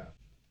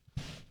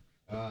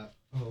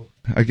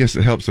I guess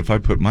it helps if I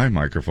put my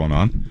microphone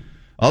on.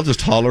 I'll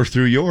just holler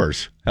through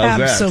yours. How's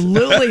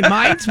Absolutely.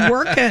 Mine's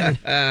working.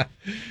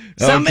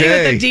 Somebody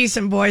with a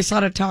decent voice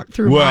ought to talk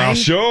through mine. Well,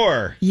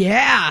 sure.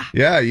 Yeah.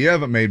 Yeah, you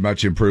haven't made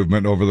much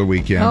improvement over the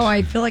weekend. Oh,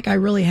 I feel like I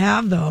really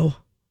have, though.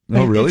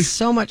 Oh, really? It's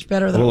so much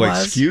better than it was.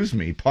 Well, excuse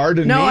me.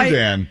 Pardon me,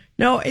 then.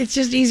 No, it's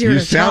just easier to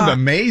talk. You sound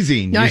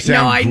amazing. You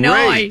sound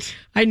great.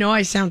 I know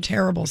I sound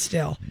terrible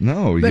still.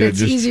 No, but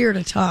it's easier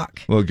to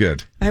talk. Well,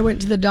 good. I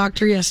went to the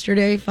doctor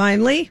yesterday,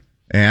 finally.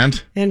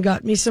 And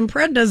got me some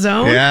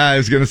prednisone. Yeah, I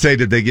was going to say,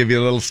 did they give you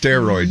a little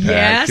steroid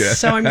pack? Yes,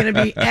 so I'm going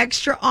to be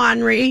extra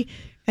ornery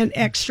and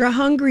extra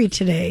hungry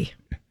today.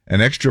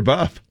 And extra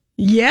buff.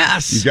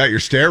 Yes. You got your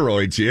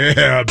steroids.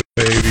 Yeah,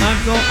 baby.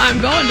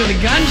 I'm going to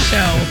the gun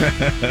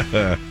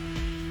show.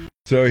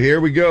 So here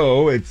we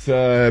go. It's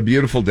a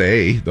beautiful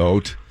day,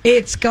 though.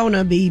 It's going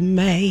to be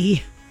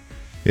May.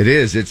 It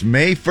is. It's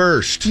May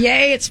 1st.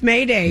 Yay, it's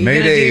May Day.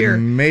 May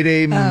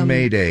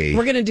Day.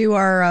 We're going to do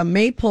our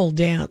maypole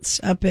dance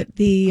up at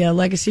the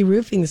Legacy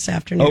Roofing this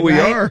afternoon. Oh, we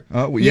right? are?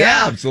 Oh,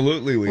 yeah,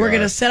 absolutely we are. We're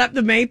going to set up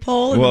the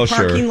maypole in the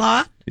parking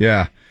lot.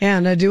 Yeah.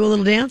 And do a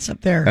little dance up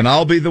there. And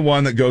I'll be the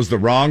one that goes the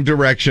wrong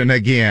direction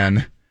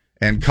again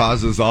and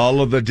causes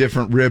all of the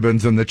different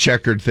ribbons and the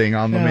checkered thing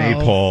on the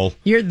maypole.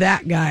 You're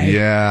that guy.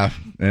 Yeah,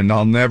 and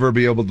I'll never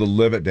be able to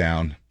live it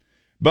down.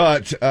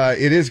 But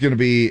it is going to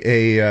be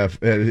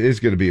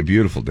a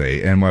beautiful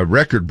day and a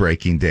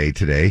record-breaking day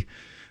today.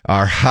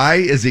 Our high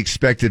is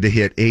expected to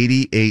hit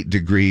 88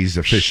 degrees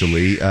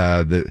officially.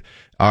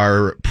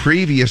 Our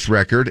previous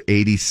record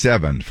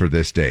 87 for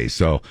this day.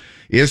 So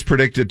is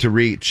predicted to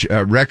reach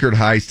record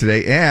highs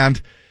today.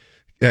 And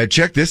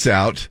check this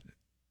out: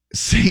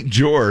 St.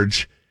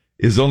 George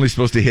is only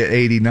supposed to hit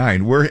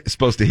 89. We're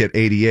supposed to hit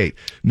 88.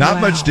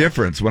 Not much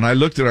difference. When I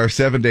looked at our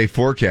 7-day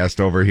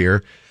forecast over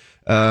here,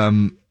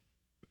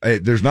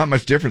 there's not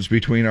much difference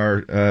between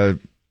our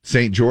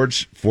St.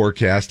 George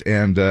forecast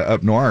and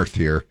up north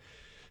here.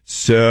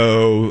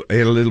 So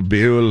it'll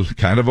be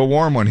kind of a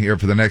warm one here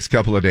for the next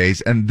couple of days.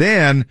 And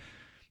then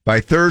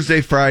by Thursday,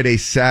 Friday,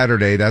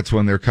 Saturday, that's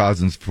when they're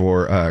calling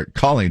for a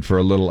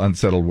little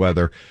unsettled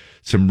weather.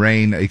 Some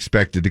rain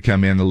expected to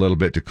come in a little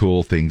bit to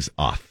cool things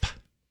off.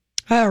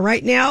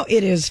 Right now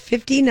it is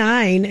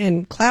 59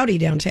 and cloudy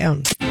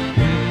downtown.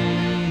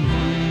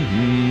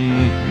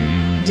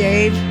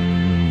 Dave,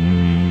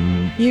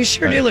 you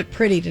sure do look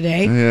pretty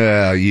today.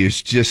 Yeah, you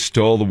just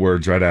stole the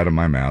words right out of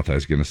my mouth. I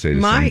was going to say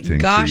the same thing.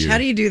 My gosh, to you. How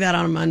do you do that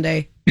on a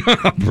Monday?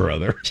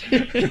 Brother.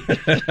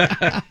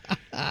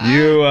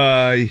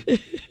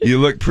 You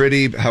look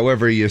pretty,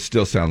 however, you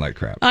still sound like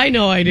crap. I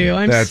know I do.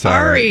 I'm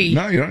sorry. Right.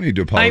 No, you don't need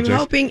to apologize. I'm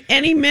hoping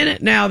any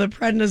minute now the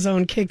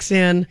prednisone kicks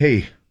in.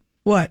 Hey.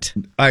 What?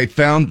 I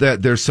found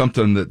that there's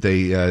something that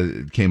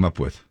they came up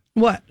with.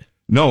 What?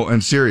 No,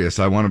 I'm serious.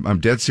 I'm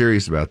dead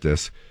serious about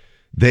this.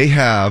 They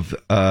have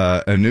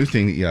a new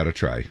thing that you ought to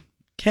try.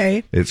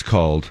 Okay. It's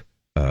called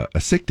a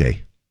sick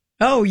day.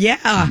 Oh,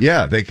 yeah.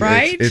 Yeah.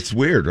 Right? It's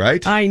weird,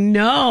 right? I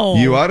know.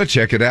 You ought to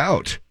check it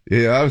out.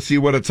 You ought to see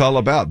what it's all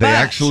about.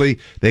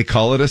 They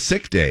call it a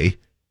sick day.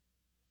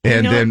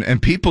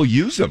 And people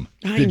use them.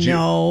 I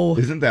know.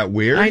 Isn't that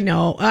weird? I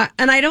know.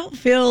 And I don't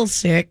feel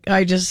sick.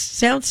 I just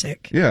sound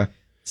sick. Yeah.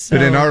 So,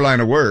 but in our line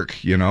of work,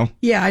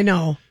 Yeah, I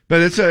know.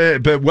 But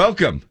but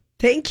welcome.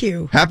 Thank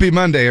you. Happy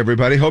Monday,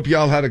 everybody. Hope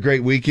y'all had a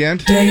great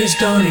weekend. Day is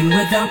dawning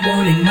without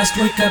warning. Must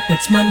wake up.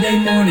 It's Monday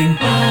morning.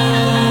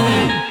 Oh,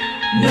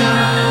 no.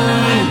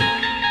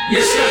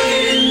 You're stuck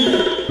in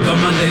the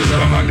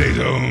Monday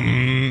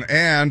Zone.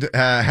 And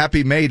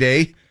happy May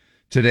Day.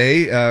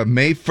 Today,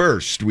 May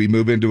 1st, we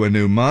move into a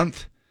new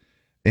month,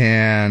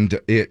 and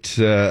it's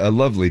a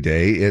lovely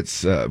day.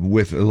 It's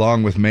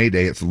along with May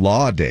Day, it's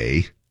Law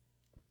Day.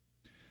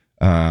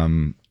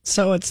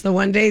 So it's the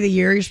one day of the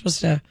year you're supposed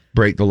to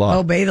break the law,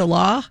 obey the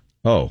law.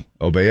 Oh,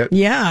 obey it?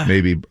 Yeah.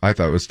 Maybe I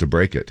thought it was to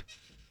break it.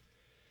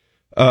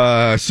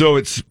 So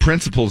it's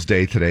Principals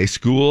Day today,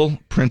 School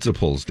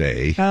Principals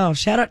Day. Oh,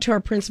 shout out to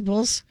our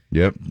principals.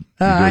 Yep.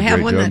 I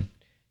have one that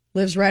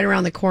lives right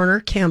around the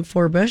corner, Cam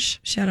Forbush.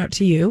 Shout out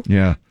to you.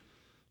 Yeah.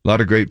 A lot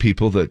of great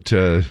people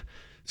that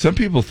some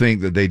people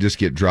think that they just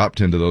get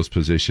dropped into those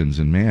positions,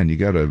 and man, you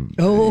got to.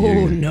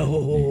 Oh,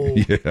 no.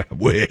 Yeah.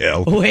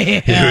 Well,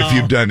 if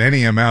you've done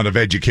any amount of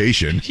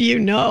education,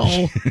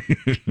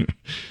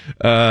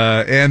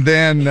 and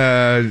then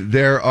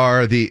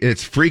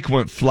it's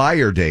Frequent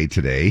Flyer Day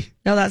today.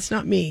 No, that's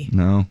not me.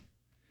 No.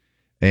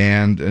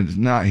 And it's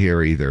not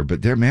here either,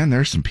 but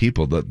there's some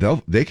people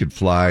that they could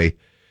fly.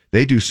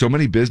 They do so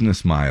many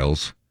business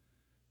miles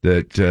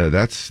that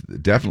that's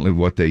definitely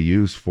what they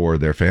use for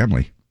their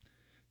family.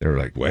 They're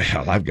like,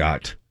 well, I've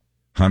got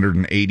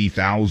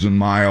 180,000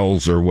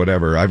 miles or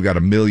whatever. I've got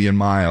 1 million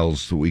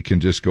miles that we can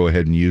just go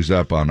ahead and use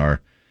up on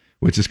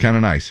which is kind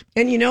of nice.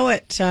 And you know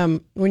what?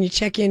 When you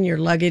check in your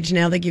luggage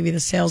now, they give you the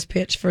sales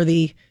pitch for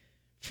the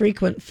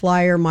Frequent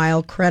Flyer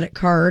Mile credit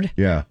card.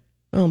 Yeah.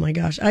 Oh my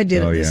gosh, I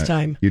did it this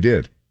time. You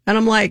did. And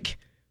I'm like,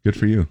 good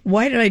for you.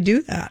 Why did I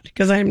do that?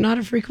 Because I'm not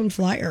a frequent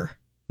flyer.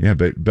 Yeah,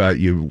 but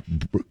you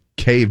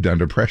caved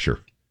under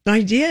pressure.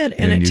 I did,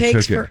 and And it you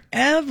takes took it.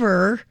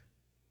 forever.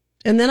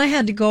 And then I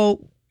had to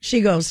go.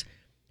 She goes,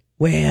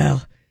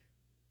 well,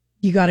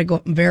 you got to go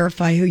up and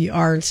verify who you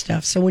are and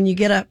stuff. So when you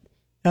get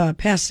up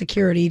past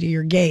security to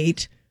your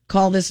gate,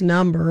 call this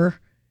number.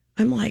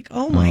 I'm like,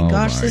 oh my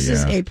gosh, this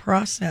is a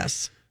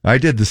process. I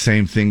did the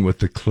same thing with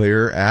the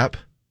Clear app.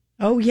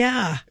 Oh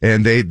yeah,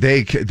 And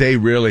they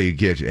really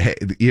get you. Hey,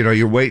 you know,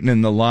 you're waiting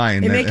in the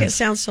line. they make it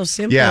sound so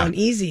simple Yeah. and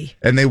easy.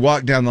 And they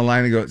walk down the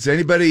line and go, "Is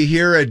anybody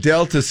here a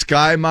Delta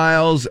Sky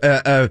Miles,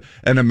 an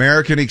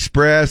American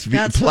Express,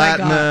 That's what I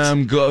got.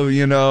 Platinum, go,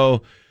 you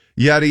know,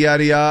 yada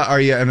yada yada?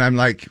 Are you?" And I'm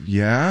like,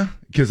 "Yeah,"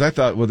 because I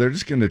thought, well, they're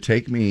just going to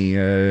take me.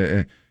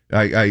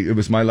 It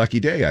was my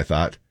lucky day. I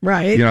thought,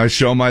 Right. you know, I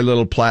show my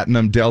little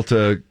Platinum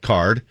Delta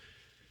card.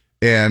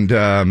 And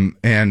I'm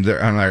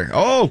like,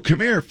 "Oh, come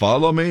here,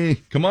 follow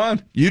me. Come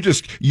on." You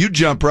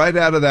jump right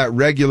out of that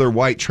regular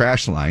white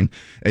trash line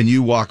and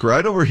you walk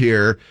right over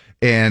here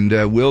and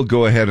we'll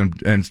go ahead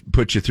and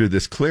put you through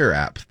this Clear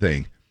app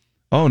thing.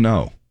 Oh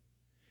no.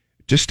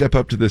 Just step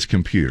up to this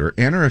computer,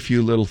 enter a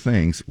few little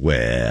things.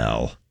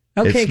 Well,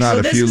 Okay, it's not so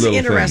a this few is little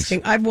interesting.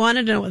 things. I've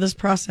wanted to know what this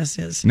process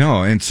is.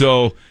 No, and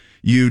so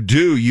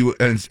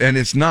and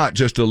it's not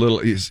just a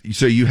little,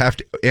 so you have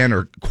to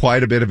enter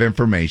quite a bit of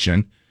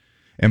information.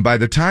 And by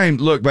the time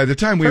we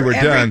For were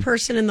every done,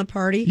 person in the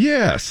party.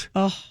 yes.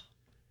 Oh,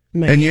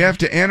 man. And you have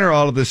to enter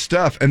all of this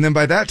stuff. And then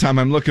by that time,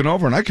 I'm looking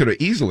over and I could have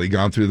easily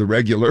gone through the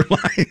regular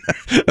line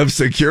of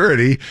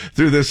security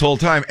through this whole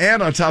time.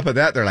 And on top of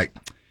that, they're like,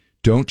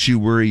 "Don't you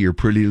worry your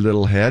pretty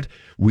little head.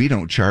 We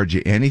don't charge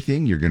you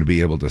anything. You're going to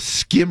be able to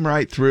skim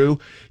right through.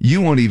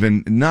 You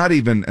won't not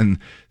even in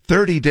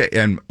 30 days.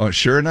 And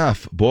sure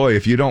enough, boy,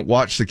 if you don't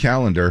watch the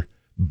calendar,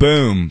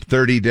 boom,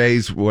 30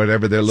 days,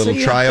 whatever their little So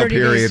you have trial 30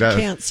 days period. to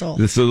cancel.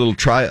 This is a little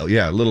trial.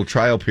 Yeah, a little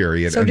trial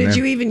period. So And did then-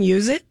 you even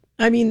use it?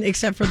 I mean,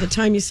 except for the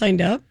time you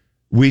signed up?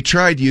 We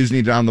tried using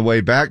it on the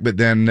way back, but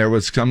then there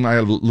was some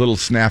little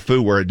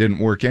snafu where it didn't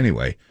work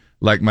anyway.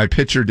 Like my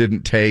picture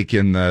didn't take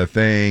in the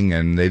thing,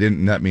 and they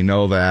didn't let me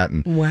know that.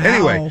 And Wow.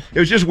 anyway, it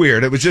was just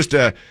weird. It was just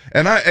I'm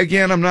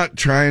not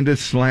trying to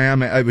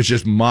slam. It was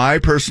just my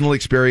personal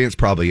experience.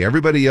 Probably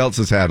everybody else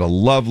has had a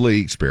lovely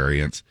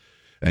experience,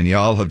 and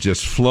y'all have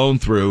just flown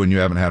through, and you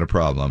haven't had a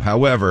problem.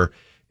 However,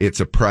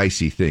 it's a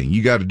pricey thing.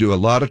 You got to do a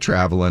lot of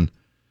traveling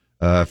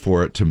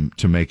for it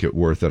to make it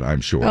worth it, I'm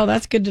sure. Oh,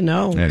 that's good to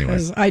know. Anyway.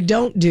 Because I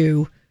don't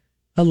do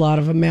a lot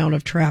of amount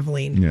of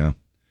traveling. Yeah.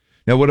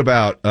 Now, what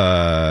about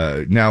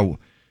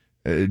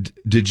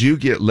did you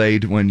get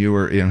laid when you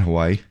were in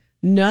Hawaii?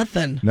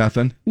 Nothing.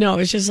 Nothing. No,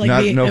 it's just like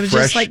Not- no it was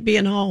fresh- just like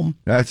being home.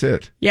 That's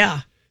it.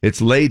 Yeah.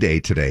 It's lay day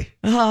today.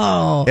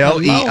 Oh.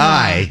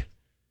 LEI.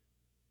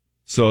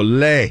 So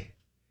lay.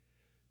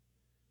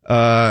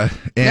 Now,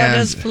 And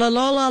does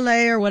Flalola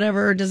lay or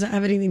whatever, does it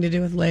have anything to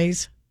do with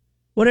lays?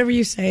 Whatever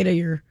you say to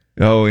your,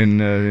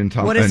 in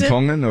What is it?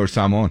 Tongan or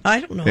Samoan?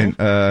 I don't know. In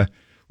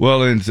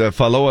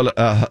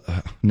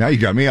Faloa. Now you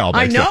got me all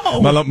I mixed up.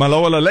 know.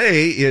 Maloa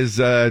lay is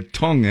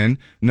Tongan.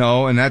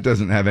 No, and that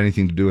doesn't have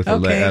anything to do with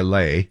Okay. a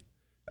lay,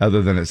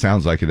 other than it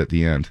sounds like it at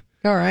the end.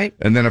 All right.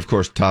 And then, of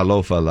course,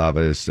 Talofa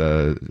Lava is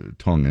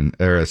Tongan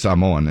or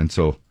Samoan, and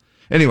so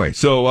anyway,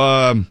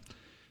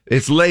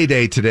 it's lay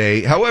day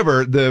today.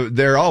 However,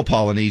 they're all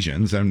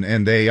Polynesians,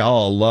 and they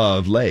all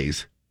love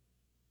lays,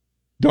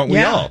 don't we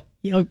Yeah. all?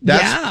 You know,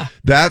 That's,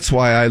 That's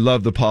why I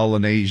love the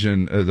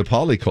Polynesian, the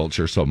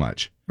polyculture so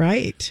much.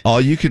 right.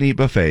 All you can eat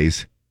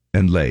buffets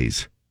and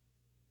lays.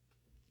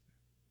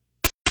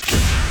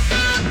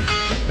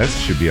 That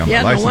should be on my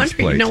Yeah, license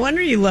plate. no wonder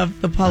you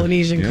love the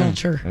Polynesian Yeah,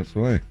 culture. That's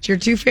why. It's your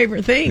two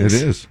favorite things.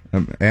 It is,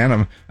 and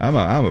I'm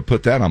gonna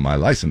put that on my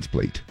license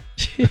plate.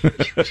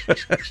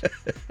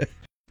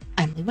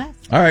 I'm Lee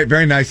West. All right,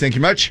 very nice. Thank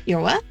you much.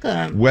 You're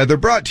welcome. Weather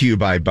brought to you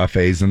by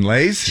Buffets and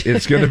Lays.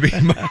 It's going to be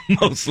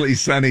mostly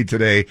sunny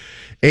today.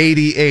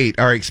 88,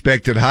 our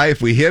expected high.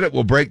 If we hit it,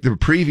 we'll break the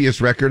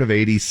previous record of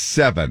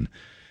 87.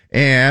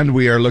 And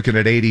we are looking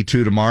at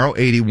 82 tomorrow,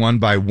 81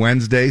 by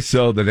Wednesday.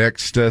 So the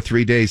next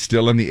 3 days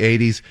still in the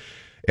 80s.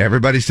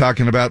 Everybody's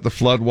talking about the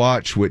flood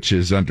watch, which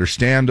is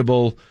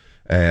understandable.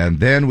 And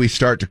then we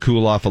start to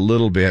cool off a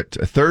little bit.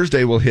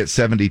 Thursday we'll hit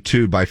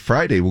 72. By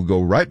Friday, we'll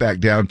go right back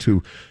down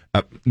to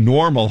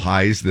normal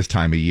highs this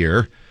time of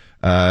year.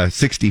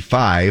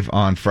 65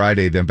 on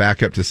Friday, then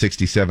back up to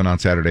 67 on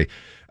Saturday.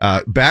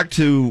 Back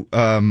to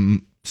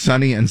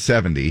sunny and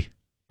 70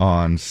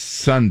 on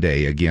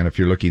Sunday again, if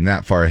you're looking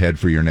that far ahead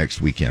for your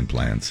next weekend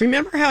plans.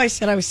 Remember how I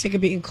said I was sick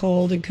of being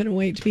cold and couldn't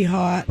wait to be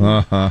hot?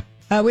 Uh-huh.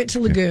 I went to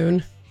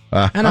Lagoon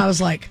and I was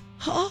like,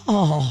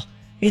 oh,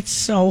 it's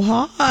so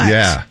hot.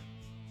 Yeah.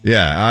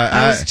 Yeah.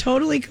 I was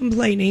totally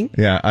complaining.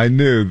 Yeah, I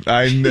knew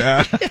I knew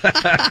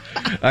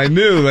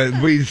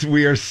that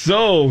we are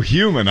so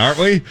human, aren't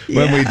we?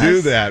 When we do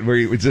Yes. that,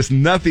 we just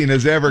nothing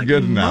is ever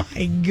good enough.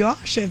 My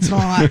gosh, it's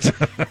hot.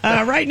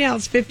 Right now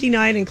it's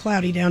 59 and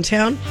cloudy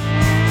downtown.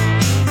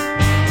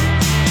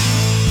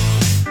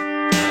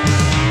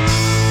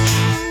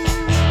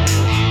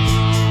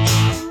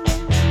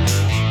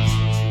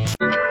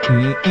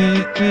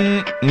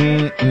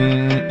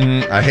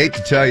 I hate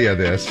to tell you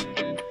this,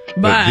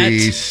 But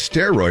the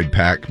steroid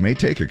pack may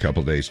take a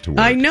couple days to work.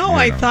 I know. you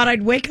I thought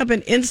I'd wake up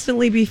and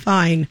instantly be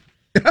fine.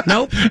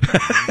 Nope.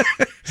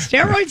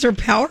 Steroids are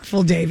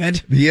powerful,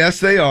 David. Yes,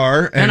 they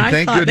are. And I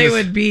thank thought goodness, they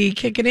would be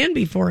kicking in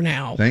before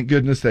now. Thank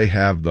goodness they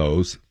have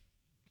those.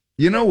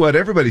 You know what?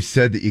 Everybody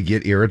said that you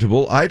get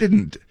irritable. I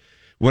didn't.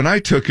 When I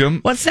took them,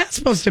 What's that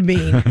supposed to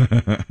mean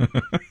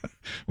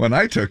when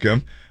I took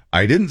them,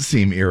 I didn't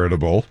seem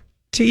irritable.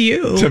 to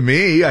you? To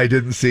me, I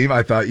didn't seem.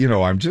 I thought,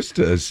 I'm just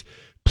as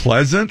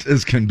pleasant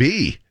as can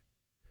be.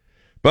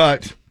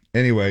 But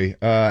anyway,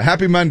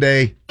 happy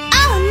Monday.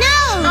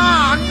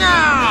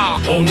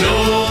 Oh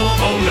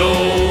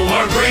no,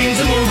 our brains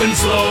are moving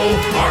slow.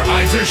 Our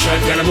eyes are shut,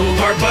 gotta move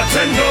our butts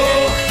and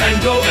go,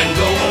 and go, and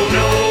go.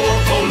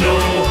 Oh no,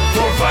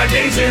 4 or 5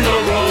 days in a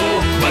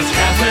row. Must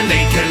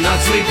caffeinate, cannot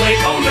sleep late.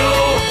 Oh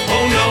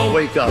no,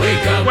 Wake up.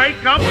 wake up,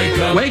 Wake up. wake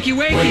up, Wakey,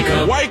 wakey. wake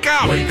up, Wake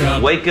up. wake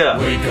up, Wake up.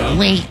 wake up.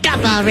 Wake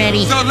up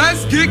already. So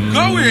let's get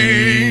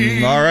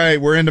going. All right,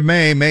 we're into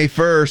May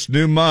 1st,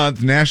 new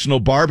month, National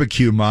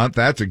Barbecue Month.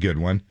 That's a good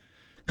one.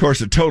 Of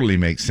course, it totally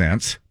makes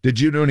sense. Did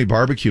you do any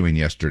barbecuing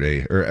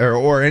yesterday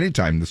or any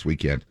time this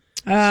weekend?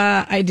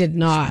 I did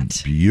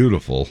not,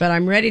 Beautiful. but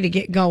I'm ready to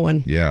get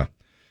going. Yeah.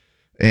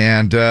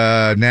 And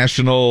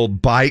National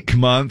Bike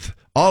Month.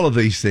 All of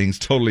these things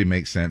totally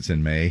make sense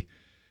in May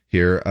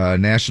here.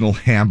 National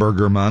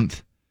Hamburger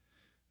Month,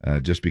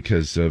 just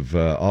because of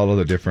all of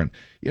the different,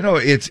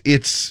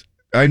 it's,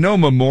 I know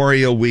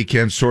Memorial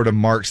Weekend sort of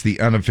marks the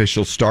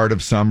unofficial start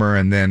of summer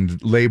and then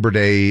Labor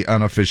Day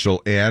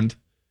unofficial end.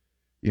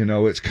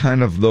 It's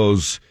kind of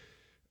those,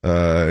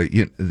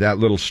 that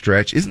little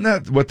stretch. Isn't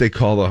that what they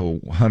call the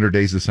 100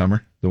 days of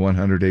summer? The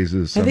 100 days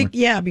of summer? I think,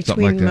 yeah, Something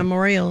between like that.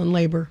 Memorial and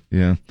Labor.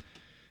 Yeah.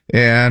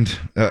 And,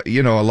 a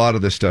lot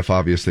of this stuff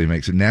obviously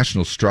makes it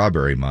National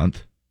Strawberry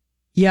Month.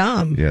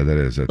 Yum. Yeah, that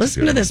is. That's a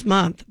Listen good to one. this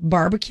month: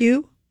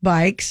 barbecue,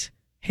 bikes,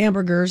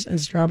 hamburgers, and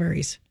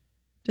strawberries.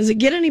 Does it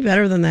get any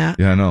better than that?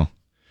 Yeah, I know.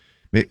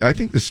 I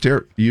think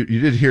you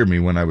did hear me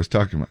when I was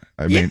talking.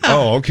 Yeah.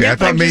 Oh, okay. Yep, I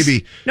thought I'm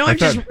maybe.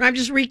 just I'm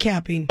just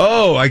recapping.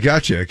 Oh, I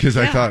gotcha. Because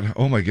I Yeah. thought,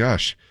 oh my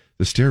gosh,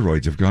 the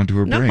steroids have gone to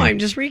her No, brain. I'm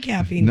just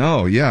recapping.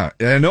 No, yeah.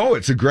 I know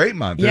it's a great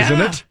month, isn't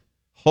Yeah. it?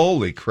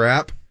 Holy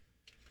crap.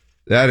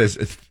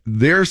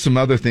 There's some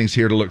other things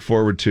here to look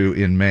forward to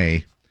in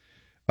May.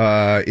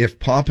 If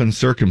pomp and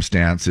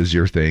circumstance is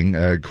your thing,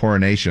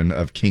 coronation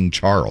of King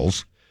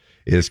Charles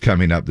is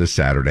coming up this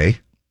Saturday.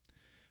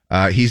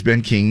 He's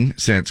been king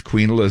since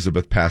Queen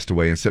Elizabeth passed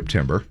away in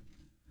September.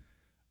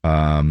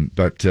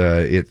 But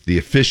it's the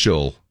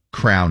official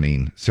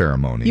crowning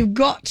ceremony. You've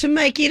got to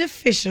make it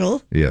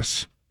official.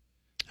 Yes.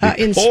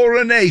 In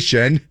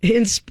Coronation.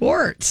 in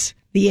sports,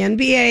 the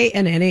NBA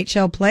and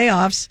NHL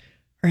playoffs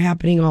are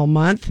happening all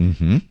month.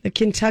 Mm-hmm. The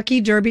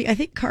Kentucky Derby. I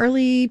think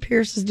Carly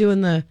Pierce is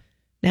doing the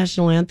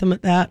national anthem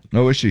at that.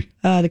 Oh, is she?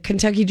 The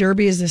Kentucky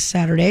Derby is this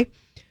Saturday.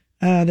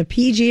 The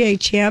PGA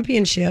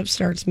Championship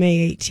starts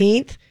May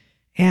 18th,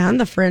 and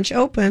the French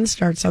Open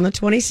starts on the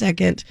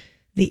 22nd.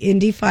 The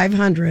Indy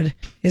 500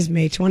 is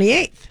May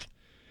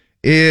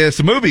 28th.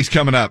 Some movies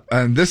coming up,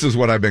 and this is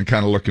what I've been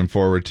kind of looking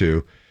forward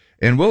to.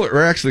 And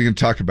we're actually going to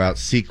talk about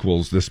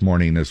sequels this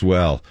morning as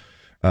well.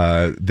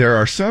 There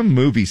are some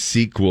movie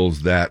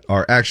sequels that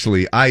are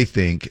actually, I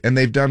think, and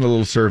they've done a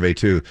little survey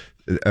too,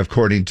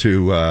 according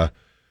to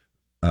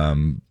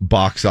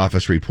box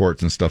office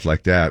reports and stuff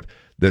like that,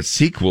 that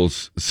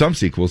some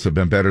sequels have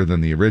been better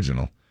than the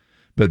original.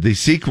 But the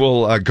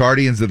sequel,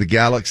 Guardians of the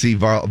Galaxy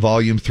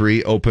Volume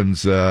 3,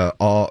 opens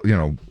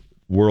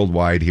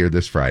worldwide here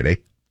this Friday.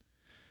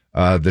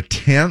 The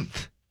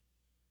 10th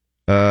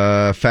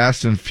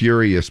Fast and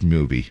Furious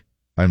movie.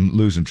 I'm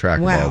losing track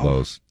of all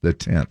those. The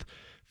 10th.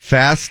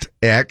 Fast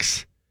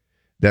X.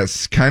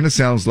 That kind of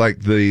sounds like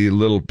the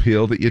little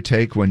pill that you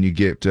take when you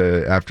get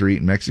after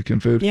eating Mexican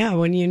food. Yeah,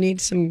 when you need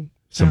some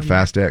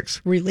Fast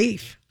X.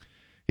 relief.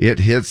 It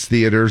hits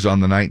theaters on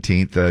the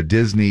 19th.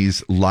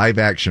 Disney's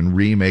live-action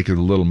remake of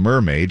The Little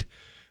Mermaid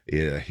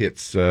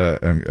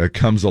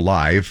comes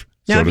alive,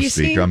 Now, so have to you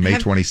speak, seen- on May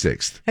have-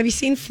 26th. Have you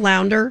seen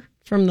Flounder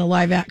from the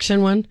live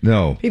action one?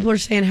 No. People are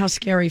saying how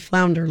scary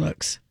Flounder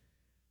looks.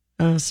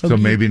 So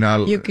maybe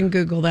not. You can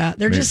Google that.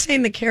 They're maybe- just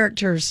saying the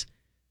characters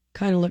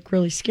kind of look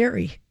really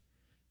scary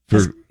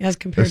for, as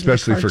compared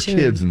especially to the for cartoon.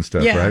 kids and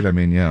stuff, Yeah. right? I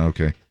mean, yeah,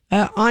 okay.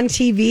 On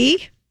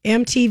TV,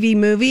 MTV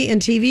Movie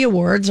and TV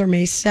Awards are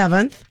May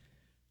 7th.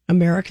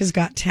 America's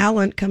Got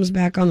Talent comes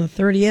back on the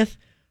 30th.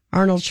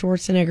 Arnold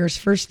Schwarzenegger's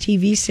first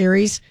TV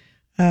series,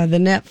 the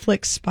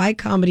Netflix spy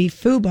comedy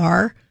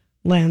Fubar,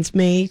 lands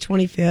May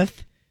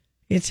 25th.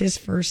 It's his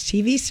first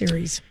TV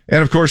series.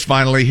 And, of course,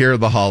 finally, here are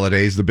the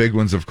holidays. The big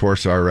ones, of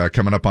course, are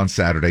coming up on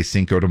Saturday,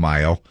 Cinco de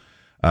Mayo.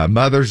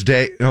 Mother's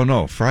Day. Oh,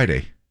 no,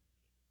 Friday.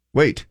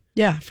 Wait.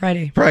 Yeah,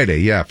 Friday. Friday,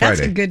 yeah, Friday.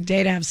 That's a good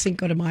day to have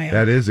Cinco de Mayo.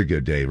 That is a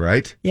good day,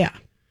 right? Yeah.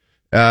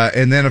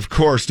 And then, of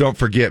course, don't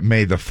forget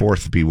May the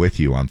 4th be with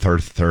you on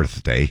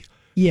Thursday.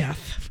 Yeah.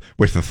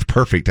 It's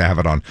perfect to have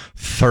it on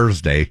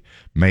Thursday.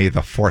 May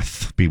the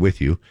 4th be with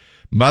you.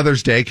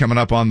 Mother's Day coming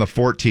up on the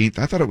 14th.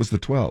 I thought it was the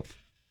 12th.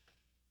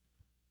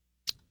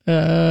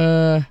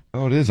 Oh,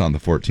 it is on the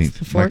 14th.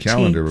 the 14th. My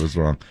calendar was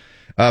wrong.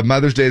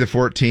 Mother's Day the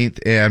 14th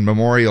and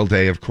Memorial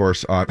Day, of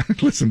course, on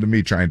listen to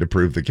me trying to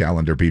prove the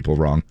calendar people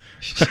wrong.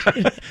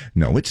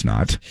 No, it's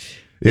not.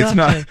 It's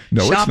not.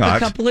 No, Shop it's not. a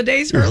couple of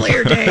days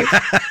earlier, Dave.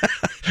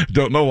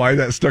 Don't know why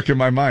that stuck in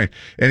my mind.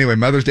 Anyway,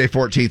 Mother's Day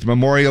 14th,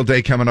 Memorial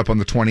Day coming up on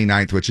the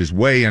 29th, which is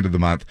way into the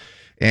month.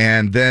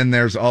 And then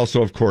there's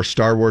also, of course,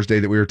 Star Wars Day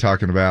that we were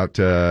talking about,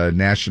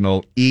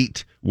 National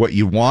Eat What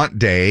You Want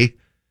Day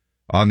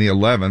on the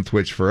 11th,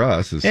 which for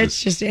us is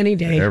It's just any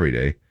day. every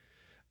day.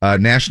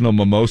 National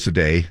Mimosa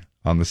Day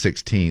on the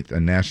 16th,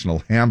 and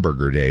National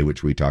Hamburger Day,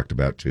 which we talked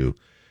about too,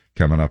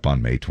 coming up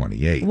on May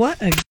 28th. What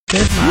a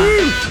good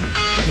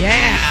month.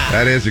 Yeah.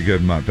 That is a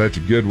good month. That's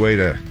a good way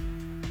to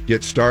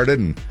get started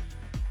and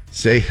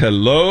say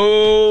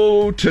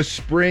hello to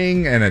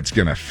spring, and it's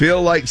going to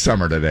feel like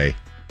summer today.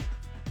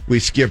 We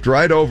skipped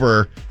right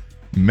over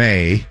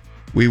May.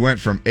 We went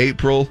from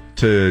April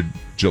to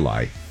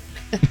July.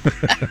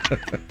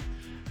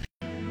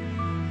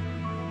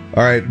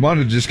 All right,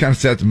 wanted to just kind of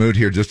set the mood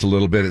here just a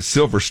little bit. It's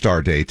Silver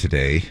Star Day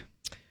today.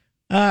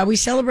 We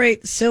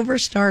celebrate Silver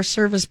Star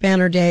Service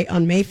Banner Day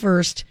on May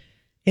 1st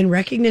in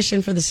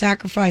recognition for the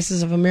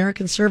sacrifices of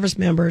American service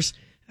members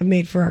have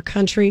made for our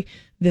country.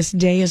 This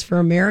day is for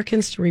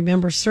Americans to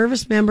remember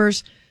service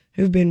members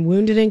who've been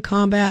wounded in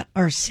combat,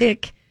 are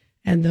sick,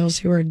 and those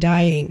who are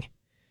dying.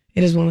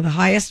 It is one of the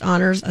highest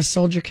honors a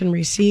soldier can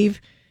receive,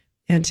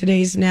 and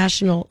today's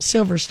National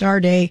Silver Star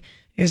Day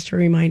is to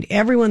remind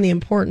everyone the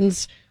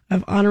importance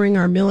of honoring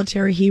our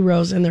military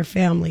heroes and their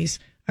families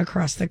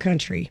across the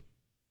country.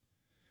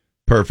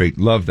 Perfect.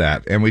 Love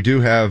that. And we do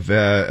have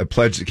a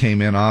pledge that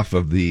came in off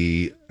of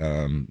the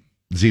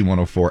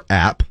Z104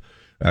 app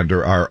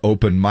under our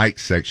open mic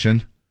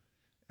section.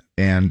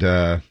 And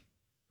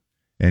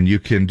you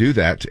can do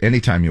that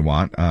anytime you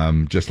want,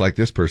 just like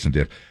this person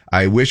did.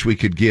 I wish we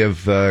could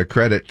give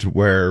credit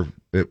to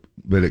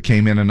but it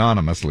came in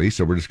anonymously,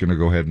 so we're just going to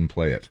go ahead and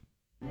play it.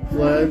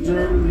 Pledge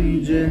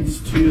allegiance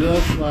to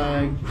the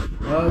flag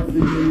of the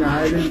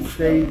United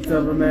States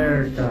of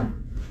America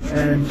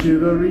and to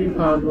the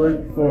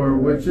republic for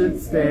which it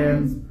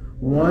stands,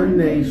 one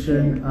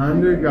nation,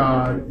 under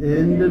God,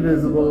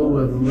 indivisible,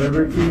 with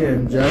liberty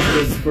and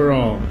justice for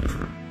all.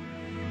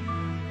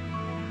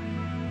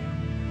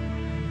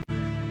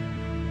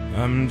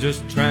 I'm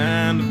just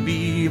trying to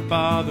be a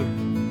father,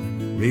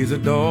 raise a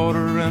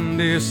daughter and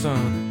a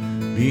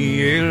son,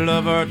 be a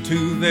lover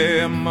to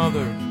their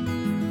mother,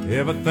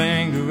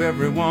 everything to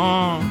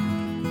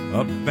everyone,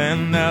 up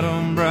and at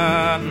 'em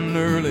bright and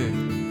early,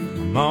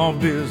 I'm all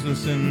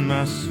business in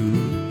my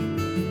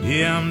suit.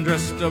 Yeah, I'm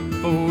dressed up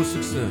for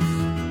success,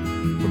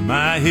 from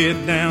my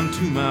head down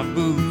to my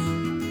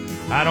boots.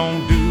 I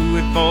don't do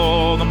it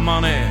for the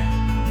money,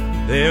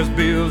 there's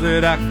bills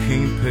that I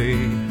can't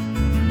pay.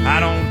 I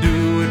don't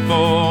do it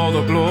for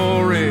the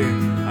glory,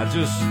 I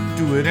just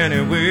do it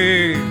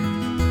anyway.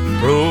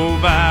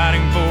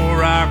 Providing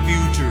for our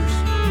futures,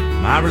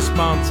 my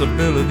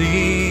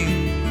responsibility.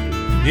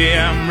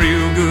 Yeah, I'm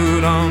real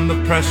good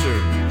under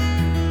pressure,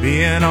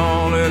 being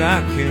all that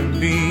I can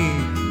be.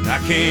 I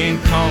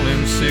can't call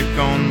in sick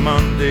on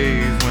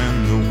Mondays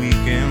when the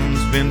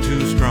weekend's been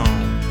too strong.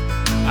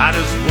 I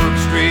just work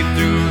straight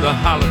through the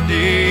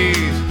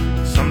holidays,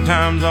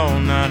 sometimes all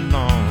night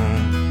long.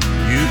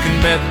 You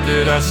can bet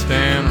that I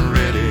stand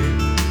ready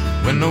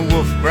when the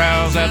wolf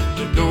growls at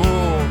the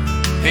door.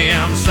 Hey,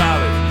 I'm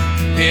solid,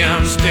 hey,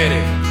 I'm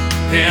steady,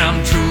 hey,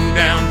 I'm true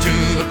down to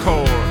the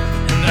core.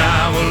 And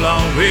I will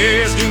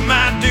always do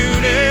my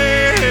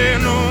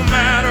duty, no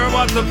matter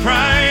what the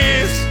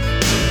price.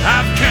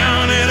 I've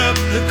counted up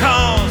the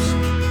cost,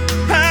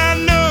 I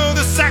know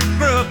the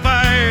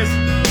sacrifice.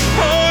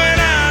 Oh, and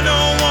I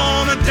don't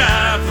want to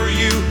die for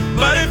you,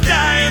 but if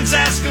dying's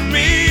asking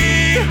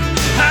me,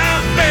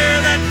 I'll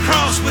bear that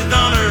cross with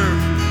honor,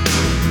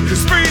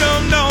 'cause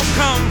freedom don't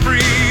come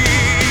free.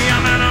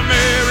 I'm an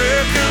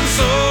American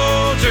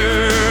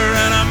soldier,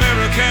 an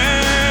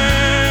American.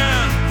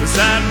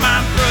 Beside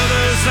my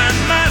brothers and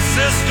my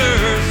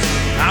sisters,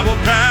 I will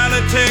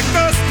proudly take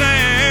a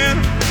stand.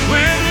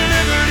 When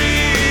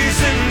liberty's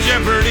in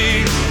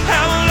jeopardy,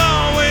 I will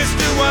always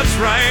do what's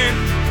right.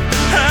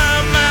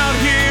 I'm out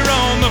here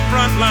on the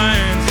front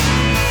lines,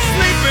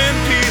 sleep in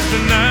peace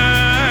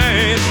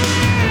tonight.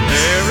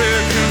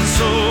 American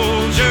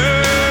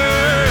soldier,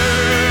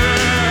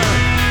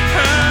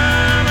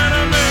 I'm an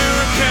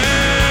American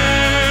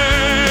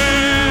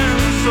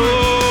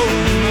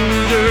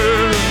soldier.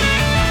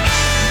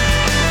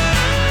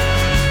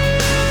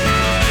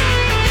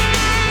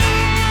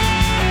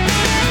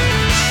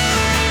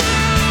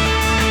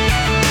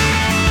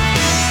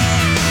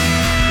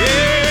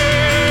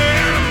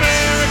 Yeah, an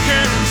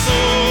American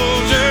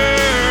soldier,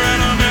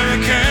 an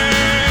American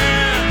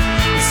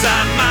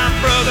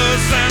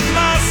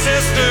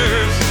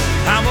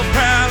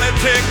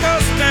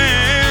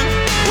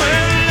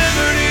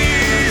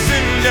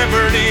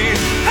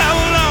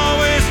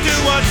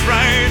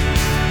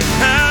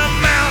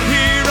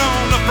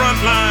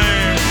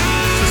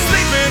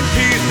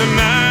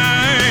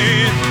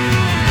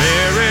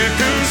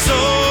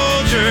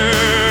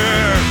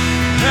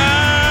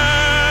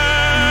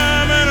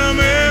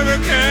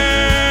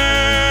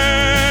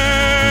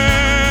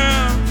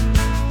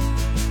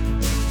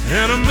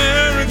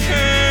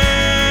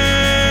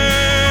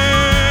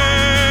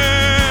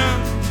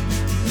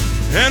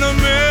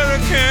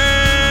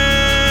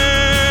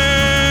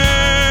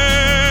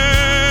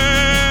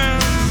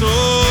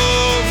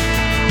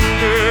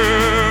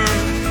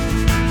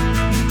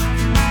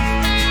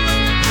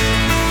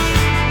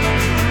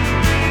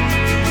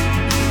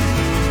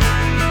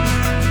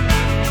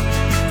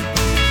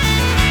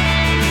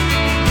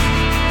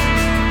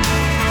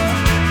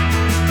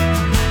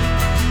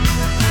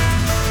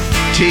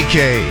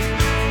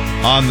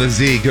TK on the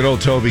Z. Good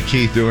old Toby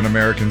Keith doing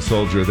American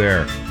Soldier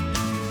there.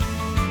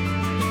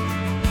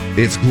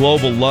 It's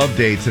Global Love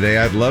Day today.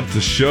 I'd love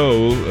to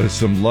show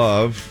some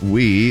love,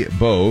 we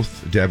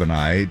both, Deb and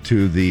I,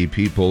 to the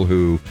people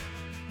who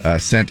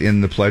sent in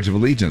the Pledge of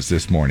Allegiance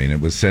this morning.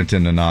 It was sent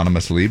in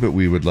anonymously, but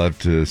we would love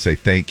to say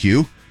thank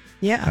you.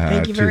 Yeah,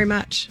 thank you very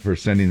much for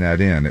sending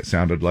that in. It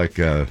sounded like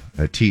a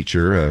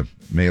teacher, a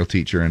male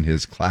teacher in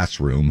his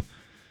classroom,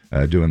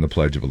 doing the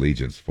Pledge of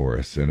Allegiance for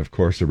us. And, of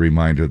course, a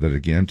reminder that,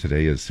 again,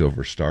 today is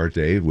Silver Star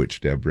Day,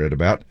 which Deb read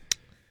about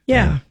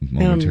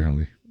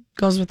momentarily.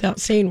 Goes without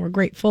saying, we're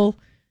grateful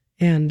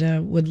and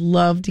would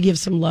love to give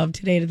some love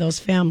today to those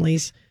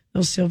families,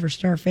 those Silver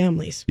Star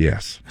families.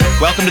 Yes.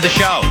 Welcome to the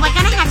show. We're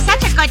going to have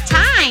such a good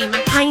time.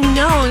 I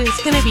know, and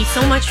it's going to be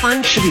so much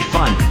fun. Should be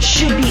fun.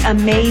 Should be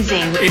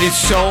amazing. It is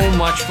so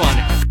much fun.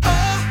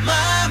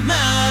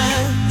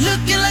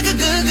 Looking like a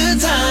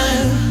good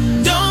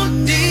time.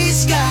 Don't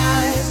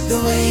disguise the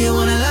way you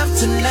wanna love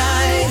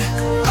tonight.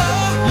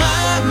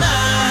 Oh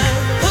my,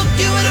 hook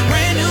you with a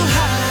brand new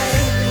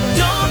high.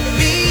 Don't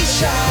be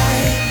shy.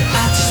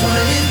 I just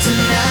wanna live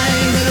tonight.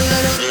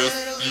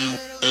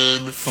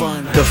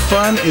 Fun. The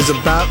fun is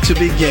about to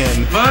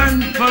begin.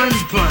 Fun,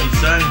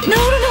 son. No,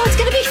 it's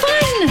going to be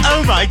fun.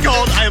 Oh my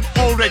God, I am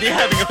already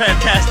having a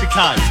fantastic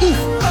time.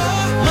 Oh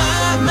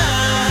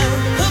my,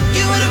 hook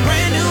you with a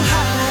brand new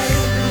high.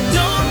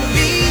 Don't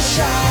be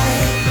shy.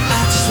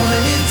 I just wanna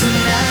live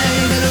tonight.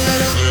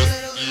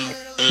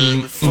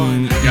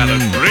 Fun. Got a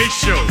great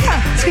show.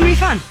 Yeah, it's going to be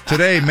fun.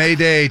 Today, May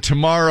Day.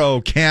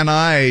 Tomorrow, Can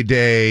I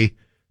Day.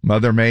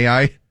 Mother, may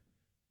I?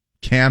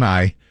 Can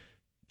I?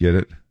 Get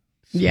it?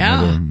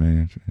 Yeah. Mother,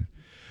 may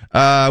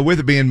I?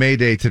 With it being May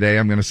Day today,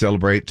 I'm going to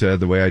celebrate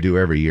the way I do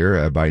every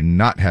year by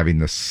not having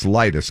the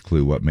slightest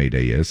clue what May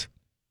Day is.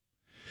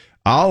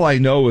 All I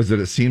know is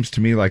that it seems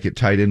to me like it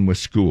tied in with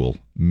school,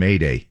 May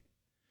Day.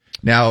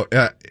 Now,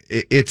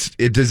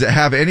 does it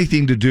have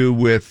anything to do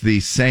with the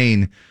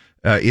saying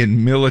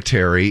in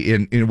military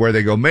in where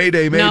they go May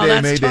Day, May No, Day,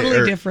 that's May Day?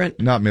 totally different.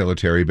 Not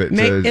military, but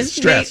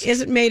stress.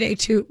 Isn't May Day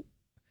two?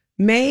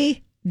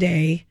 May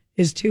Day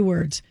is 2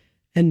 words,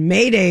 and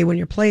May Day when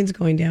your plane's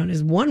going down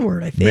is 1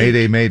 word. I think May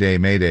Day, May Day,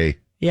 May Day.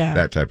 Yeah,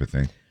 that type of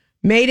thing.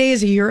 May Day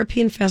is a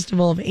European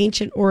festival of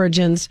ancient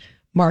origins,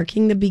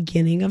 marking the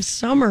beginning of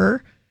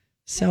summer,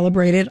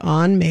 celebrated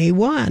on May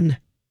 1,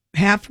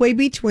 halfway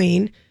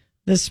between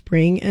the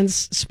spring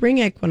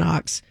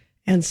equinox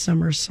and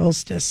summer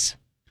solstice.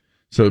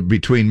 So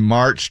between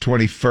March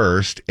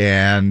 21st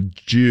and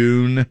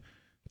June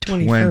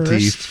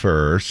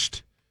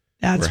 21st,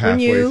 that's we're when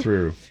halfway you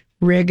through.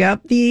 Rig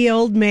up the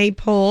old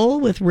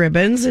maypole with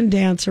ribbons and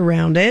dance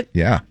around it.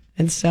 Yeah.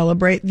 And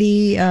celebrate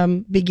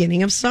the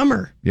beginning of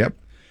summer. Yep.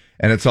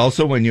 And it's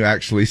also when you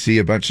actually see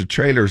a bunch of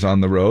trailers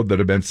on the road that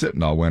have been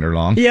sitting all winter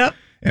long. Yep.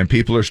 And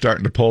people are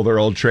starting to pull their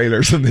old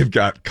trailers and they've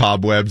got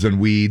cobwebs and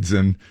weeds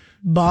and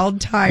bald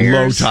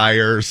tires, low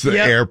tires,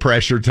 air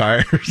pressure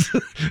tires.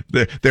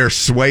 They're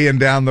swaying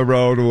down the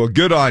road. Well,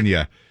 good on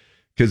you,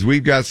 because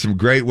we've got some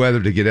great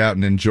weather to get out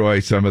and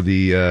enjoy some of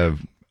the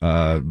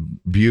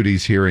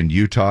beauties here in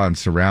Utah and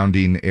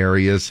surrounding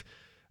areas,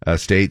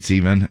 states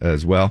even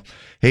as well.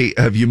 Hey,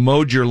 have you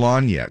mowed your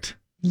lawn yet?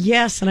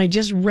 Yes, and I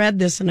just read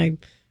this, and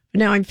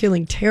now I'm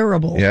feeling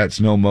terrible. Yeah, it's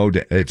no mow.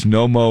 It's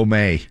no mow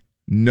May.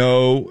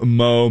 No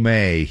mow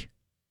May.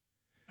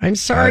 I'm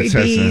sorry,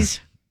 bees.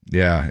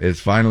 Yeah, it's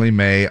finally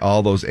May.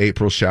 All those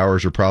April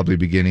showers are probably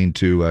beginning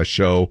to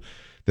show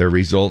their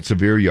results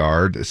of your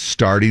yard,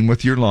 starting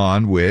with your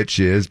lawn, which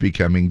is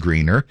becoming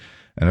greener.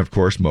 And, of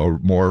course, more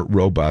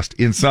robust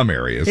in some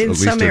areas. In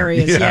some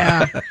areas,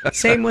 yeah.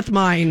 Same with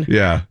mine.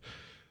 Yeah.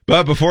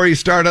 But before you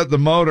start up the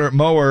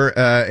mower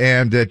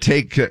and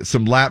take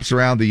some laps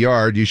around the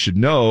yard, you should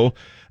know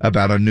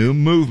about a new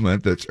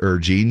movement that's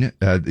urging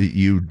that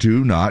you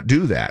do not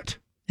do that.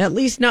 At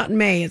least not in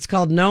May. It's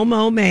called No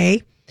Mow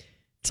May.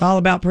 It's all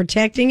about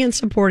protecting and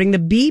supporting the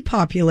bee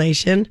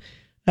population.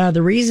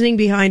 The reasoning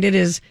behind it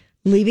is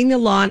leaving the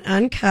lawn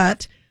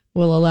uncut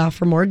will allow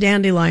for more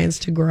dandelions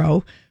to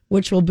grow,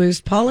 which will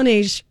boost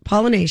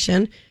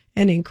pollination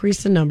and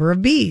increase the number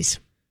of bees.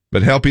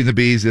 But helping the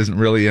bees isn't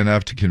really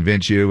enough to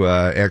convince you.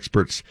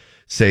 Experts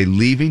say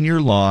leaving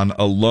your lawn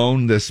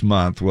alone this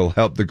month will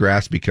help the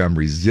grass become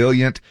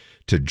resilient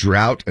to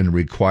drought and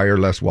require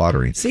less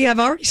watering. See, I've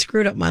already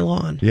screwed up my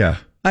lawn. Yeah.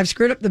 I've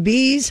screwed up the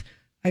bees.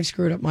 I've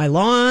screwed up my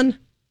lawn,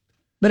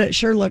 but it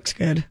sure looks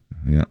good.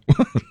 Yeah.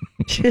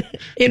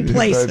 In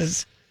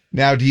places.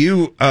 Now, do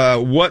you,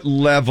 what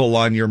level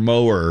on your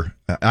mower?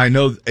 I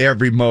know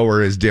every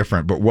mower is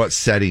different, but what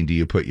setting do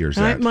you put yours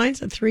at?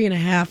 Mine's at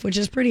 3.5, which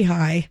is pretty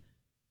high.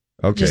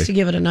 Okay. Just to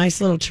give it a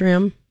nice little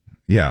trim.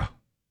 Yeah.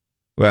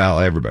 Well,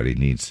 everybody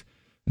needs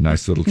a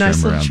nice little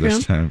trim around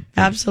this time.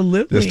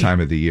 Absolutely. This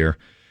time of the year.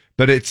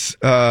 But it's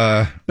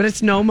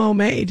No Mow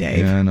May,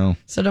 Dave. Yeah, I know.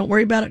 So don't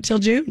worry about it till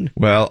June.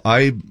 Well,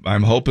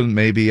 I'm hoping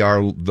maybe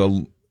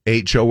the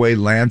HOA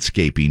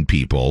landscaping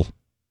people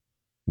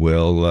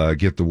will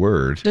get the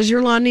word. Does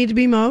your lawn need to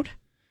be mowed?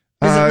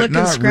 Is it looking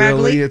not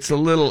scraggly? really. It's a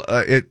little.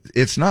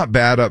 It's not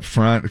bad up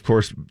front. Of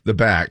course, the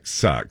back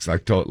sucks.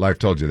 I've told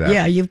you that.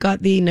 Yeah, you've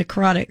got the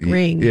necrotic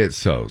ring. It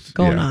sows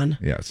going on.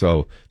 Yeah.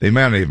 So they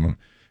might even.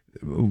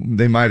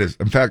 They might as.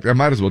 In fact, I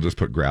might as well just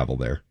put gravel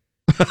there.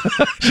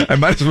 I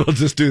might as well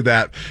just do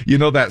that. You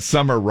know that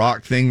summer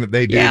rock thing that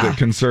they do that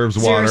conserves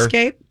water.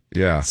 Xeriscape?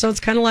 Yeah. So it's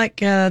kind of like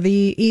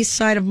the east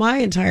side of my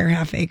entire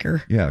half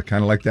acre. Yeah,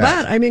 kind of like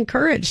that. But I'm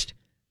encouraged.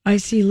 I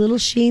see little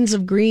sheens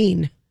of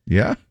green.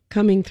 Yeah.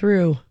 Coming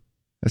through.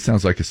 That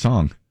sounds like a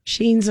song.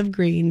 Sheens of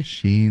green.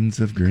 Sheens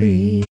of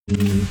green.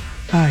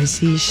 I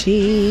see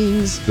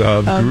sheens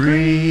of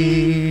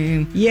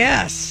green.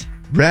 Yes.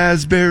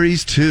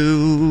 Raspberries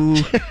too.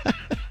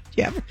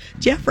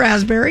 Do you have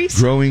raspberries?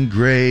 Growing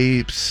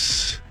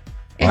grapes.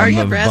 Are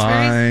you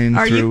raspberries?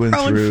 Are you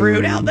growing through.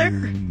 fruit out there?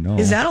 No.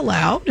 Is that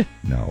allowed?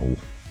 No, I was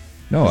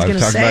was gonna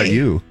talking about say.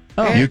 you.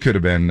 Oh. You could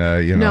have been,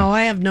 No,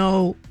 I have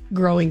no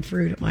growing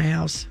fruit at my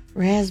house.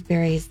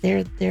 Raspberries,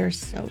 they're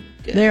so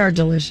good. They are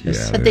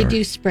delicious. Yeah, But they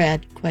do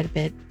spread quite a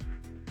bit.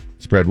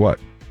 Spread what?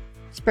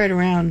 Spread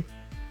around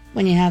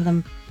when you have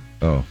them.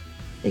 Oh.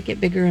 They get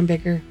bigger and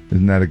bigger.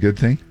 Isn't that a good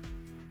thing?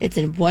 It's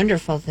a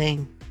wonderful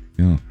thing.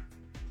 Yeah.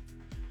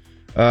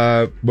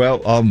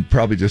 Well, I'll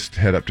probably just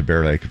head up to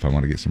Bear Lake if I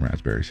want to get some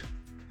raspberries.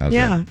 How's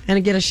that?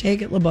 And get a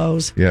shake at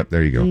LeBeau's. Yep,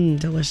 there you go.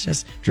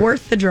 Delicious.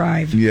 Worth the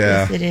drive.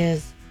 Yeah. Yes, it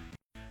is.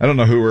 I don't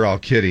know who we're all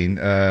kidding.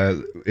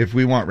 If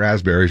we want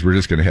raspberries, we're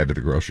just going to head to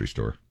the grocery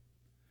store.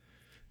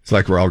 It's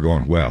like we're all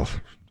going, well,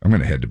 I'm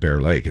going to head to Bear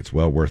Lake. It's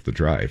well worth the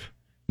drive.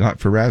 Not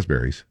for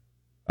raspberries.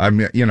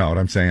 You know what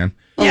I'm saying?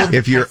 Yeah.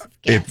 If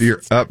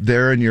you're up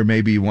there and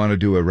maybe you want to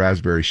do a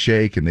raspberry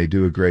shake and they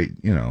do a great,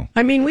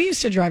 I mean, we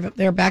used to drive up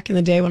there back in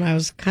the day when I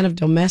was kind of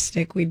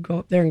domestic. We'd go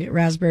up there and get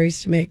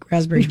raspberries to make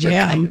raspberry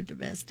jam. Kind of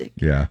domestic.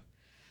 Yeah.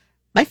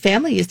 My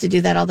family used to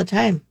do that all the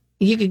time.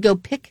 You could go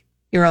pick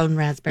your own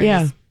raspberries.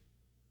 Yeah.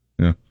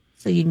 Yeah.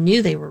 So you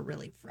knew they were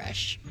really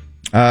fresh.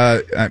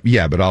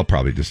 Yeah, but I'll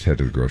probably just head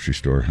to the grocery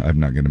store. I'm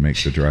not going to make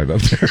the drive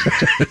up there.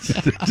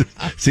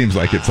 Seems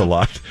like it's a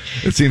lot.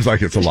 It seems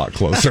like it's a lot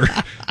closer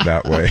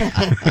that way.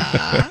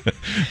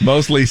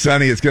 Mostly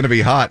sunny. It's going to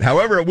be hot.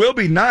 However, it will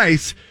be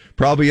nice.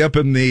 Probably up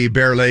in the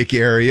Bear Lake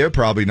area.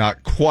 Probably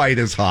not quite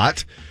as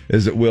hot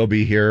as it will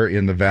be here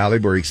in the valley.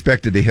 We're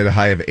expected to hit a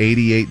high of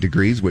 88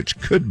 degrees, which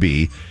could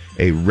be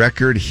a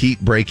record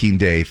heat-breaking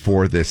day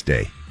for this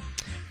day.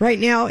 Right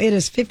now, it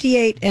is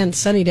 58 and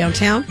sunny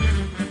downtown.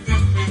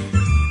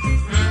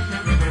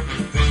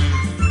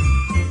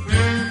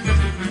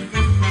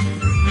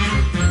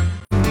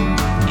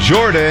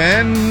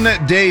 Jordan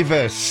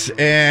Davis,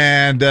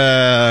 and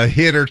a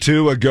hit or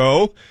two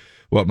ago,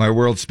 What My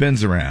World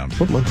Spins Around.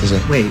 What month is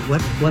it? Wait,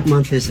 what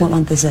month is it? What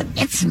month is it?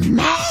 It's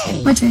May.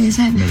 What day is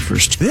it? May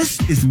 1st.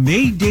 This is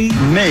May Day.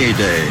 May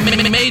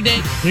Day. May Day.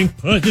 Think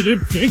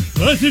positive, think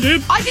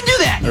positive. I can do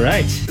that. All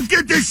right. Let's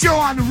get this show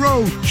on the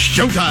road.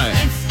 Showtime.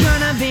 It's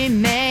gonna be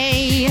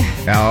May.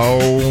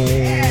 Oh,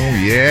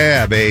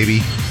 yeah, baby.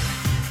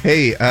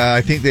 Hey,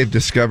 I think they've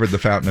discovered the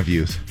Fountain of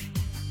Youth.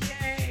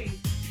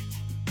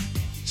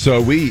 So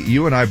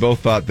you and I both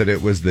thought that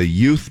it was the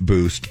Youth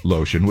Boost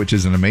lotion, which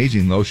is an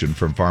amazing lotion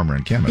from Farmer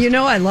and Chemist. You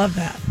know I love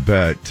that.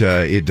 But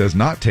it does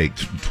not take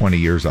 20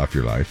 years off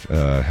your life.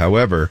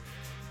 However,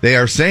 they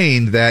are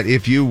saying that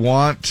if you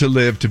want to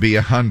live to be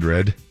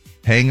 100,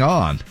 hang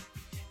on.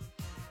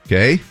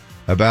 Okay?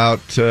 About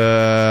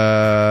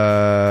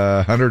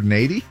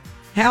 180?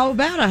 How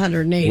about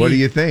 180? What do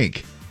you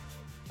think?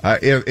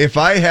 If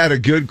I had a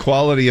good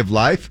quality of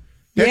life,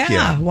 heck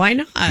yeah. Why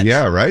not?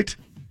 Yeah, right?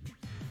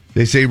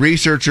 They say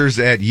researchers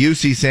at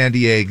UC San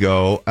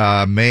Diego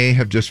may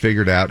have just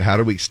figured out how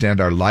to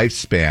extend our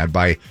lifespan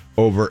by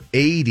over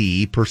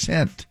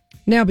 80%.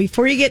 Now,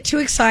 before you get too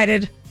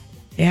excited,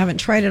 they haven't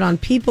tried it on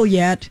people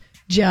yet,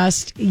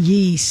 just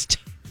yeast.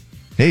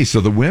 Hey,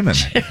 so the women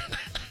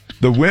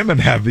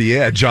have the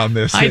edge on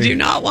this I thing. do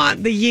not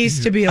want the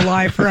yeast to be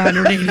alive for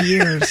 180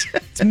 years.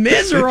 It's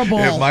miserable.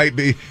 It might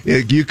be.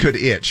 You could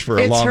itch for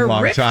a It's long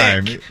horrific.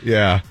 time.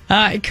 Yeah.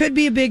 It could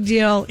be a big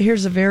deal.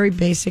 Here's a very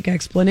basic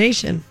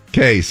explanation.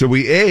 Okay, so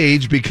we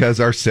age because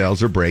our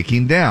cells are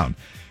breaking down.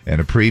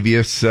 And a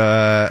previous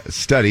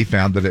study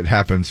found that it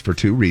happens for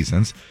two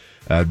reasons.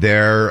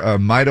 Their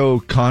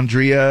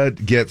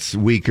mitochondria gets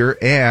weaker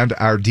and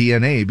our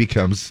DNA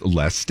becomes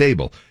less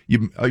stable.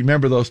 You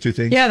remember those two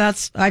things? Yeah,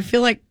 I feel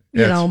like,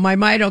 my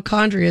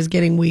mitochondria is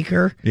getting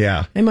weaker.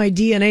 Yeah. And my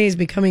DNA is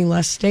becoming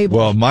less stable.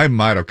 Well, my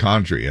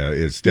mitochondria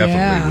is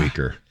definitely Yeah.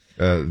 weaker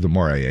the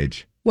more I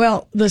age.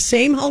 Well, the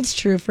same holds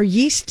true for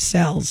yeast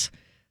cells.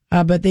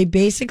 But they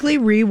basically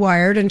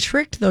rewired and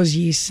tricked those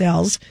yeast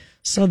cells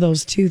so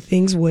those two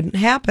things wouldn't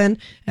happen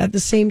at the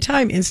same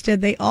time.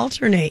 Instead, they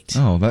alternate.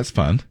 Oh, that's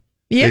fun.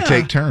 Yeah. They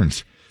take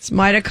turns. It's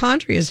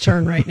mitochondria's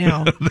turn right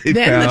now. They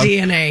then found- the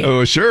DNA.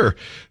 Oh, sure.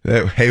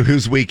 Hey,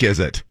 whose week is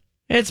it?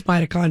 It's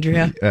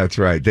mitochondria. That's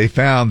right. They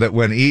found that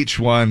when each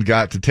one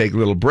got to take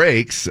little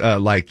breaks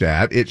like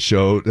that, it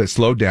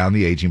slowed down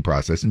the aging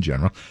process in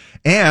general.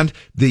 And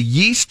the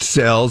yeast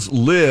cells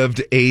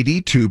lived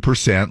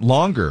 82%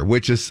 longer,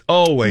 which is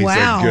always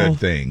a good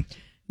thing.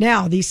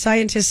 Now, these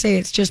scientists say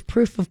it's just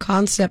proof of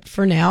concept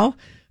for now,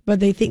 but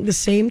they think the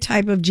same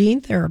type of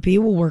gene therapy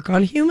will work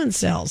on human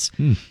cells.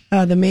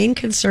 The main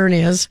concern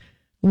is,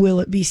 will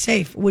it be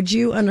safe? Would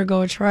you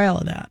undergo a trial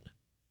of that?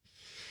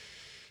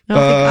 I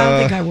don't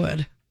think I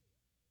would.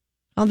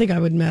 I don't think I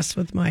would mess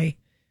with my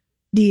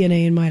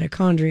DNA and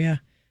mitochondria,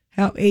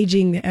 how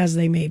aging as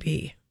they may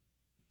be.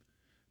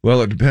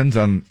 Well, it depends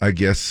on, I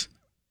guess,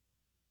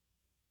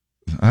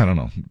 I don't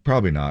know.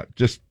 Probably not.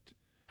 Just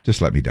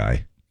let me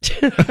die.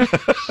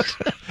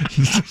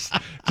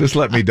 just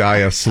let me die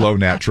a slow,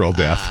 natural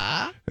death.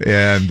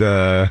 And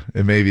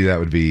maybe that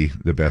would be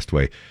the best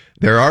way.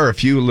 There are a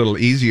few little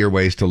easier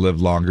ways to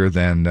live longer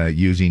than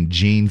using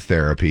gene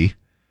therapy.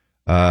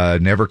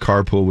 Never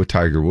carpool with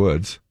Tiger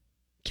Woods.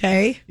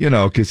 Okay.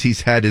 Because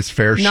he's had his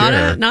fair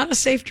share. Not a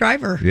safe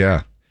driver.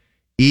 Yeah.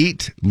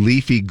 Eat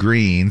leafy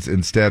greens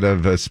instead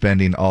of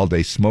spending all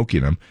day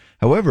smoking them.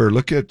 However,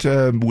 look at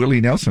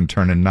Willie Nelson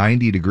turning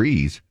 90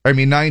 degrees.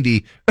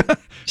 90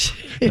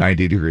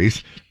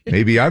 degrees.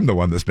 Maybe I'm the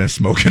one that's been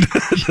smoking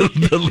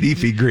the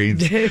leafy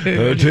greens.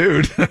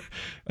 Dude.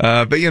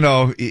 But,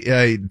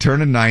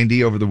 turning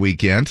 90 over the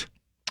weekend.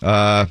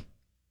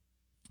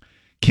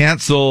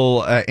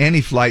 Cancel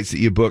any flights that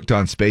you booked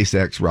on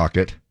SpaceX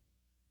rocket.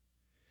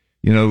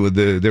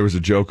 There was a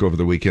joke over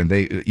the weekend.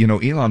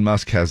 Elon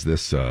Musk has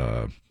this.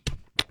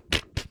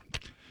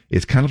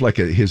 It's kind of like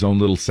his own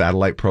little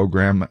satellite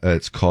program.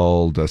 It's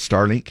called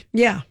Starlink.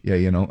 Yeah. Yeah.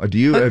 Have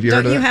you heard of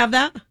that? Don't you have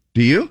that?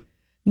 Do you?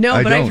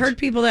 No, but I've heard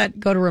people that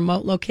go to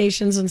remote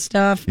locations and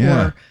stuff,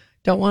 or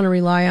don't want to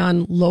rely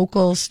on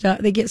local stuff.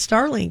 They get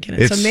Starlink,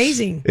 and it's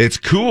amazing. It's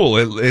cool.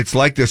 It's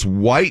like this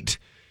white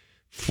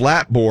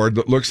flat board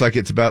that looks like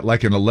it's about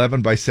like an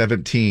 11 by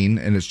 17,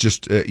 and it's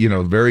just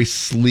very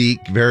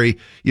sleek, very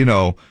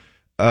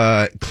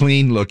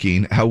clean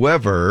looking.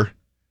 However,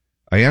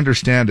 I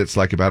understand it's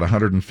like about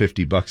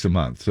 $150 a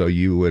month, so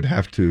you would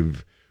have to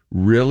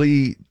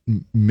really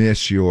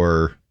miss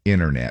your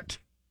internet.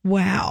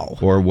 Wow.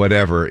 Or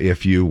whatever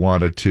if you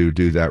wanted to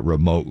do that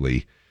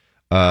remotely.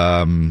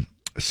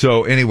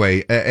 So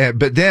anyway,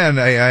 but then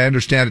I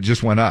understand it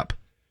just went up.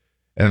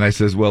 And I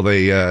says, well,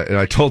 and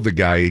I told the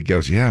guy, he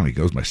goes, my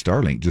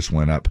Starlink just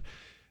went up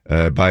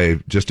by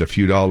just a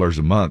few dollars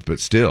a month, but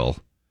still,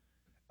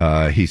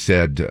 he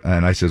said,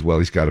 and I says, well,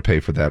 he's got to pay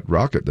for that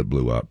rocket that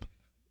blew up,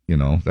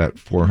 that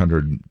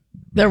 $400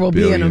 There will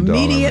be an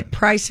immediate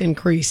price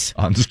increase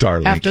on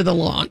Starlink after the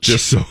launch.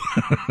 Just so.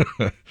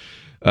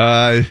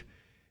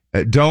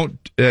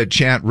 Don't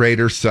chant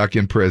Raiders suck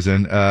in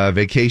prison.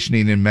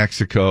 Vacationing in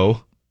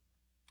Mexico.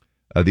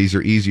 These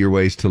are easier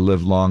ways to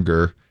live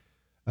longer.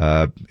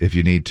 If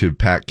you need to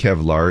pack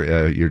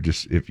Kevlar,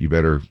 you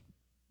better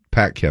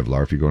pack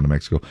Kevlar if you're going to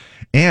Mexico.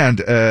 And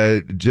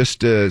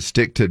just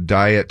stick to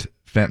diet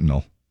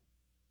fentanyl.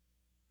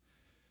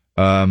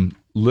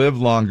 Live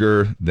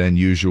longer than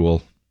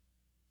usual.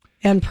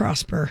 And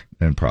prosper.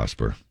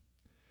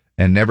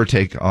 And never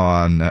take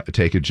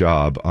a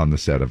job on the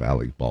set of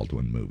Alec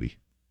Baldwin movie.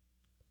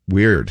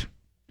 Weird.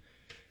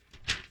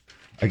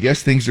 I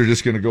guess things are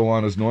just going to go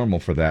on as normal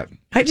for that.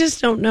 I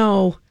just don't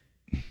know.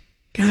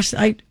 Gosh,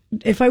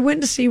 if I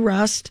went to see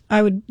Rust,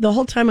 the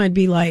whole time I'd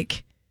be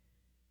like,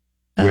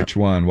 which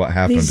one? What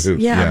happened?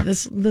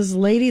 This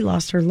lady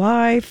lost her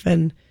life,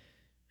 and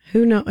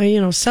who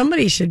knows?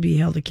 Somebody should be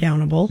held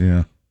accountable.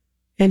 Yeah.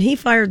 And he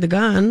fired the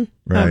gun,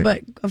 right.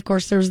 But of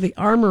course, there's the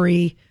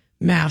armory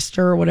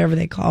master or whatever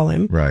they call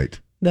him, right?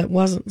 That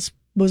was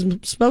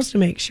supposed to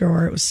make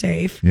sure it was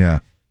safe. Yeah.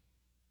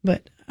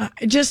 But I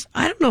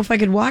don't know if I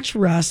could watch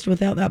Rust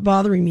without that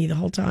bothering me the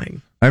whole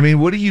time. I mean,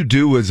 what do you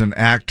do as an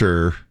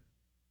actor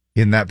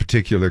in that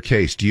particular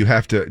case? Do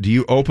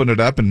you open it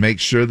up and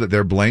make sure that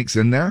there are blanks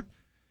in there?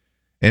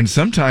 And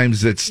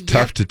sometimes it's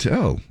tough to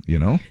tell,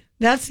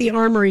 That's the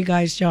armory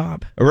guy's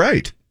job.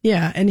 Right.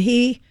 Yeah, and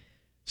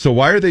So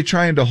why are they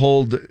trying to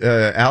hold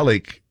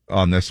Alec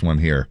on this one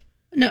here?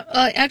 No,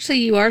 actually,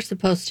 you are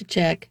supposed to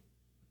check.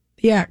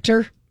 The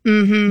actor?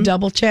 Mm-hmm.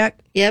 Double check?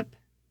 Yep.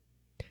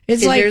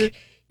 It's like...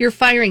 You're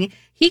firing.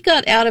 He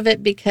got out of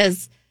it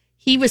because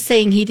he was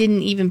saying he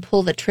didn't even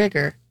pull the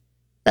trigger,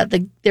 that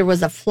there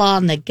was a flaw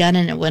in the gun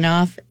and it went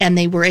off, and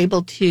they were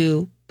able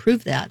to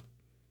prove that.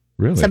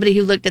 Really? Somebody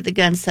who looked at the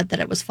gun said that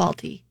it was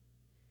faulty.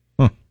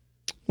 Huh.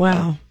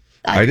 Wow.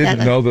 I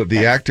didn't know that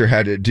the actor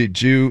had it. Do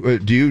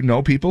you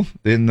know people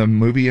in the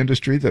movie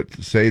industry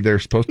that say they're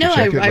supposed to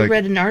check it? No, I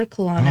read an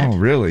article on it. Oh,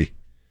 really?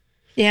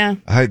 Yeah.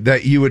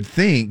 That you would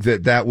think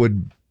that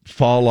would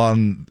fall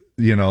on,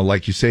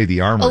 like you say,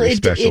 the armory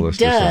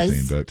specialist or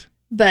something.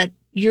 But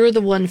you're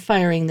the one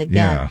firing the gun.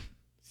 Yeah.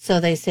 So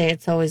they say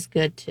it's always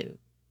good to.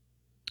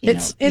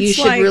 It's you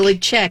should really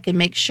check and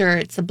make sure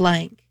it's a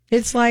blank.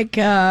 It's like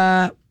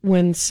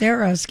when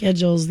Sarah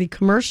schedules the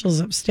commercials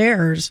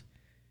upstairs,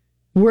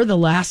 we're the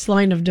last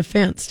line of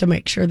defense to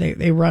make sure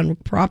they run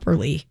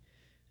properly.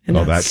 And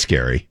that's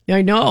scary.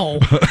 I know.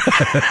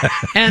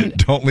 And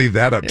don't leave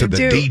that up to the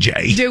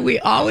DJ. Do we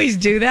always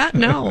do that?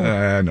 No.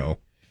 I know.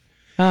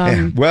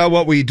 Well,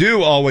 what we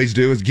do always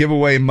do is give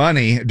away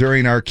money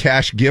during our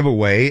cash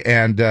giveaway,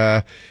 and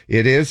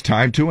it is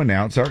time to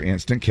announce our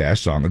Instant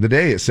Cash Song of the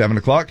Day at 7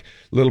 o'clock,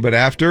 a little bit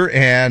after,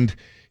 and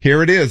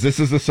here it is. This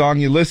is the song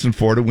you listen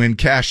for to win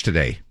cash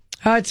today.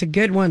 Oh, it's a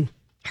good one.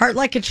 Heart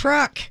Like a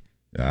Truck.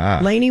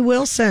 Lainey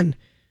Wilson.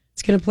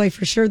 It's going to play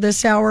for sure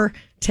this hour,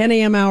 10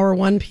 a.m. hour,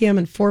 1 p.m.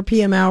 and 4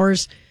 p.m.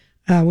 hours.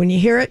 When you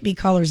hear it, be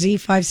caller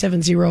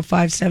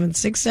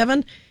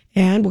Z570-5767,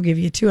 and we'll give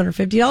you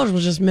 $250.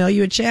 We'll just mail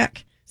you a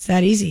check. It's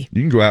that easy.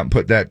 You can go out and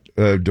put that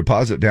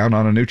deposit down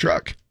on a new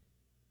truck.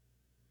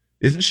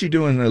 Isn't she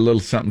doing a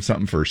little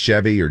something for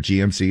Chevy or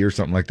GMC or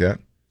something like that?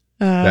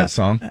 That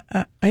song?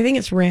 I think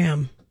it's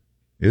Ram.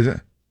 Is it?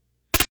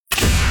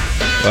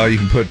 Well, you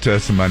can put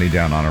some money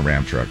down on a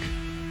Ram truck.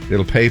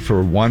 It'll pay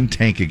for one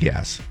tank of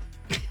gas.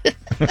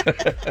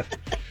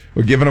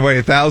 We're giving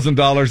away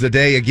 $1,000 a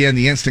day. Again,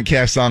 the Instant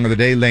Cash Song of the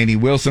Day, Lainey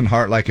Wilson,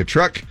 Heart Like a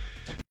Truck.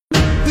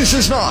 This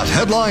is not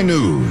headline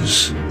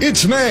news.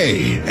 It's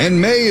May,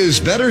 and May is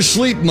Better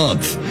Sleep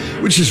Month,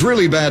 which is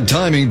really bad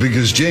timing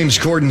because James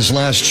Corden's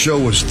last show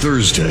was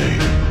Thursday.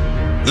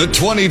 The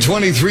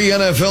 2023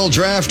 NFL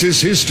Draft is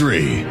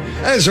history,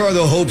 as are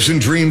the hopes and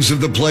dreams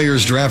of the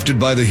players drafted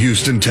by the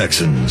Houston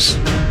Texans.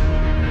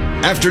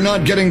 After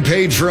not getting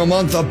paid for a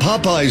month, a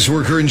Popeyes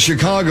worker in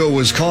Chicago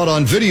was caught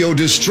on video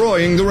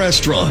destroying the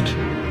restaurant.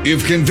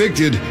 If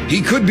convicted,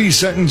 he could be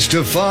sentenced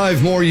to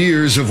 5 more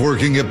years of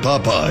working at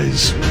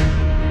Popeyes.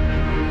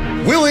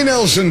 Willie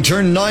Nelson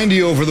turned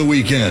 90 over the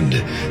weekend.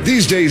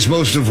 These days,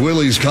 most of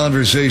Willie's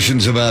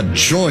conversations about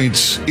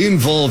joints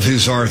involve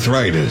his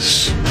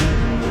arthritis.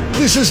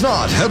 This is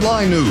not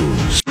headline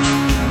news.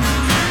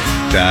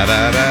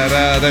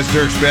 Da-da-da-da. That's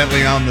Dierks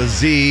Bentley on the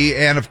Z.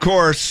 And, of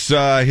course,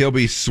 he'll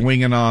be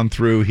swinging on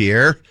through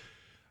here,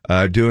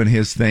 doing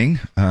his thing.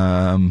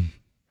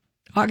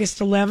 August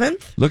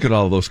 11th. Look at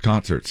all those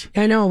concerts.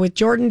 I know, with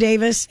Jordan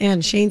Davis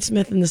and Shane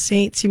Smith and the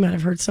Saints. You might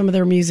have heard some of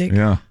their music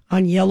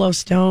on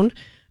Yellowstone.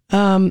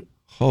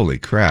 Holy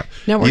crap.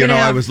 Now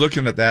I was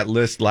looking at that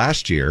list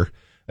last year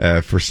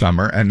for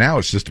summer, and now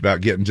it's just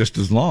about getting just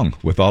as long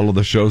with all of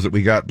the shows that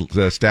we got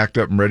stacked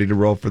up and ready to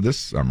roll for this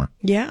summer.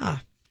 Yeah.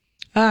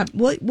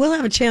 We'll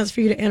have a chance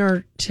for you to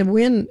enter to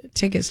win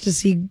tickets to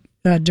see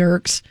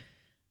Dierks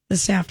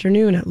this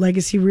afternoon at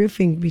Legacy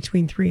Roofing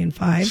between 3 and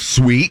 5.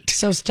 Sweet.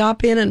 So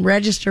stop in and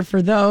register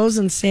for those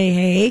and say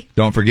hey.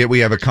 Don't forget we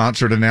have a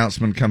concert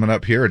announcement coming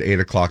up here at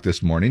 8 o'clock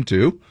this morning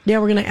too. Yeah,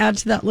 we're going to add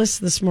to that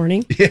list this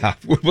morning. Yeah,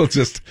 we'll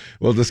just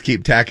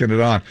keep tacking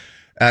it on.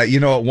 At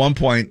one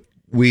point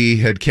we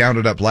had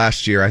counted up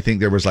last year. I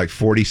think there was like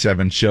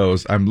 47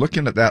 shows. I'm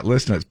looking at that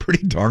list and it's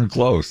pretty darn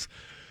close.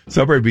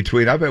 I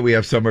bet we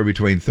have somewhere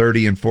between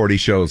 30 and 40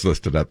 shows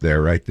listed up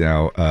there right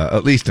now,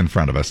 at least in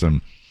front of us.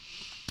 And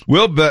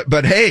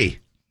but hey,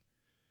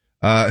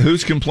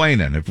 who's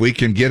complaining? If we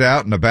can get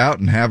out and about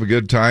and have a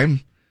good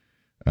time,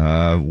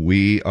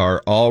 we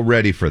are all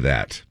ready for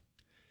that.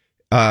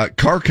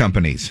 Car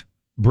companies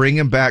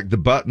bringing back the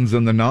buttons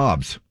and the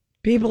knobs.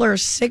 People are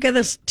sick of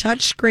this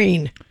touch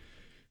screen.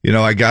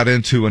 I got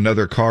into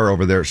another car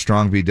over there at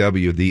Strong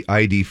VW, the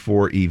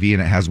ID4 EV,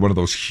 and it has one of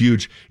those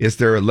huge, it's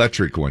their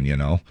electric one,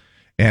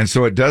 And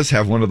so it does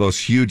have one of those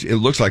huge, it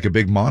looks like a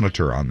big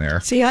monitor on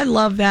there. See, I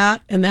love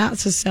that. And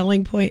that's a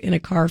selling point in a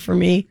car for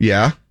me.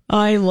 Yeah.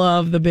 I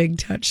love the big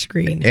touch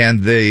screen.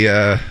 And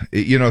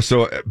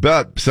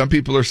but some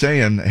people are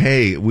saying,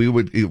 hey,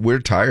 we're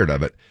tired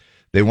of it.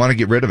 They want to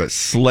get rid of it.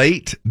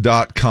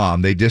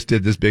 Slate.com. They just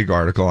did this big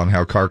article on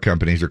how car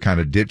companies are kind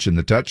of ditching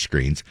the touch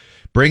screens,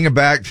 bringing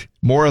back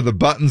more of the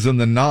buttons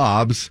and the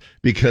knobs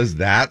because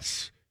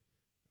that's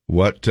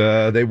what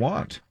they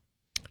want.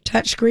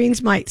 Touch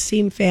screens might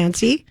seem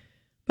fancy,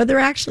 but they're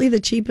actually the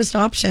cheapest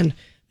option.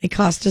 They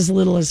cost as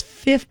little as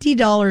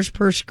 $50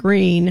 per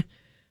screen.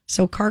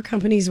 So car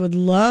companies would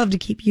love to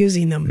keep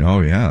using them.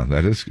 Oh, yeah,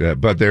 that is.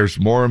 But there's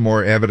more and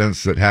more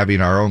evidence that having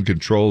our own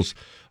controls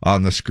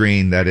on the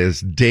screen that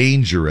is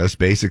dangerous,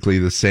 basically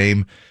the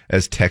same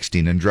as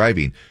texting and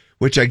driving,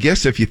 which I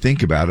guess if you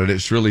think about it,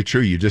 it's really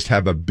true. You just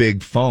have a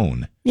big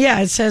phone. Yeah,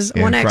 it says,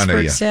 one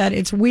expert said,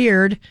 it's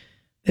weird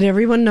that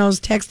everyone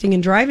knows texting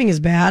and driving is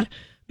bad,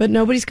 but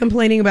nobody's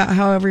complaining about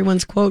how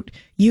everyone's, quote,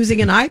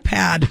 using an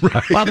iPad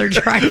while they're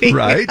driving.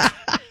 Right.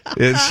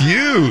 It's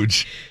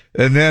huge.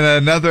 And then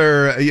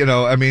another,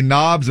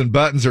 knobs and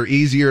buttons are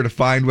easier to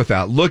find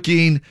without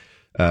looking.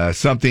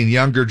 Something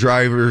younger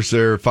drivers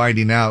are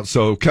finding out.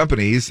 So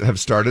companies have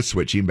started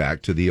switching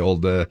back to the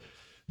old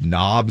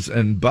knobs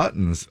and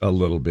buttons a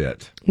little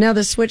bit. Now,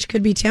 the switch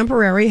could be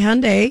temporary.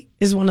 Hyundai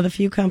is one of the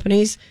few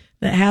companies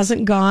that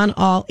hasn't gone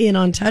all in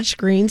on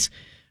touchscreens,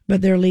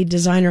 but their lead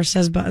designer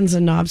says buttons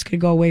and knobs could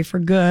go away for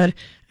good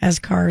as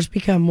cars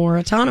become more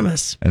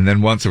autonomous. And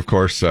then once, of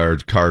course, our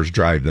cars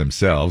drive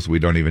themselves, we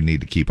don't even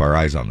need to keep our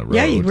eyes on the road.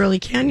 Yeah, you really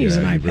can use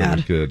an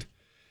iPad. You really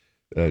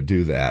could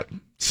do that.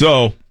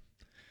 So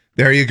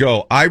There you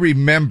go. I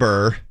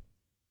remember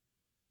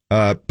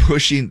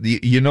pushing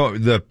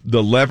the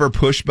lever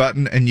push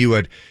button, and you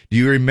would. Do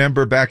you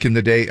remember back in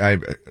the day?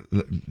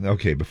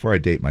 Okay, before I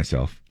date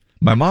myself,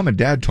 my mom and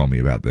dad told me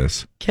about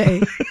this.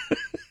 Okay.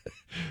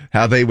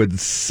 How they would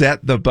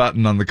set the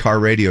button on the car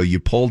radio. You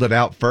pulled it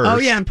out first. Oh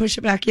yeah, and push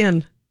it back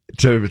in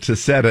to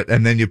set it,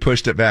 and then you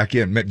pushed it back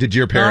in. Did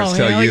your parents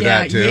tell you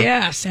that too?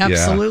 Yes,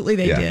 absolutely,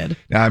 they did.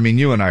 Now, I mean,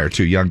 you and I are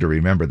too young to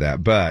remember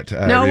that, but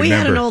no, we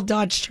had an old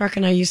Dodge truck,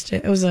 and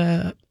it was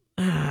I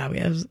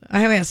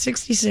had a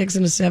 66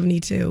 and a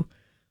 72,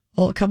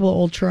 a couple of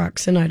old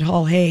trucks, and I'd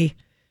haul hay,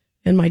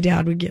 and my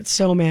dad would get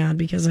so mad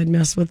because I'd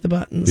mess with the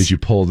buttons. Did you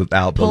pull it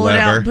out the lever? Pull it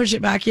out, push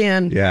it back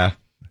in. Yeah,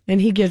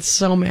 and he gets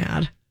so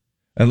mad.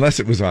 Unless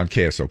it was on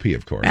KSOP,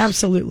 of course.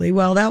 Absolutely.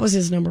 Well, that was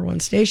his number one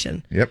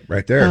station. Yep,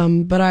 right there.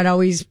 But I'd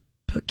always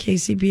put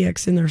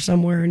KCBX in there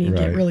somewhere, and he'd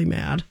get really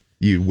mad.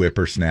 You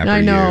whippersnapper.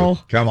 I know. You.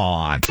 Come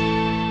on.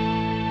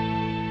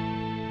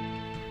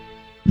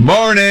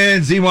 Morning,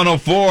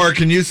 Z104.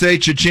 Can you say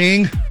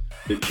cha-ching?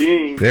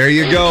 Cha-ching. There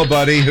you go,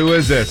 buddy. Who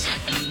is this?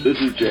 This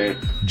is Jay.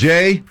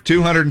 Jay,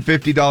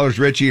 $250,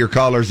 Richie, or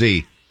caller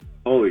Z?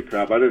 Holy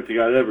crap, I didn't think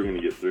I was ever going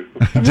to get through.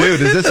 Dude,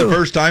 is this the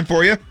first time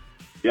for you?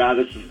 Yeah,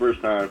 this is the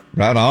first time.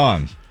 Right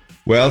on.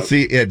 Well,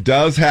 see, it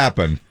does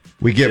happen.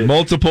 We get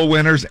multiple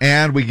winners,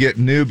 and we get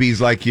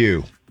newbies like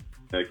you.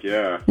 Heck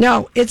yeah.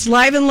 No, it's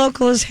live and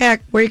local as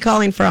heck. Where are you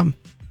calling from?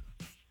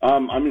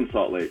 I'm in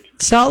Salt Lake.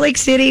 Salt Lake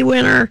City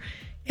winner,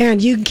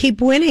 and you can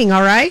keep winning,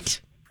 all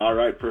right? All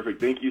right, perfect.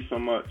 Thank you so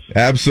much.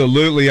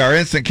 Absolutely. Our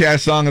instant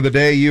cash song of the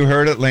day, you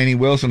heard it, Lainey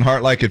Wilson,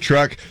 Heart Like a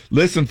Truck.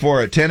 Listen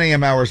for it, 10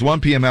 a.m. hours,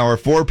 1 p.m. hour,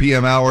 4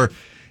 p.m. hour.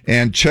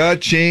 And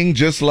cha-ching,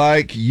 just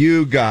like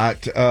you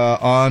got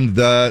on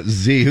the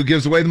Z. Who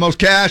gives away the most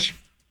cash?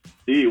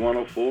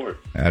 Z104.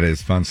 That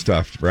is fun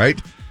stuff, right?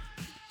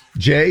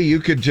 Jay, you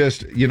could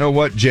just, you know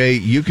what, Jay?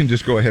 You can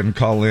just go ahead and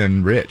call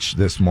in Rich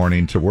this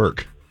morning to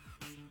work.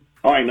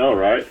 Oh, I know,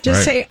 right?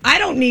 Just say, I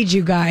don't need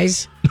you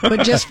guys,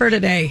 but just for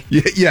today.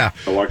 Yeah.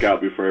 I'll walk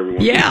out before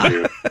everyone.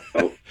 Yeah.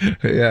 Oh.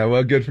 Yeah,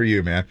 well, good for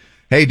you, man.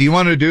 Hey, do you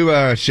want to do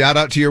a shout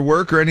out to your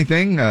work or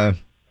anything?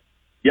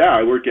 Yeah,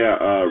 I work at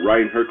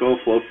Ryan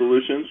Herkel Flow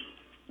Solutions.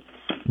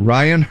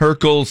 Ryan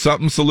Herkel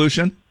something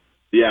solution?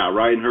 Yeah,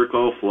 Ryan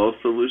Herkel Flow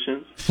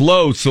Solutions.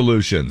 Flow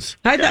Solutions.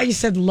 I thought you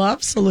said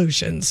Love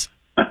Solutions.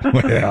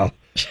 Well,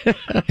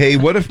 hey,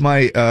 what if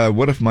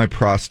my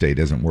prostate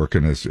isn't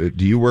working?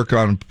 Do you work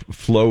on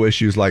flow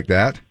issues like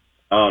that?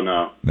 Oh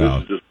no,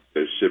 no, this is just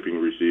a shipping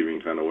receiving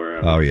kind of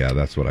warehouse. Oh yeah,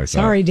 that's what I thought.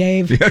 Sorry,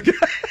 Dave.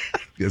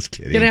 Just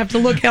kidding. Gonna have to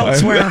look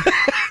elsewhere.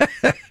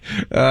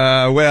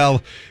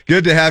 Well,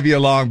 good to have you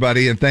along,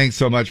 buddy, and thanks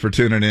so much for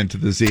tuning in to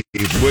the Z.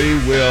 We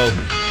will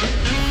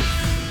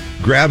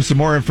grab some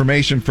more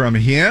information from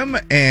him,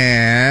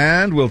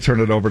 and we'll turn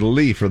it over to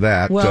Lee for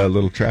that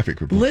little traffic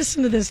report.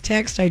 Listen to this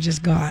text I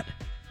just got.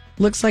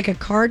 Looks like a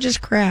car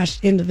just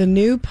crashed into the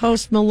new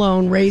Post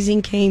Malone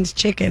Raising Cane's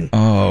Chicken.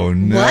 Oh,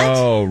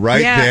 no. What?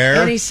 Right there?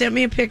 And he sent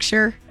me a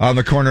picture. On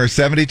the corner of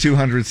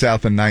 7200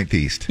 South and 9th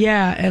East.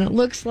 Yeah, and it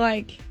looks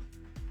like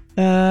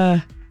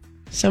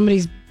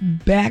somebody's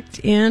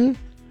backed in,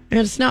 and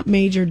it's not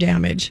major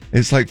damage.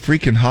 It's like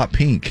freaking hot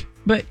pink.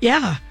 But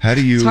yeah. How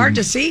do you... It's hard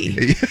to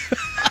see.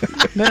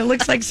 But it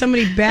looks like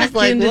somebody backed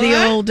into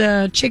the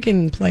old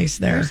chicken place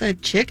there. There's a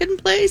chicken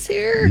place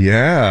here?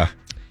 Yeah.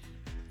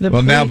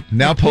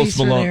 Now Post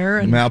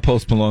Malone. Now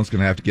Post Malone's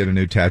going to have to get a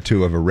new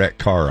tattoo of a wrecked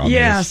car on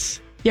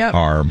his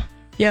arm.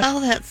 Yep.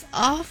 Oh, that's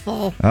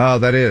awful. Oh,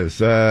 that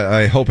is.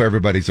 I hope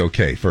everybody's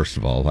okay, first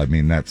of all. I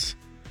mean, that's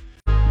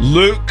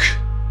Luke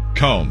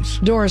Combs.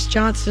 Doris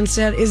Johnston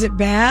said, is it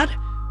bad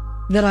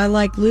that I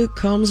like Luke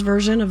Combs'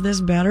 version of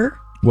this better?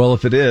 Well,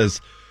 if it is,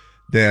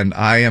 then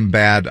I am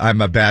bad.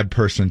 I'm a bad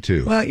person,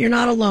 too. Well, you're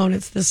not alone.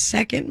 It's the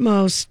second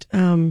most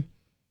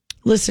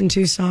listened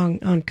to song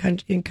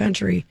in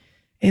country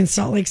in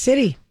Salt Lake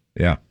City.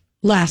 Yeah.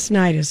 Last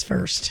Night is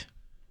first.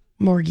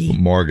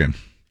 Morgan.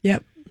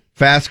 Yep.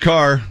 Fast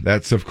Car.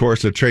 That's, of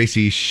course, a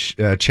Tracy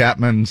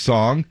Chapman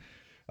song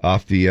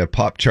off the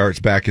pop charts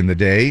back in the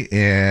day.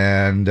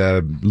 And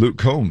Luke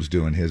Combs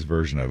doing his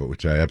version of it,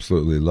 which I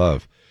absolutely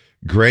love.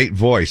 Great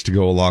voice to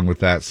go along with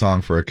that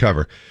song for a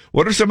cover.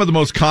 What are some of the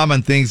most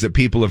common things that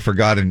people have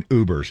forgotten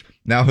in Ubers?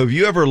 Now, have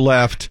you ever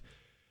left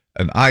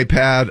an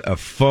iPad, a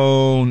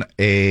phone,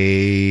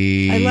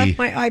 I left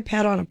my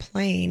iPad on a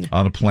plane.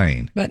 On a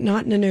plane. But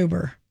not in an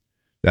Uber.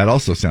 That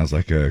also sounds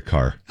like a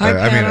car.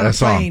 iPad on a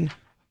song. plane.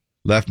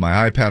 Left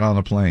my iPad on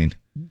a plane.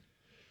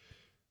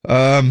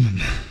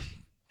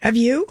 Have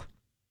you?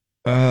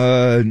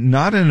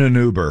 Not in an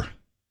Uber.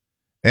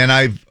 And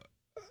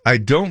I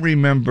don't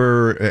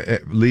remember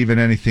leaving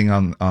anything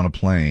on a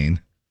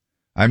plane.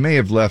 I may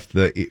have left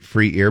the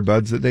free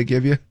earbuds that they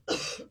give you.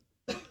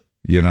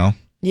 You know?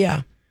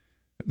 Yeah.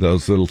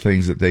 Those little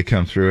things that they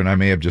come through, and I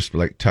may have just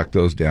like tucked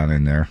those down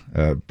in there.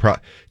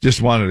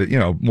 Just wanted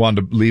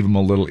to leave them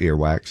a little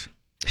earwax,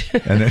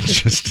 and then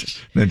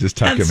just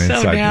tuck them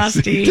inside. So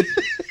nasty. The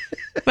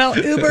seat. Well,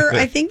 Uber,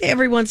 I think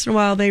every once in a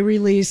while they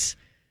release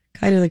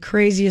kind of the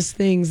craziest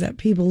things that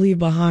people leave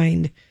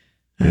behind.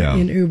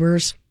 in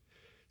Ubers.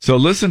 So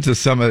listen to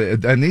some of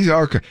it, and these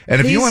are.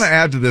 And if you want to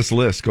add to this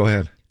list, go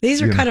ahead.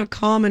 These are kind of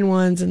common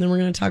ones, and then we're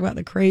going to talk about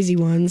the crazy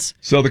ones.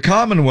 So the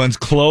common ones: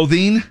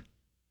 clothing,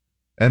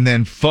 and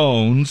then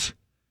phones,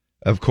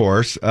 of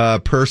course,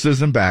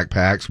 purses and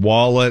backpacks,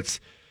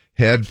 wallets,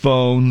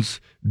 headphones,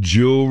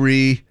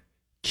 jewelry,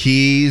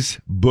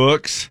 keys,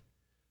 books,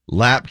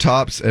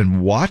 laptops,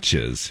 and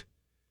watches.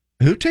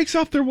 Who takes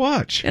off their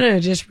watch? I'm going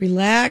to just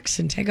relax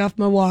and take off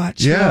my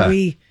watch while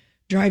we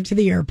drive to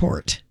the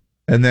airport.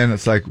 And then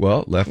it's like,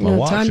 well, left my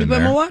watch time to in put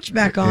there. my watch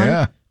back on.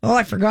 Yeah. Oh,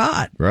 I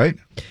forgot. Right.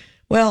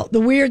 Well,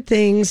 the weird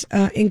things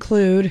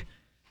include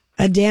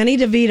a Danny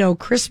DeVito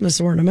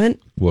Christmas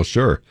ornament. Well,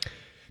 sure.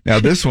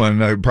 Now, this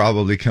one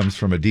probably comes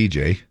from a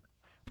DJ.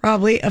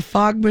 Probably a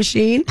fog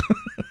machine.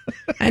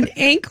 An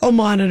ankle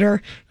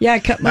monitor. Yeah, I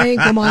cut my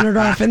ankle monitor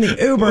off in the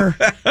Uber.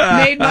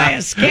 Made my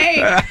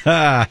escape.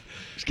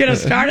 Just going to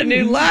start a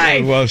new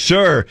life. Well,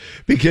 sure.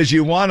 Because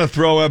you want to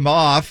throw him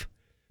off.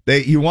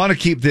 You want to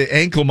keep the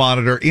ankle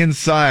monitor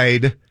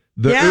inside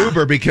the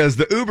Uber because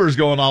the Uber's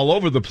going all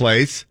over the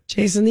place.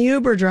 Chasing the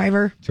Uber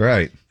driver. That's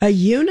right. A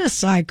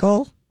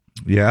unicycle.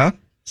 Yeah.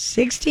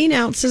 16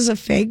 ounces of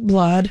fake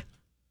blood.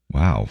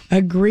 Wow.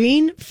 A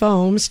green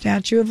foam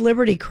Statue of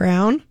Liberty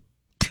crown.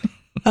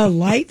 A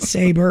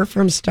lightsaber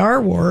from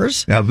Star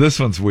Wars. Now, this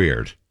one's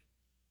weird.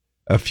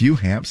 A few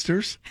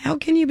hamsters? How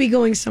can you be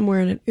going somewhere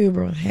in an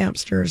Uber with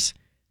hamsters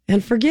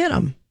and forget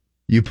them?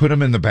 You put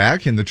them in the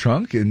back, in the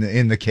trunk,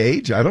 in the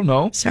cage? I don't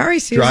know. Sorry,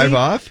 Susie. Drive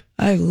off?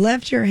 I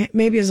left your...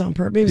 maybe it was on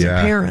purpose. Maybe it was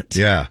a parent.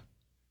 Yeah.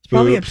 It's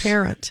probably a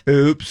parent.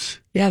 Oops.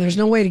 Yeah, there's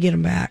no way to get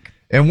them back.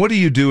 And what do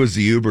you do as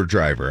the Uber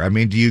driver? I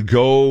mean, do you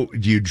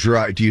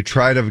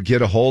try to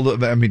get a hold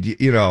of them? I mean,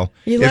 you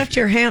left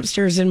your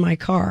hamsters in my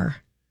car.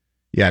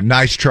 Yeah,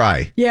 nice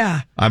try.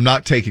 Yeah. I'm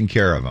not taking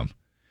care of them.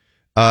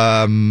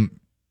 And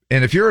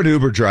if you're an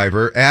Uber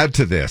driver, add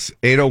to this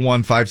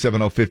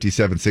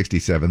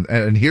 801-570-5767.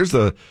 And here's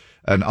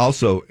and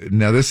also,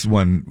 now this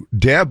one,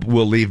 Deb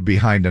will leave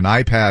behind an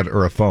iPad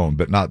or a phone,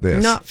 but not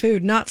this. Not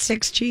food, not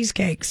 6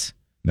 cheesecakes.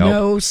 Nope.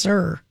 No,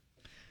 sir.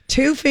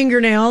 2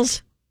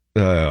 fingernails.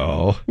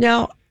 Oh.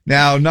 Now,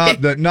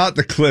 not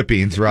the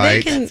clippings,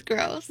 right? That's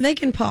gross. They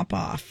can pop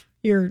off.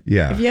 If you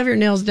have your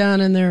nails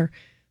done and they're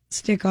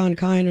stick-on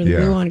kind or the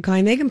glue-on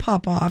kind, they can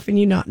pop off and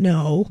you not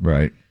know.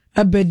 Right.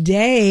 A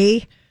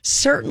bidet,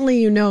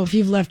 certainly if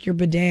you've left your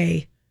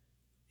bidet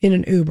in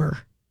an Uber.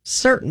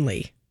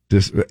 Certainly.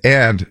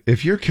 And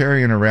if you're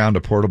carrying around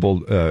a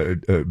portable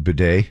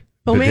bidet...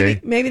 Well,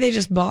 maybe they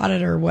just bought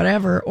it or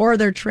whatever, or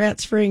they're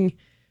transferring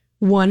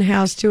one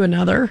house to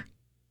another.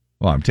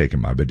 Well, I'm taking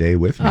my bidet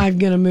with me. I'm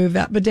going to move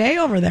that bidet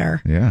over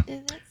there. Yeah.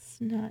 That's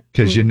not...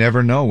 Because you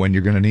never know when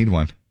you're going to need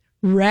one.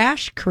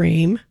 Rash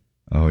cream.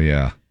 Oh,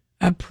 yeah.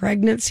 A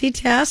pregnancy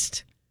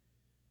test.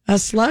 A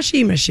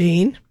slushy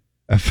machine.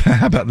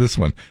 How about this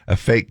one? A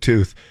fake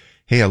tooth.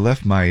 Hey, I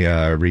left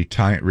my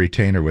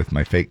retainer with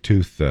my fake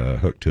tooth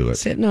hooked to it.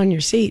 Sitting on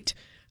your seat.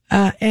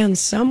 And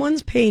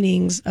someone's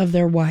paintings of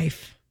their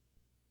wife.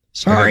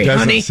 Sorry,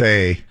 honey.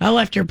 Say, I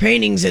left your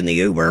paintings in the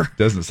Uber.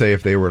 Doesn't say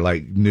if they were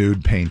like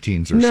nude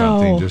paintings or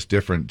something,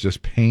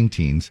 just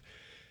paintings.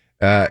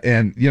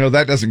 And,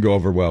 that doesn't go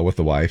over well with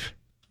the wife.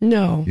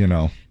 No.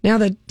 Now,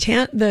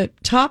 the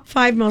top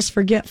 5 most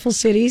forgetful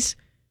cities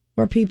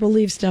where people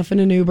leave stuff in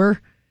an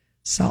Uber.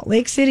 Salt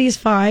Lake City is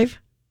 5.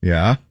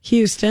 Yeah.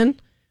 Houston,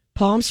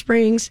 Palm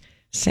Springs,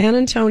 San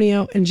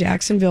Antonio, and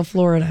Jacksonville,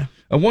 Florida.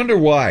 I wonder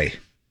why.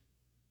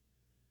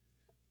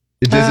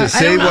 Does it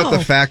say what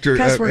the factor?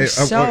 Because we're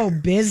so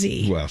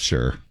busy. Well,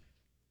 sure.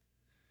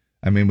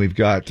 I mean, we've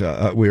got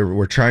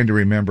we're trying to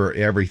remember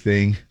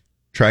everything,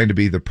 trying to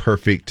be the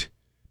perfect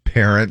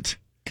parent.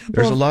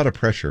 There's a lot of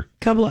pressure. A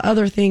couple of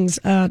other things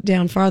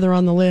down farther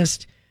on the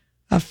list: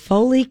 a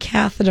Foley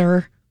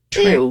catheter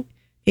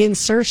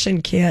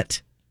insertion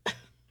kit.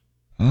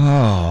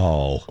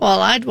 Oh.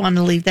 Well, I'd want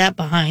to leave that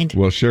behind.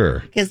 Well, sure.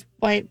 Because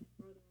why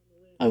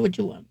would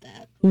you want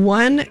that?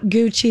 1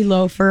 Gucci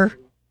loafer.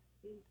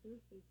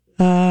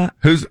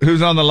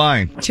 Who's on the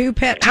line? 2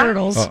 pet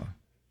turtles. Oh.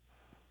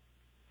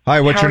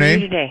 Hi, what's your name?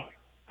 How are you today?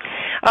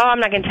 Oh, I'm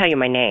not going to tell you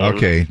my name.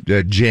 Okay,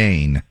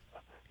 Jane.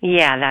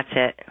 Yeah, that's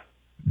it.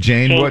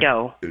 Jane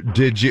Doe.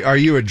 Are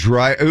you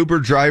a Uber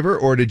driver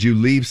or did you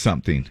leave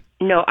something?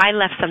 No, I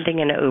left something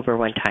in an Uber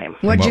one time.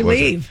 What'd you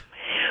leave?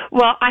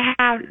 Well, I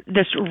have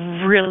this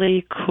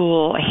really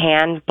cool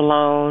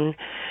hand-blown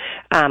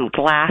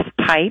glass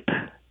pipe.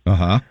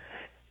 Uh-huh.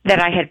 That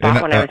I had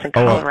bought when I was in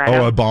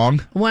Colorado. A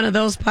bong? One of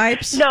those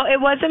pipes? No, it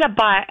wasn't a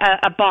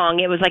bong.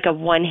 It was like a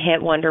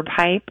one-hit wonder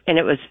pipe, and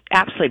it was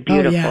absolutely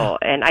beautiful. Oh,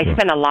 yeah. And I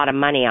spent a lot of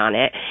money on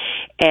it.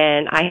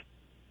 And I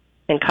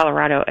in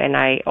Colorado, and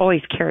I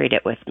always carried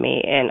it with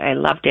me, and I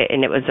loved it.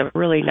 And it was a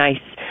really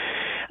nice.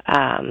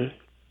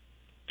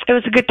 It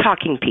was a good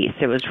talking piece.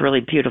 It was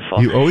really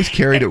beautiful. You always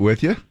carried it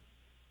with you?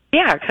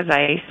 Yeah, because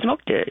I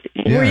smoked it.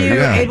 Were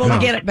you able to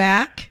get it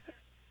back?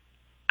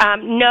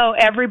 No,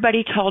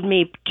 everybody told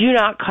me, do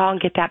not call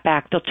and get that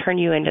back. They'll turn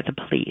you into the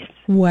police.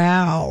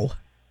 Wow.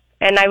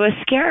 And I was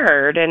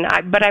scared,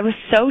 but I was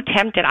so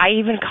tempted. I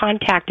even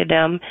contacted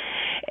him,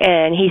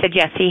 and he said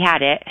yes, he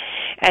had it,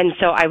 and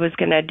so I was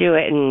going to do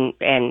it.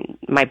 And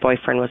my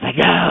boyfriend was like,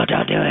 "No,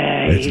 don't do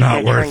it. It's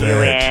not worth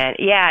it."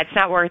 Yeah, it's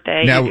not worth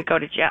it. Now, you could go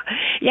to jail.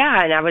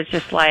 Yeah, and I was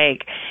just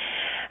like,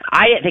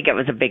 I didn't think it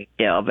was a big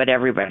deal, but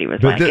everybody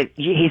was like,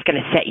 he's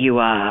going to set you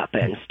up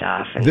and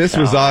stuff. And this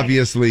was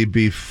obviously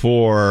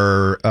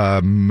before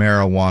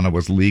marijuana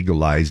was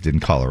legalized in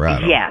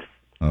Colorado. Yes.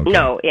 Okay.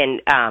 No, in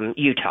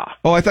Utah.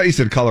 Oh, I thought you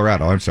said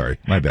Colorado. I'm sorry.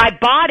 My bad. I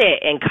bought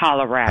it in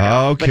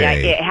Colorado, but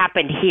Okay. it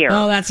happened here.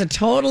 Oh, that's a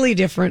totally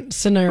different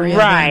scenario.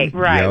 Right,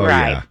 then.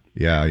 right.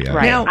 Yeah.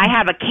 Right. Now- I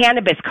have a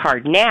cannabis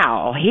card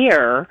now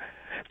here,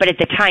 but at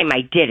the time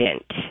I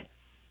didn't.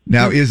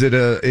 Now, is it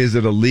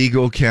a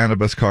legal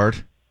cannabis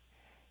card?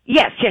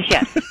 Yes.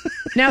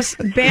 Now,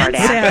 Ben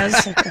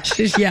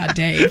says, yeah,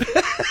 Dave.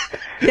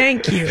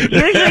 Thank you.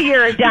 Usually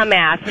you're a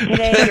dumbass, and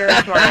today you're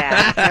a smart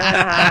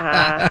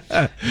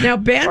ass. Now,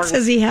 Ben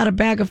says he had a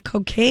bag of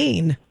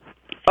cocaine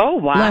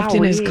left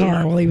in his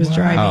car while he was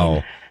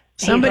driving.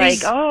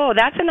 Somebody's like, oh,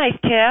 that's a nice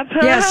tip.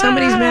 Yeah,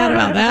 somebody's mad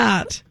about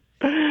that.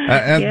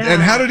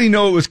 And how did he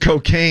know it was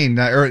cocaine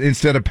or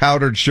instead of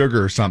powdered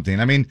sugar or something?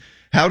 I mean,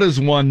 how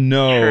does one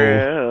know?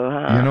 True,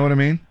 huh? You know what I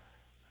mean?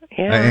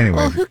 Yeah. Anyway.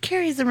 Well, who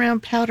carries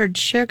around powdered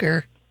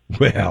sugar?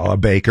 Well, a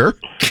baker.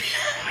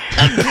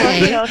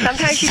 Okay. You know,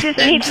 sometimes you just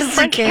need some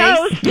French case.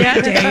 toast. Yeah,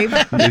 Dave.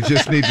 You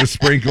just need to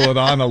sprinkle it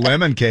on a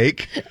lemon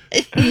cake.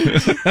 You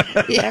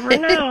never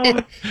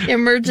know.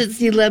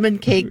 Emergency lemon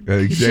cake sugar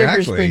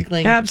Exactly.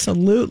 sprinkling.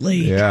 Absolutely.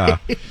 Yeah.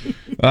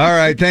 All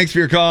right. Thanks for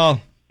your call.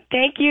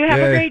 Thank you. Have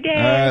a great day.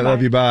 All right.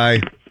 Love you.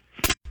 Bye.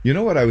 You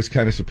know what? I was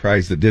kind of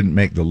surprised that didn't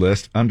make the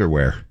list?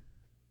 Underwear.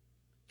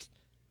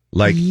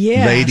 Like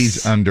Yes.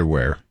 ladies'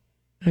 underwear.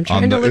 I'm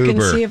trying to look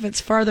and see if it's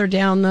farther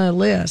down the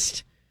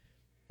list.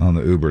 On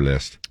the Uber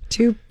list.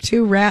 Two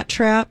rat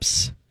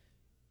traps.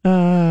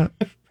 Britney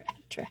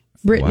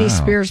Wow.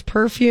 Spears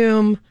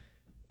perfume.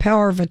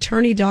 Power of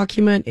attorney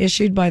document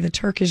issued by the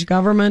Turkish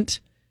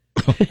government.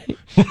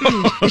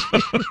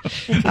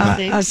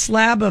 A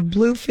slab of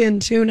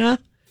bluefin tuna.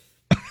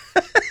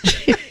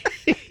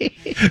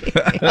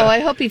 Oh, I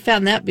hope he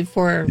found that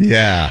before.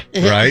 Yeah,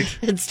 right?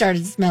 It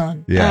started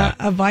smelling. Yeah.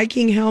 A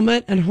Viking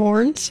helmet and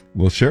horns.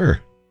 Well, sure.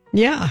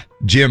 Yeah,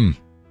 Jim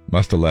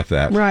must have left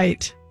that.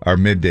 right. Our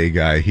midday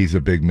guy, he's a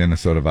big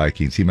Minnesota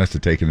Vikings. He must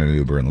have taken an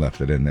Uber and left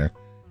it in there.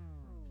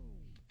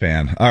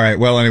 Fan. All right.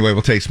 Well, anyway,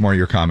 we'll take some more of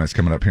your comments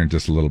coming up here in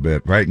just a little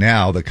bit. Right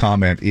now, the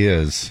comment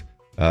is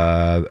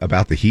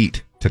about the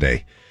heat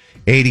today.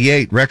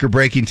 88,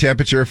 record-breaking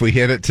temperature if we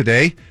hit it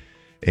today.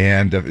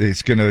 And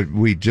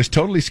we just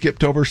totally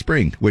skipped over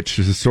spring, which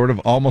is sort of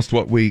almost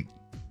what we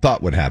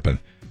thought would happen.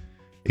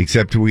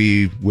 Except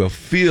we will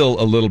feel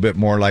a little bit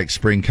more like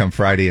spring come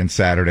Friday and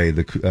Saturday.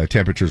 The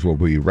temperatures will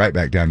be right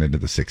back down into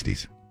the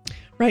 60s.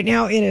 Right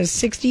now it is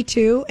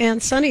 62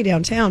 and sunny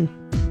downtown.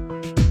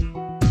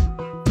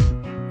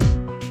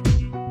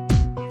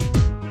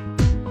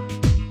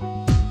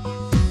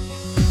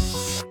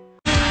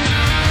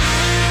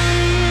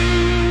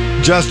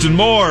 Justin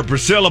Moore,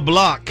 Priscilla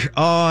Block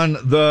on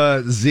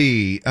the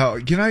Z. Oh,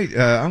 can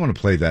I want to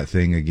play that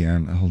thing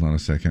again. Hold on a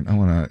second. I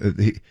want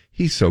to.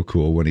 He's so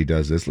cool when he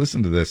does this.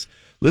 Listen to this.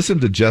 Listen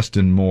to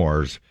Justin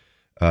Moore's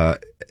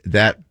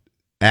that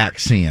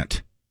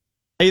accent.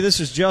 Hey,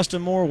 this is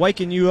Justin Moore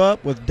waking you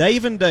up with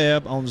Dave and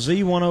Deb on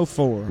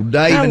Z104.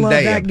 Dave I and love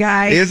Deb. that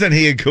guy. Isn't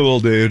he a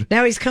cool dude?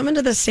 Now he's coming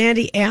to the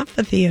Sandy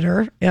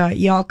Amphitheater.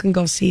 Y'all can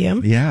go see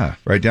him. Yeah,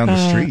 right down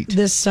the street.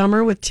 This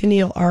summer with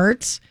Tenniel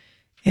Arts.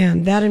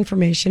 And that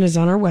information is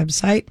on our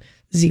website,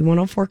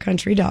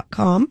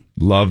 z104country.com.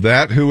 Love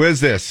that. Who is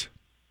this?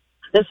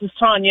 This is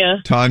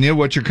Tanya. Tanya,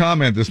 what's your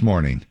comment this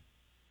morning?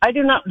 I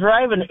do not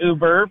drive an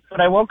Uber, but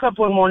I woke up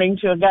one morning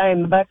to a guy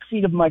in the back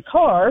seat of my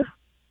car.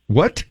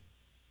 What?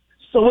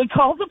 So we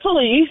called the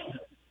police.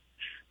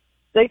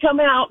 They come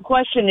out,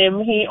 question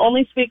him. He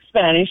only speaks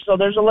Spanish, so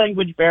there's a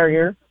language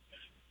barrier.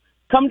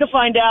 Come to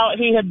find out,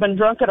 he had been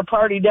drunk at a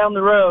party down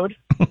the road.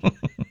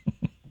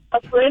 A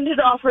friend had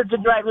offered to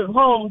drive him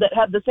home that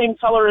had the same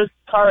color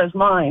car as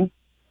mine.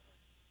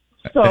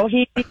 So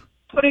he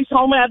put his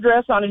home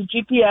address on his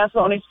GPS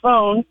on his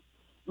phone,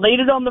 laid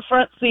it on the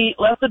front seat,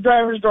 left the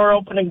driver's door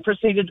open, and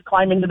proceeded to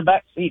climb into the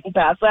back seat and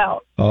pass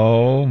out.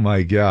 Oh,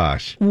 my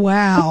gosh.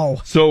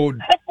 Wow. So,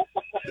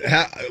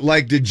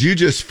 did you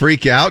just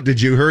freak out? Did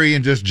you hurry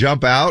and just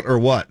jump out or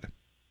what?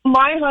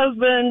 My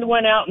husband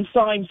went out and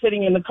saw him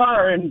sitting in the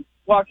car and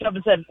walked up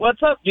and said,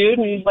 "What's up, dude?"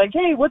 And he's like,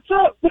 "Hey, what's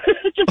up?"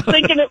 Just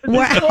thinking it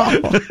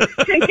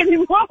was taking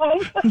him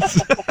home.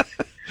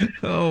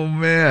 Oh,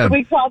 man.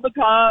 We called the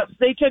cops.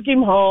 They took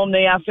him home.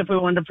 They asked if we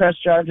wanted to press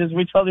charges.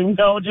 We told him,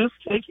 no, just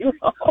take him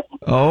home.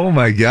 Oh,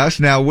 my gosh.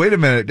 Now, wait a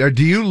minute.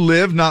 Do you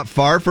live not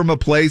far from a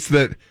place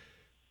that,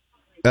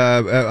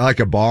 like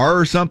a bar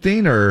or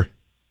something, or?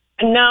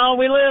 No,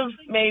 we live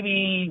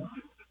maybe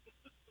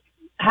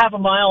half a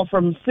mile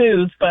from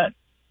Sue's, but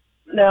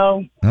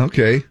no.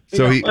 Okay.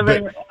 So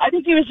I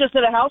think he was just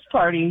at a house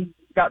party,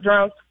 got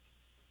drunk.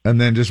 And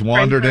then just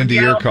wandered into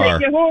your car.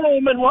 Take you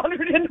home and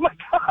wandered into my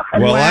car.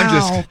 Well,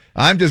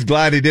 I'm just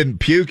glad he didn't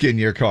puke in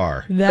your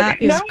car.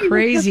 That is No, he was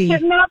crazy.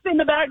 just sitting up in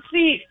the back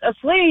seat,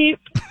 asleep,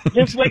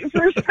 just waiting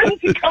for his friends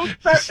to come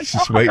start the car.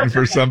 Just waiting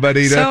for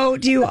somebody to. So,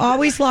 do you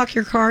always lock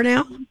your car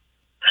now?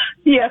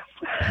 Yes.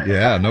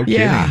 Yeah, no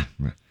kidding. Yeah.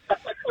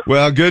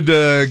 Well,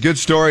 good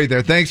story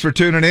there. Thanks for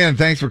tuning in.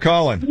 Thanks for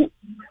calling.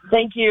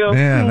 Thank you.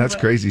 Man, that's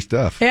crazy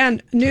stuff.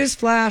 And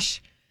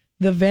newsflash,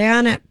 the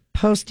van at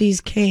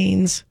Postie's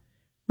Canes,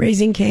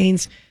 Raising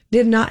Canes,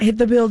 did not hit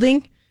the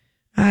building.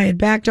 I had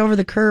backed over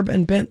the curb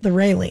and bent the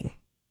railing.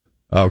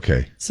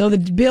 Okay. So the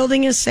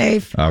building is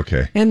safe.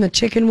 Okay. And the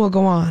chicken will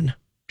go on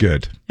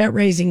Good. at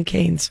Raising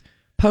Canes,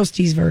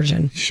 Postie's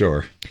version.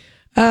 Sure.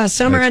 Summer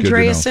That's good to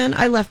Andreasen,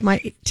 I left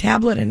my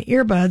tablet and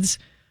earbuds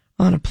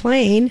on a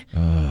plane.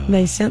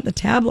 They sent the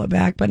tablet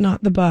back, but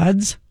not the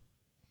buds.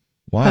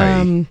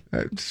 Why?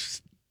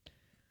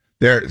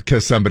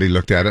 Because somebody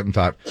looked at it and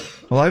thought,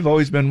 well, I've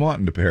always been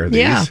wanting a pair of these.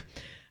 Yeah.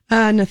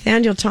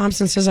 Nathaniel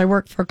Thompson says, I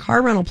work for a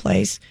car rental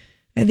place.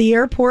 At the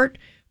airport,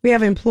 we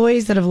have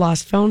employees that have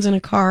lost phones in a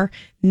car,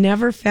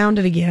 never found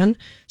it again.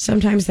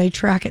 Sometimes they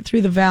track it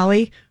through the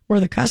valley where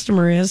the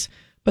customer is,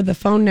 but the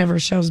phone never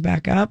shows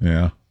back up.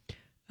 Yeah.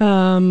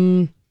 I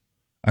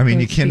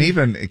mean,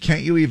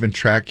 can't you even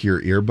track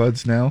your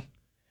earbuds now?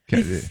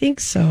 I think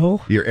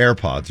so. Your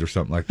AirPods or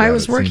something like that. I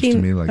was It seems to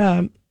working me like...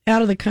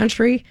 out of the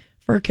country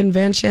for a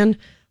convention,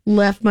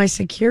 left my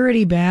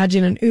security badge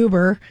in an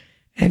Uber,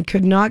 and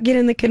could not get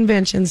in the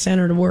convention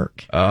center to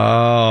work.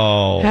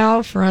 Oh.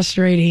 How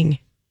frustrating.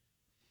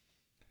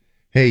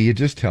 Hey, you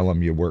just tell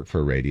them you work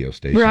for a radio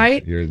station.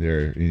 Right. You're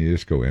there, and you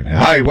just go in.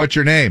 Hi, what's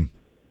your name?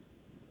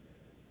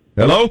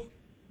 Hello?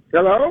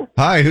 Hello?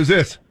 Hi, who's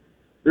this?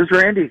 This is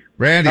Randy.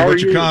 Randy, How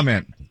what's are your you?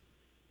 comment?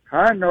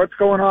 I know what's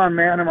going on,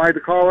 man. Am I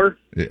the caller?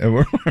 Yeah,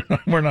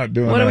 we're not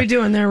doing What that. are we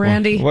doing there,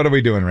 Randy? What are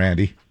we doing,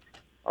 Randy?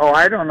 Oh,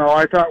 I don't know.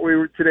 I thought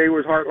today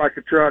was Heart Like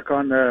a Truck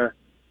on the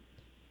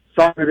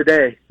song of the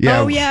day.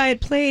 Yeah. Oh, yeah,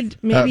 it played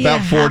maybe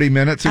about 40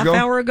 minutes ago.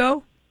 Half hour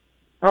ago.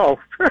 Oh.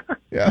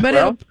 Yeah.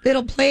 But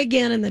it'll play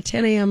again in the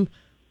 10 a.m.,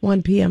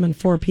 1 p.m., and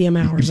 4 p.m.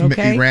 hours,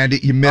 okay? Randy,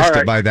 you missed All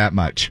right. it by that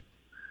much.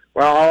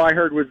 Well, all I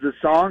heard was the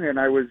song, and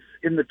I was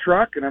in the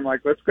truck, and I'm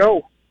like, let's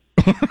go.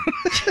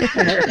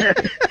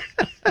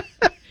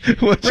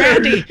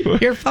 Randy,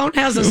 your phone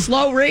has a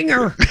slow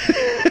ringer.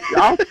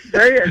 I'll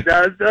say it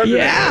does, doesn't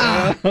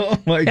Yeah. it? Oh,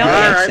 my All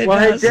God. right. Well,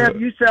 hey, Deb,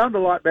 you sound a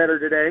lot better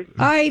today.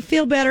 I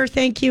feel better,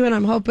 thank you, and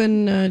I'm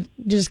hoping it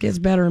just gets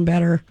better and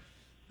better.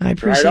 I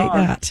appreciate on.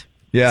 that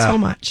Yeah. so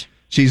much.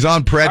 She's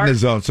on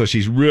prednisone, so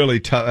she's really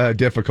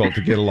difficult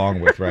to get along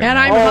with right And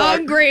now. I'm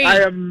hungry.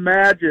 I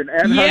imagine.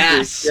 And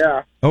Yes. hungry.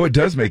 Yeah. Oh, it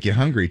does make you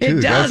hungry, too,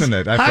 It does. doesn't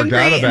it? I Hungry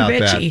forgot and about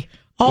bitchy. that.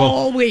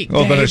 All week,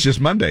 Oh, but Dave. it's just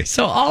Monday.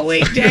 So all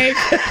week, Dave.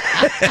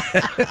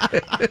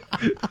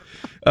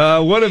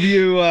 What have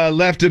you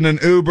left in an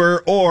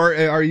Uber, or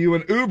are you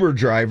an Uber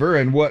driver,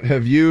 and what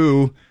have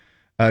you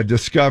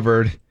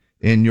discovered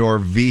in your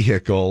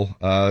vehicle?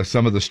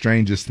 Some of the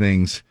strangest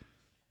things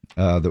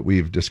that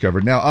we've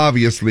discovered. Now,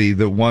 obviously,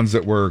 the ones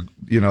that were,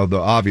 the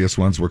obvious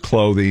ones were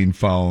clothing,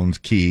 phones,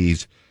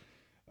 keys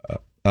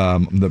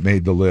that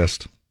made the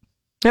list.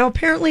 Now,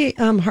 apparently,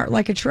 Heart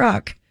Like a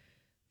Truck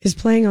is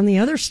playing on the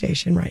other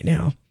station right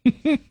now.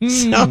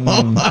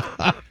 So,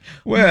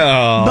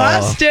 Well,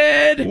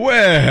 busted.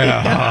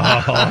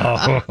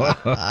 Well,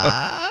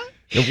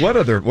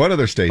 what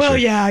other station? Well,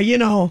 yeah, you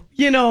know.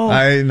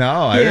 I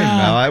know. I didn't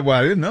Yeah. know.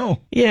 I didn't know.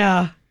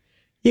 Yeah.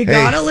 You Hey.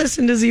 got to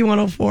listen to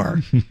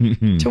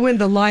Z104 to win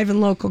the live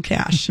and local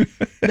cash.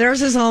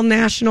 Theirs is all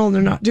national, and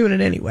they're not doing it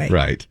anyway.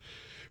 Right.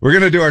 We're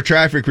going to do our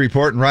traffic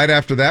report, and right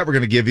after that, we're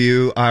going to give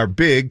you our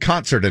big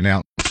concert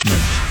announcement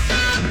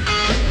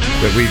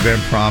that we've been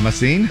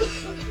promising.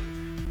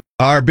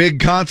 Our big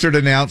concert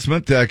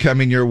announcement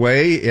coming your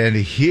way, and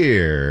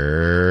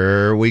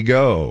here we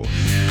go.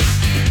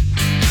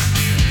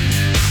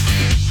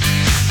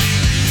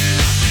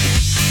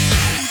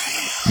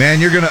 Man,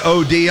 you're going to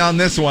OD on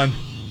this one.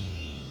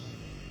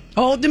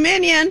 Old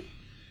Dominion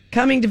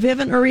coming to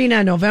Vivint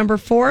Arena November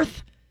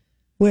 4th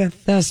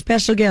with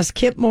special guests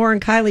Kip Moore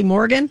and Kylie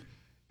Morgan.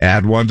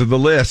 Add one to the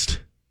list.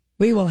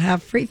 We will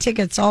have free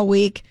tickets all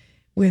week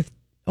with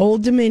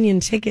Old Dominion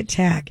ticket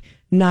tag,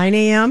 9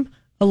 a.m.,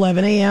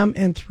 11 a.m.,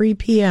 and 3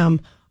 p.m.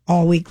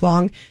 all week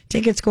long.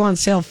 Tickets go on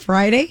sale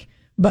Friday,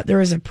 but there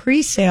is a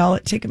pre-sale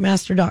at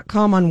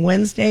Ticketmaster.com on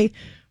Wednesday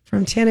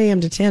from 10 a.m.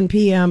 to 10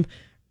 p.m.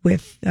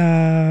 with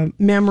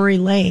Memory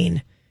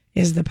Lane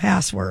is the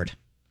password.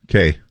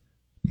 Okay.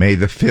 May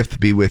the 5th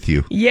be with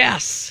you.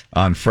 Yes.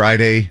 On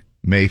Friday,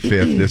 May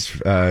 5th, this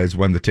is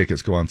when the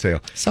tickets go on sale.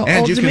 So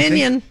And Old you can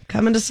Dominion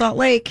coming to Salt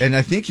Lake. And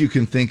I think you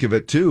can think of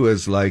it, too,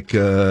 as like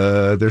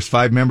there's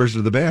 5 members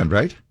of the band,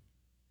 right?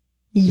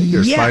 I think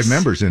there's 5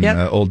 members in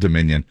Old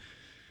Dominion.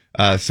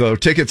 So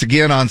tickets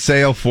again on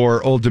sale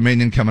for Old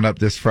Dominion coming up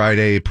this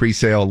Friday.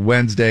 Pre-sale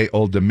Wednesday,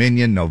 Old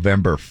Dominion,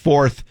 November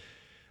 4th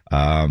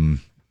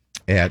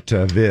at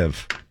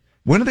Viv.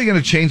 When are they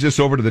going to change this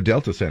over to the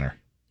Delta Center?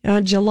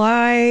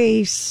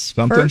 July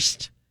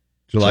 1st.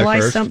 July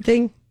 1st?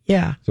 something.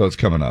 Yeah. So it's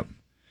coming up.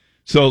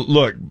 So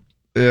look,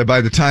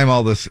 by the time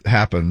all this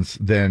happens,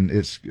 then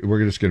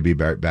we're just going to be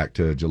back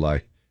to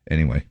July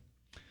anyway.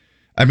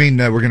 I mean,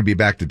 we're going to be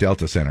back to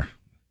Delta Center.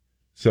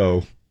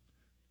 So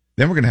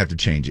then we're going to have to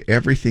change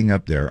everything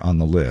up there on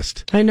the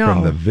list. I know.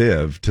 From the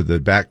Viv to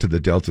back to the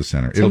Delta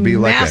Center. It'll be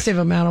like a massive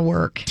amount of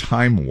work.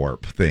 Time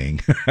warp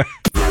thing.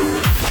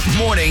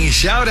 Morning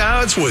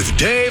shout-outs with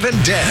Dave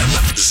and Deb.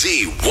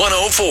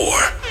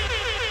 Z104.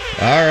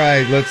 All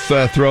right,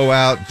 let's throw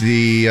out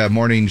the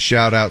morning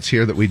shout-outs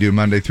here that we do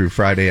Monday through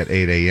Friday at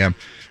 8 a.m.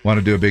 Want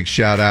to do a big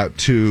shout-out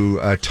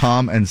to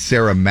Tom and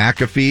Sarah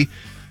McAfee.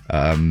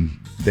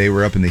 They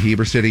were up in the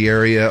Heber City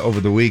area over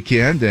the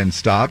weekend and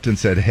stopped and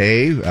said,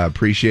 hey,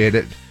 appreciate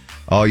it,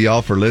 all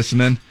y'all, for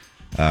listening.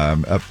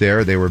 Up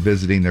there, they were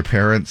visiting their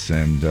parents,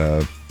 and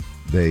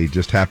they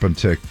just happened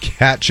to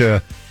catch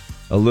a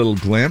little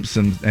glimpse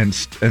and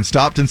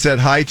stopped and said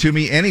hi to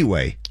me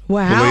anyway.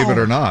 Wow. Believe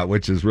it or not,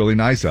 which is really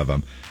nice of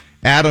them.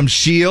 Adam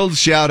Shields,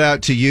 shout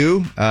out to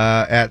you.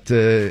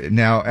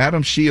 Now,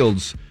 Adam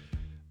Shields,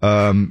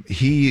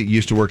 he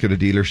used to work at a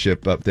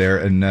dealership up there,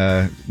 and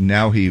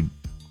now he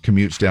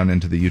commutes down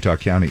into the Utah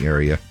County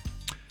area.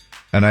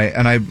 And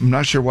I'm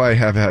not sure why I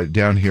have it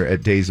down here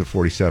at Days of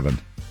 47.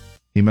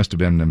 He must have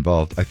been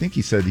involved. I think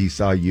he said he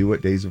saw you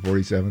at Days of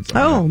 47.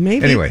 Oh,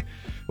 maybe. Anyway,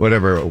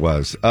 whatever it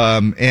was.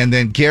 And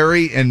then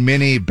Gary and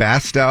Minnie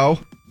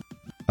Bastow.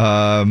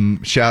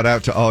 Shout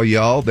out to all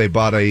y'all. They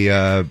bought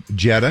a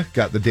Jetta,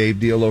 got the Dave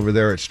deal over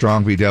there at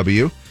Strong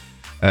VW.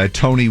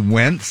 Tony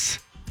Wentz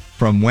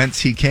from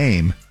Whence He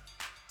Came.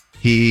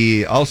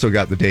 He also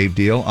got the Dave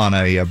deal on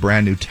a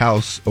brand new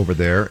Taos over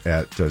there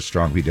at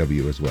Strong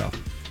VW as well.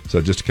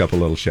 So just a couple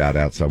little shout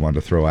outs I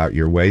wanted to throw out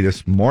your way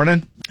this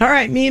morning. All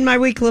right, me and my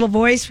weak little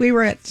voice, we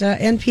were at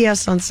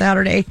NPS on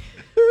Saturday.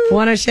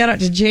 Want to shout out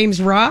to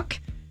James Rock.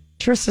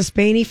 Trista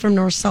Spaney from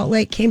North Salt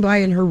Lake came by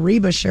in her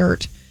Reba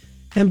shirt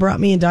and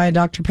brought me a Diet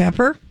Dr.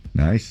 Pepper.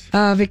 Nice.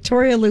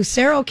 Victoria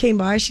Lucero came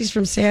by. She's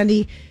from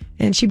Sandy,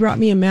 and she brought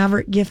me a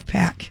Maverick gift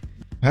pack.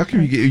 How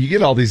can you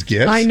get all these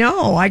gifts? I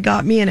know. I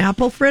got me an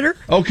apple fritter.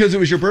 Oh, because it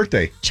was your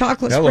birthday.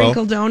 Chocolate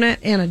sprinkle donut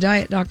and a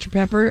Diet Dr.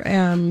 Pepper.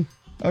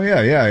 Oh,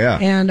 yeah.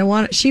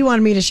 And she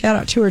wanted me to shout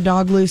out to her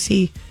dog,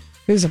 Lucy,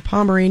 who's a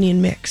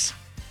Pomeranian mix.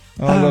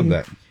 Oh, I love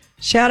that.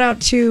 Shout out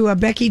to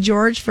Becky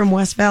George from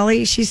West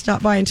Valley. She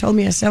stopped by and told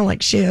me I sound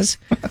like shiz.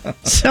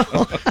 So,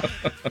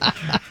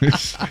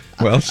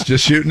 well, it's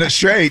just shooting it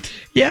straight.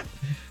 Yep.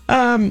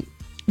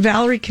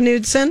 Valerie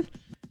Knudsen.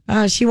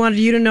 She wanted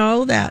you to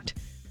know that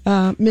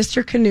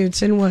Mr.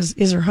 Knudsen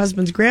is her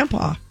husband's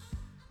grandpa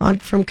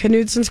from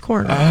Knudsen's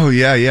Corner. Oh,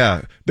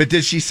 yeah. But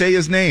did she say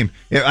his name?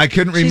 I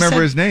couldn't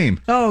remember his name.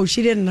 Oh,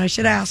 she didn't. I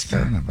should ask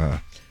her.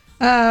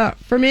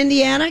 From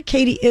Indiana,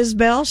 Katie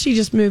Isbell. She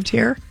just moved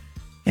here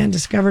and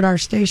discovered our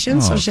station,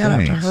 so shout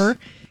out to her.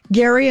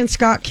 Gary and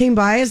Scott came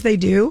by, as they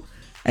do,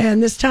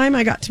 and this time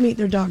I got to meet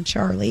their dog,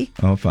 Charlie.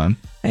 Oh, fun.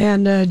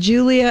 And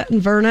Julia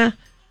and Verna,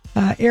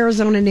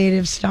 Arizona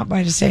natives, stopped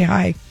by to say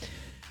hi.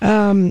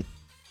 I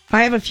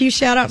have a few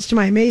shout outs to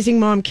my amazing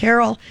mom,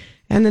 Carol,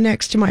 and the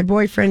next to my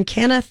boyfriend,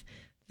 Kenneth.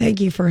 Thank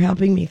you for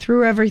helping me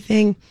through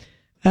everything.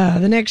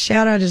 The next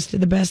shout out is to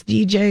the best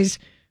DJs.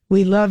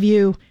 We love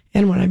you.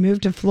 And when I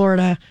move to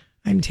Florida,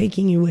 I'm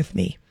taking you with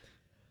me.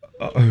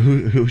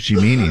 Who's she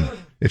meaning?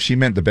 If she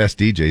meant the best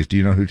DJs, do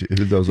you know who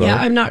those are? Yeah,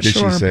 I'm not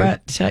sure,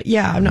 but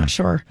I'm not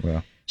sure.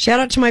 Well, shout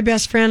out to my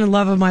best friend and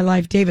love of my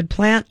life, David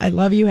Plant. I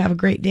love you. Have a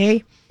great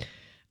day.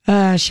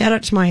 Shout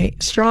out to my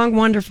strong,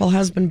 wonderful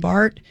husband,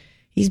 Bart.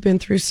 He's been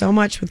through so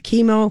much with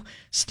chemo,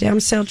 stem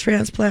cell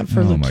transplant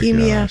for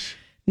leukemia,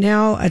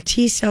 now a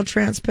T-cell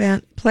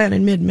transplant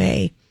in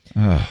mid-May.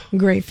 I'm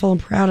grateful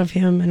and proud of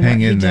him and hang what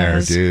he in there,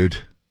 does. dude.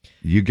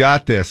 You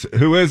got this.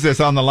 Who is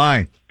this on the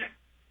line?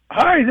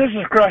 Hi, this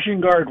is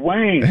Crossing Guard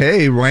Wayne.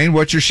 Hey, Wayne,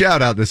 what's your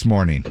shout out this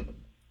morning?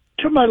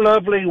 To my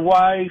lovely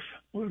wife.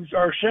 It was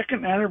our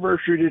second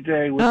anniversary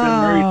today. We've been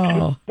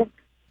married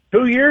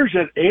 2 years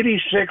at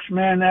 86.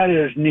 Man, that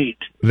is neat.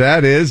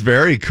 That is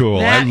very cool.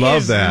 I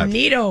love that.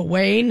 Neato,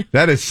 Wayne.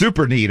 That is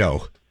super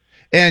neato.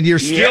 And you're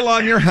still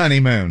on your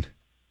honeymoon.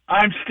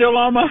 I'm still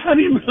on my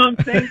honeymoon,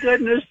 thank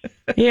goodness.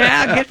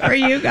 Yeah, good for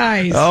you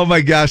guys. Oh,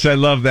 my gosh, I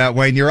love that,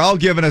 Wayne. You're all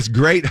giving us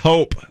great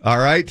hope, all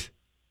right?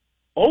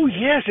 Oh,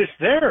 yes, it's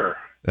there.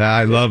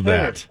 I love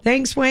that.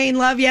 Thanks, Wayne.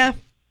 Love ya.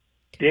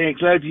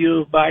 Thanks. Love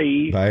you.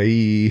 Bye.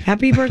 Bye.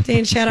 Happy birthday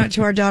and shout out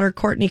to our daughter,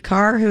 Courtney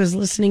Carr, who is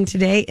listening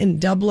today in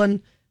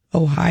Dublin,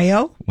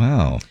 Ohio.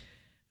 Wow.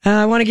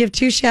 I want to give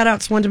two shout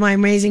outs. One to my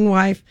amazing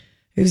wife,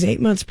 who's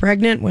 8 months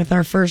pregnant with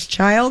our first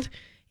child,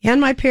 and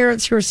my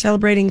parents who are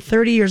celebrating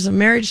 30 years of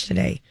marriage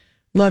today.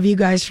 Love you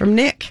guys from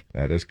Nick.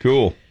 That is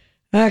cool.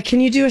 Can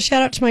you do a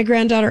shout out to my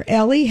granddaughter,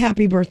 Ellie?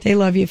 Happy birthday.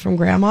 Love you from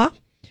Grandma.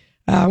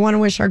 I want to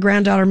wish our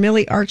granddaughter,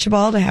 Millie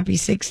Archibald, a happy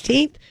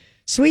 16th.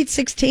 Sweet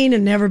 16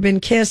 and never been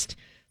kissed.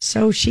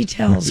 So she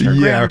tells her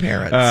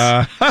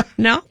grandparents.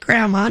 No,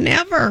 Grandma,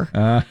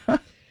 never.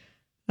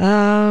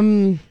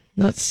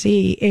 Let's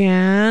see.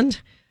 And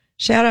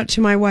shout out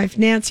to my wife,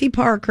 Nancy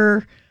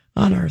Parker,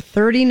 on our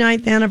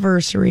 39th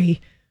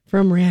anniversary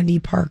from Randy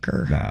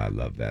Parker. I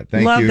love that.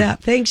 Thank love you.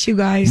 that. Thanks, you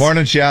guys.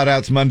 Morning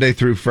shout-outs Monday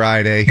through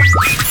Friday.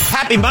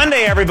 Happy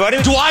Monday,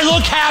 everybody. Do I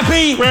look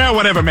happy? Well,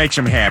 whatever makes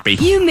him happy.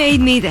 You made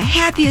me the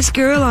happiest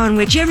girl on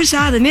whichever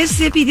side of the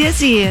Mississippi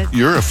this is.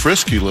 You're a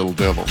frisky little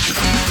devil.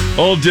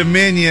 Old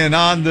Dominion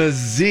on the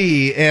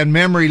Z and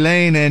Memory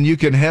Lane, and you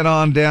can head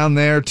on down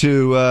there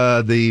to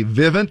the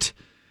Vivint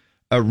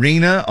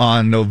Arena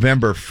on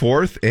November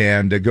 4th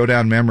and go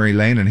down Memory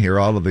Lane and hear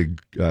all of the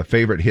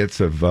favorite hits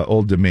of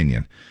Old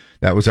Dominion.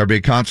 That was our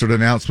big concert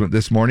announcement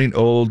this morning.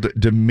 Old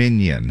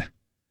Dominion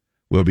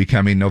will be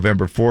coming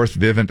November 4th,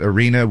 Vivint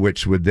Arena,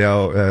 which would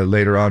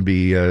later on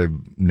be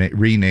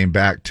renamed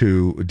back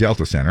to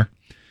Delta Center.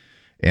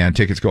 And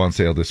tickets go on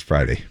sale this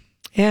Friday.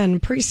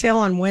 And pre-sale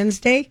on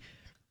Wednesday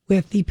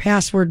with the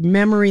password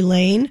Memory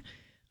Lane.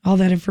 All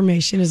that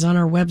information is on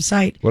our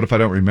website. What if I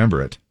don't remember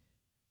it?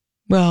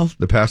 Well,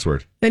 the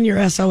password. Then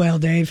you're SOL,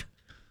 Dave.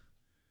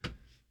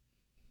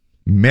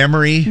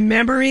 Memory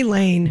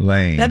Lane.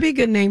 That'd be a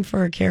good name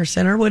for a care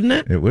center, wouldn't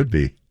it? It would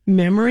be.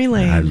 Memory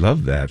Lane. I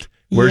love that.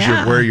 Where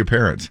are your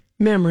parents?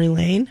 Memory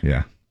Lane.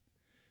 Yeah.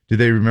 Do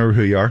they remember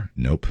who you are?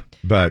 Nope.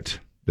 But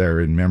they're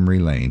in Memory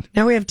Lane.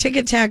 Now we have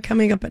Ticket Tag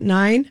coming up at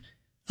 9,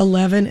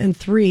 11, and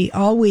 3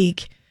 all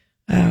week.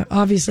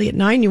 Obviously at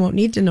 9 you won't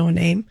need to know a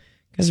name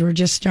because we're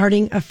just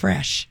starting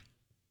afresh.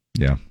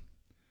 Yeah.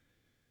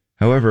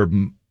 However,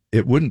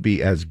 it wouldn't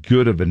be as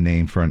good of a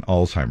name for an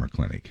Alzheimer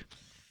clinic.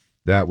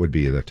 That would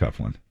be the tough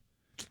one.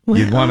 Well,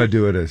 you'd want to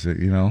do it as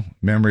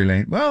Memory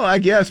Lane. Well, I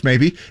guess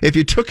maybe if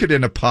you took it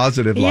in a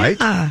positive light,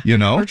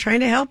 We're trying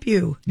to help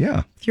you.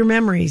 Yeah. With your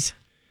memories.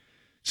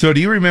 So do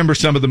you remember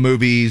some of the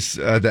movies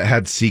that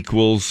had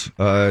sequels?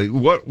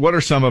 What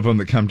are some of them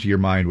that come to your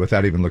mind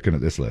without even looking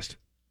at this list?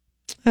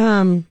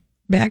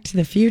 Back to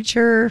the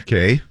Future.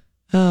 Okay.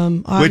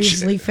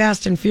 Obviously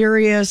Fast and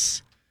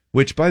Furious.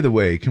 Which, by the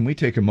way, can we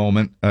take a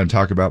moment and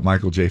talk about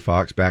Michael J.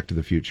 Fox, Back to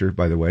the Future,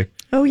 by the way?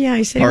 Oh, yeah.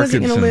 He said he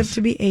wasn't going to live to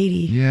be 80.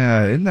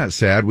 Yeah. Isn't that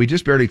sad? We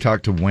just barely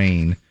talked to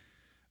Wayne,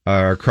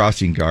 our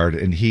crossing guard,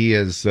 and he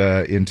is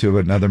into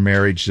another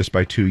marriage just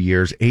by 2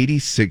 years,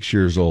 86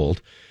 years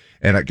old.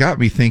 And it got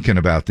me thinking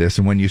about this.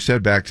 And when you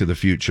said Back to the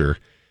Future,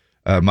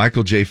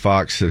 Michael J.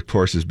 Fox, of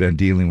course, has been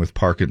dealing with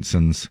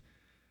Parkinson's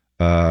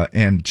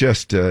and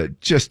just a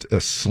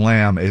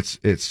slam.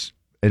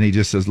 And he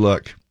just says,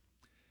 look,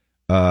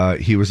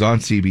 he was on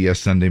CBS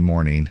Sunday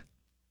morning,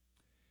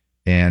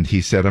 and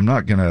he said, I'm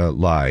not going to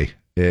lie.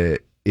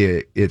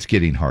 It's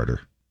getting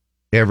harder.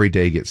 Every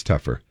day gets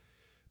tougher.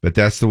 But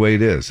that's the way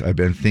it is. I've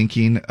been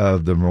thinking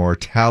of the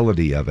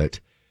mortality of it.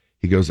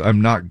 He goes,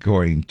 I'm not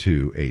going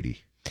to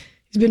 80.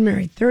 He's been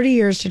married 30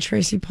 years to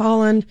Tracy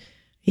Pollan.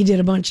 He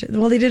did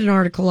they did an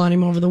article on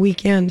him over the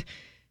weekend,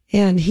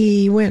 and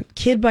he went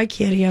kid by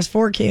kid. He has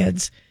 4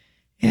 kids,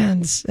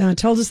 and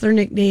told us their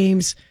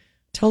nicknames,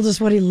 told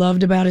us what he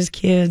loved about his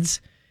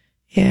kids,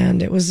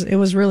 and it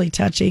was really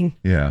touching.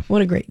 Yeah.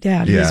 What a great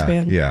dad he's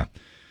been. Yeah.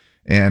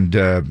 And,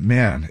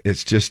 man,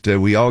 it's just,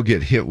 we all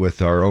get hit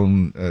with our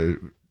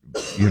own,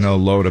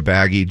 load of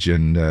baggage.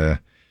 And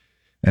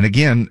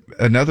again,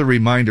 another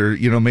reminder,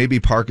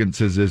 maybe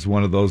Parkinson's is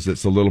one of those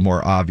that's a little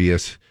more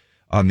obvious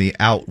on the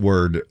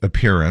outward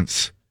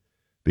appearance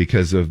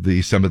because of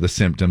some of the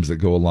symptoms that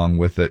go along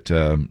with it,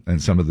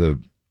 and some of the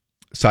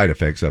side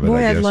effects of it. Boy,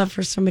 I guess. I'd love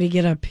for somebody to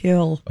get a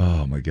pill.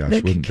 Oh my gosh.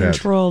 That could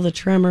control the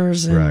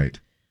tremors. And, right.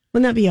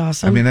 Wouldn't that be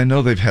awesome? I mean, I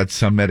know they've had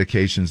some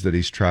medications that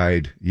he's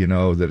tried,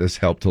 that has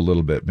helped a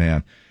little bit,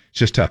 man. It's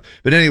just tough.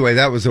 But anyway,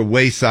 that was a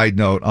wayside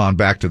note on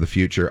Back to the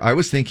Future. I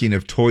was thinking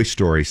of Toy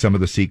Story, some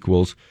of the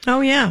sequels.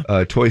 Oh, yeah.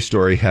 Toy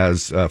Story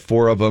has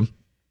 4 of them.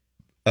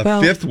 A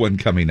 5th one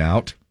coming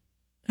out.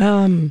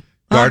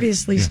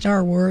 Obviously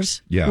Star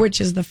Wars,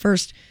 which is the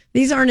first.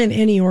 These aren't in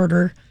any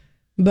order,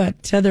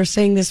 but they're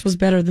saying this was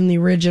better than the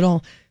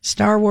original.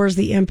 Star Wars,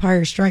 The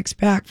Empire Strikes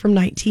Back from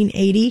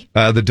 1980.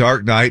 The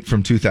Dark Knight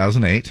from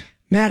 2008.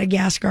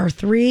 Madagascar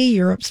 3,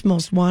 Europe's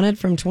Most Wanted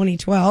from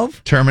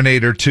 2012.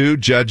 Terminator 2,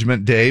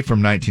 Judgment Day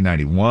from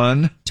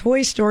 1991.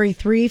 Toy Story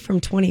 3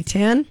 from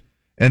 2010.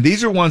 And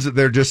these are ones that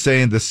they're just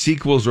saying the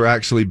sequels are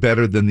actually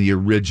better than the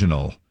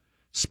original.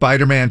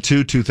 Spider-Man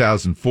 2,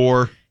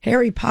 2004.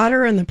 Harry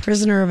Potter and the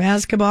Prisoner of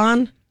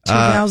Azkaban,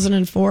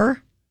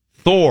 2004.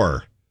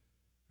 Thor,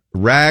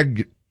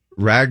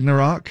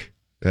 Ragnarok.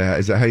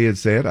 Is that how you'd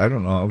say it? I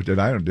don't know.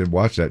 I did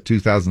watch that,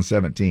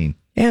 2017.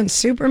 And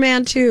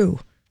Superman 2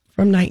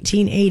 from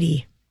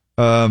 1980.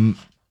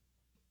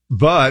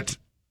 But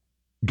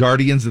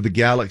Guardians of the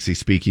Galaxy,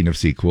 speaking of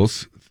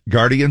sequels,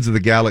 Guardians of the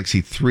Galaxy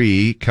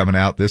 3 coming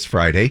out this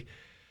Friday,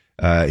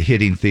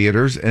 hitting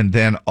theaters. And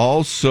then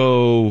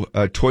also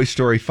Toy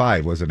Story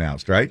 5 was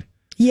announced, right?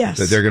 Yes.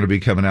 That they're going to be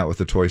coming out with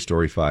the Toy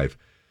Story 5,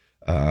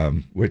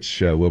 which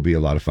will be a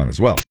lot of fun as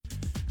well.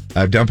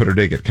 Dump It or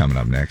Dig It coming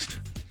up next.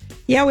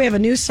 Yeah, we have a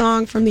new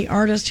song from the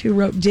artist who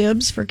wrote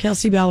Dibs for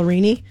Kelsey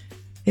Ballerini.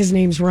 His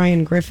name's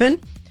Ryan Griffin.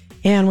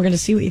 And we're going to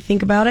see what you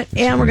think about it.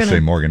 And we're going say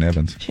to Morgan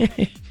Evans.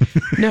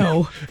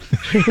 No.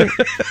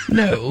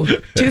 No.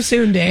 Too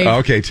soon, Dave.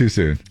 Okay, too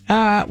soon.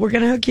 We're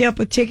going to hook you up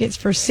with tickets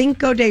for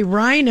Cinco de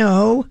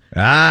Rhino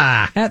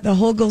at the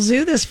Hogle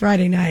Zoo this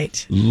Friday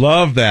night.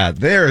 Love that.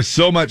 There is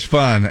so much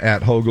fun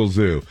at Hogle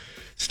Zoo.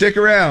 Stick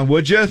around,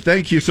 would you?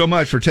 Thank you so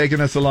much for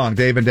taking us along.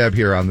 Dave and Deb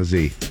here on the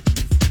Z.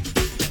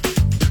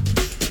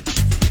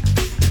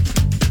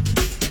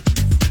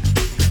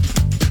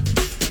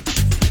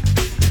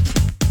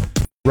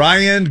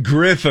 Ryan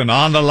Griffin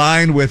on the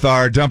line with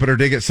our Dump It or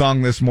Dig It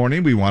song this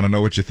morning. We want to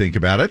know what you think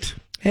about it.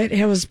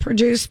 It was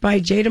produced by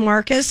Jay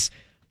DeMarcus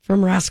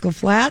from Rascal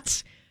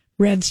Flatts.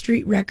 Red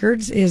Street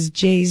Records is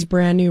Jay's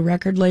brand new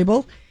record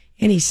label,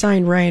 and he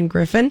signed Ryan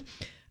Griffin.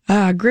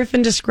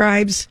 Griffin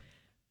describes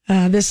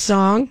this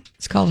song,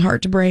 it's called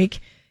Heart to Break,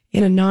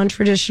 in a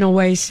non-traditional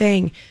way,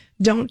 saying,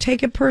 don't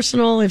take it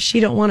personal if she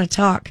don't want to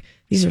talk.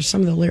 These are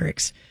some of the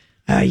lyrics.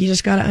 You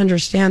just got to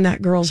understand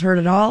that girl's heard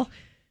it all.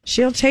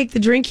 She'll take the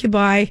drink you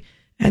buy,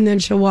 and then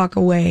she'll walk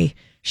away.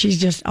 She's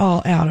just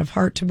all out of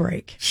heart to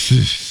break.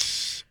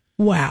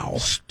 Wow.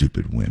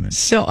 Stupid women.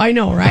 So I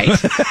know, right?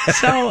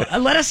 So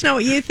let us know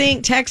what you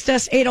think. Text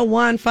us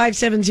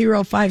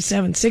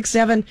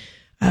 801-570-5767.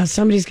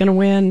 Somebody's going to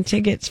win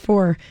tickets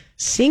for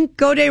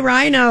Cinco de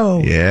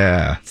Rhino.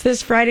 Yeah. It's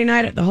this Friday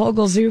night at the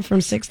Hogle Zoo from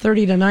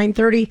 6:30 to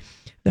 9:30.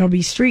 There'll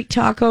be street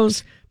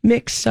tacos,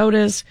 mixed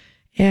sodas,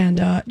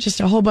 and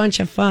just a whole bunch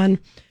of fun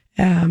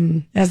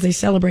as they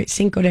celebrate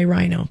Cinco de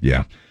Rhino.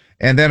 Yeah.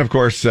 And then, of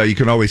course, you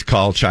can always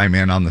chime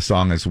in on the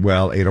song as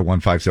well,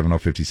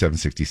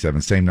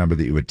 801-570-5767, same number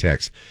that you would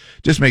text.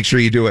 Just make sure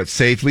you do it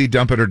safely.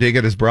 Dump It or Dig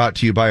It is brought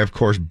to you by, of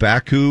course,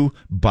 Baku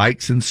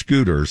Bikes and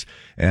Scooters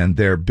and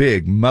their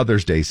big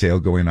Mother's Day sale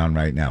going on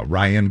right now.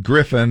 Ryan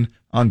Griffin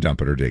on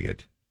Dump It or Dig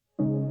It.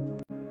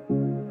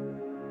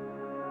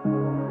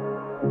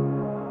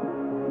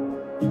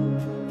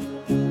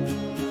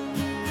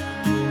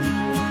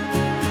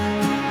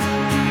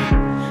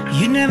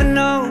 You never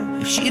know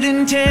if she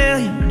didn't tell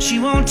you, and she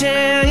won't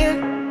tell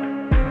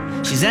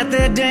you. She's out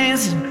there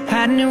dancing,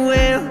 hiding it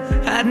well,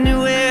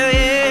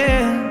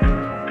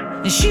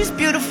 yeah. And she's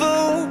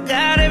beautiful,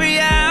 got every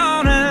eye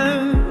on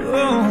her.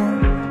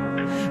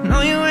 Oh,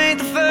 no, you ain't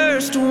the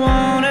first to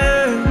want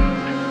her.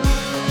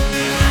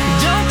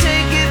 Don't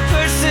take it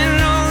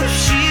personal if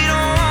she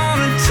don't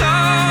wanna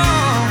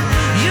talk.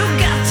 You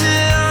got to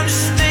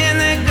understand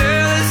that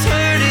girl has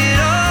heard it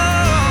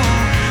all.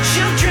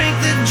 She'll drink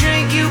the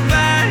drink you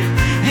buy,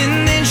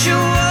 and then she'll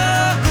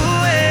walk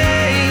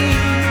away.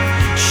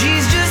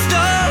 She's just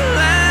all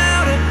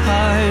out of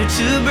heart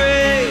to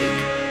break.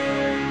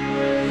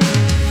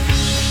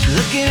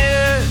 Look at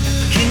her,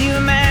 can you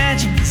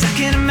imagine? 'Cause I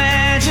can't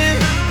imagine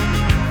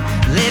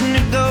letting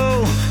her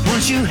go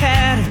once you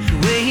had her the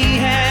way he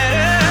had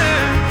her.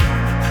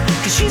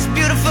 'Cause she's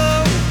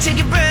beautiful, take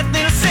your breath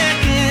in a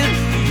second.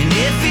 And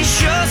if he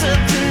shows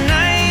up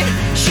tonight,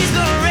 she's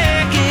gonna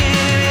wreck it.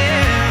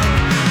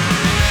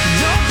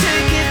 Don't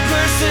take it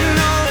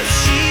personal if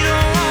she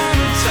don't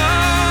wanna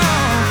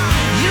talk.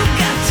 You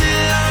got to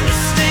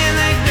understand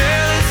that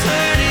girl has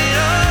heard it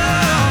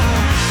all.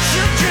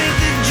 She'll drink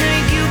the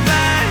drink you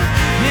buy,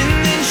 and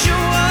then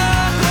she'll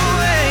walk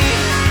away.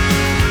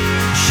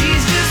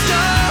 She's just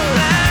all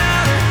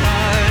out of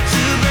heart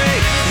to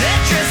break. That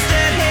dress,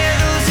 that hair,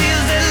 those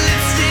heels, that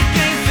lipstick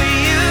ain't for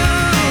you.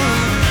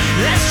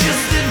 That's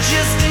just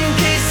in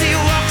case he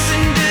walks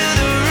into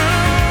the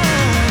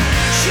room.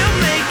 She'll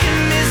make him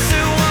miss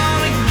her,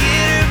 wanna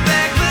get her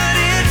back, but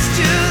it's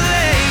too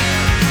late.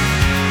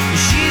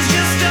 She's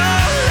just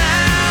all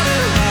out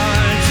of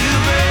heart to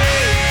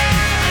break.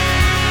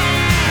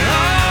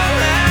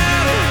 All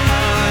out of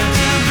heart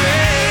to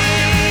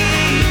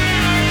break.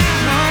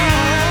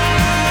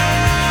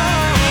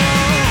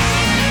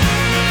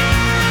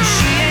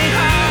 She ain't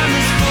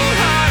heartless, full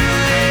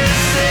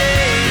heartless,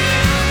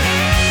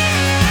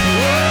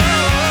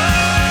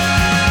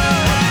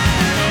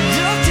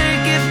 don't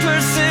take it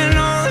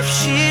personal if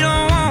she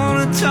don't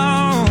wanna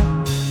talk.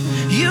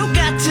 You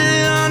got to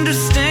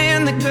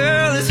understand the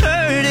girl has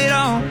heard it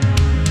all.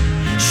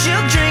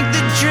 She'll drink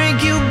the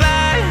drink you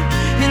buy,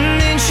 and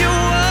then she'll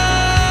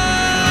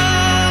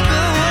walk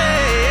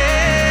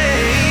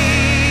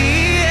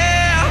away.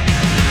 Yeah.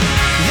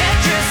 That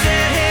dress,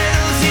 that hair,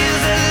 those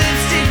heels, that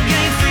lipstick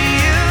ain't for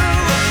you.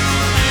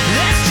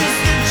 That's just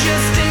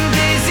in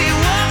case he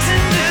walks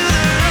into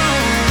the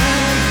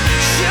room.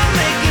 She'll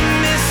make him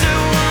miss her,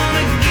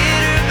 wanna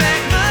get her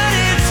back, but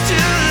it's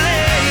too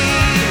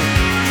late.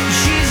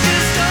 She's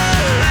just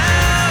all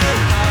out of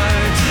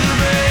heart to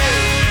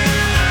break.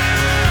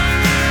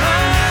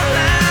 All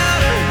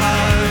out of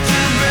heart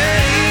to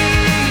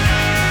break.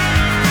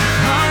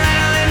 All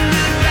out and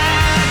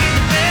goodbye, get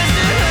the best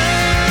of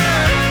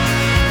her.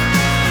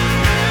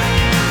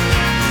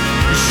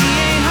 She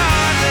ain't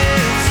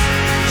heartless,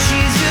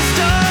 she's just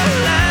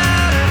all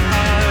out of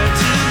heart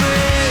to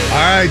break.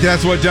 All right,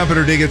 that's what Dump It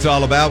or Dig It's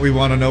all about. We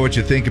want to know what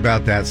you think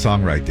about that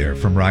song right there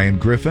from Ryan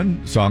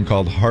Griffin, song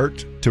called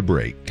Heart to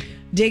Break.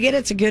 Dig it.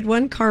 It's a good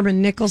one.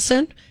 Carmen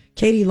Nicholson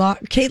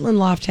Caitlin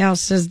Lofthouse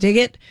says, dig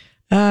it.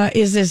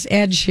 Is this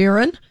Ed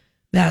Sheeran?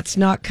 That's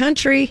not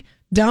country.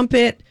 Dump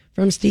it.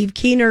 From Steve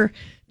Keener.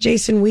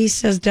 Jason Weiss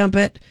says, dump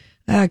it.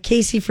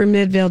 Casey from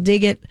Midvale,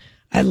 dig it.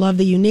 I love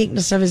the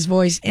uniqueness of his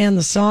voice and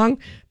the song.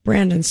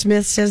 Brandon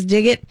Smith says,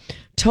 dig it.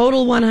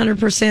 Total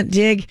 100%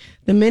 dig.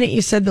 The minute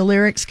you said the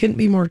lyrics couldn't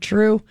be more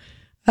true.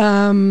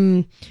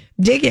 Dig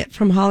it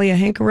from Halia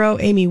Henkaro,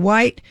 Amy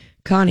White,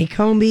 Connie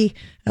Comby,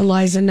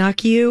 Eliza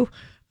Nuckiu,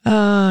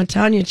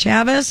 Tanya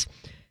Chavez,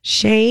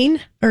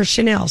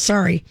 Chanel,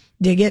 sorry.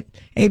 Dig it.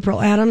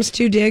 April Adams,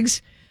 2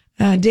 digs.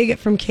 Dig it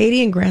from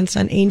Katie and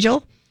grandson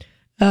Angel.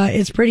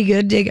 It's pretty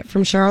good. Dig it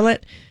from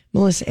Charlotte.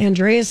 Melissa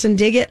Andreasen,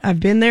 dig it. I've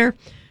been there.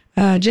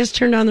 Just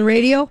turned on the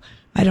radio.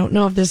 I don't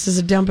know if this is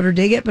a dump it or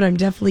dig it, but I'm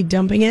definitely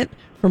dumping it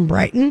from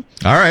Brighton.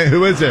 All right,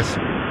 who is this? This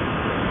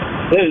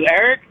is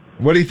Eric.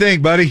 What do you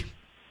think, buddy?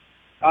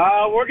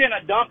 We're going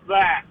to dump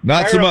that.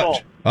 Not Terrible.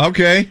 so much.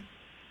 Okay.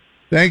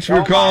 Thanks for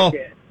your call. Like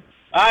it.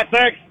 All right,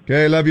 thanks.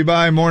 Okay, love you.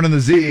 Bye. Morning the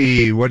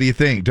Z. What do you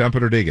think? Dump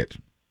it or dig it?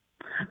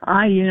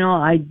 I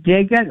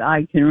dig it.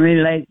 I can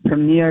relate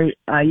from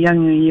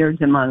younger years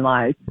in my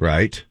life.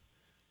 Right.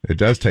 It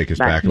does take us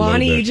back a little bit.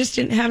 Bonnie, you just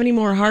didn't have any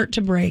more heart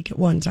to break at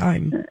one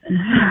time.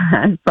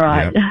 That's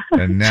right. Yep.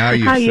 And now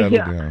you've settled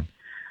down.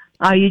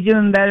 Are you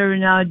doing better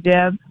now,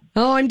 Deb?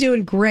 Oh, I'm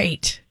doing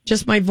great.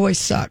 Just my voice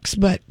sucks,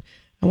 but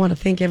I want to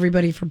thank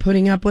everybody for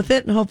putting up with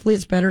it, and hopefully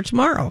it's better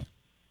tomorrow.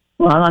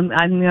 Well, I'm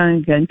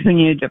going to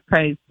continue to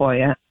pray for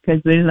you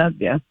because we love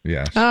you.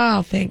 Yes.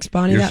 Oh, thanks,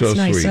 Bonnie. You're That's so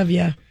nice sweet. of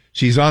you.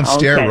 She's on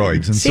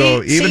steroids, and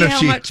so even see if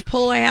how much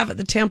pull I have at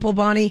the temple,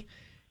 Bonnie.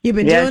 You've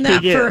been Yes, doing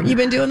that you do. you've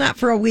been doing that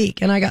for a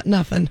week, and I got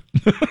nothing.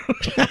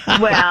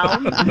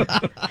 Well,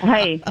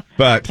 hey,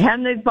 but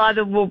Heavenly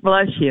Father will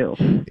bless you.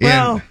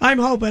 Well, I'm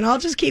hoping. I'll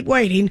just keep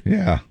waiting.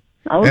 Yeah.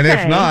 Okay. And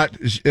if not,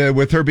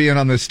 with her being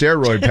on the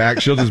steroid pack,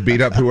 she'll just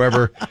beat up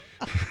whoever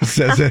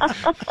says it.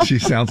 She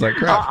sounds like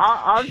crap.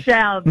 I'll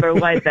shout for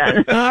way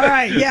better. All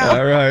right, yeah.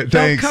 All right, Don't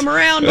thanks. come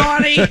around,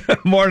 Bonnie.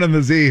 Morning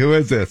the Z. Who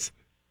is this?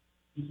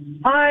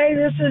 Hi,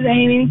 this is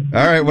Amy.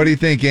 All right, what do you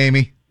think,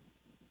 Amy?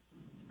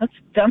 Let's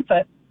dump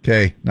it.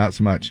 Okay, not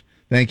so much.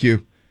 Thank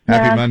you.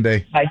 Happy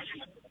Monday. Bye.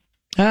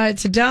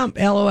 It's a dump.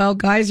 LOL.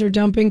 Guys are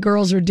dumping.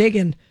 Girls are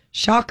digging.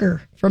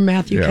 Shocker from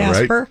Matthew Yeah,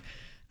 Casper.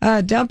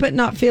 Dump it.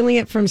 Not feeling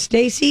it from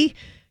Stacy.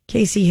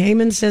 Casey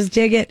Heyman says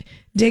dig it.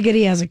 Dig it.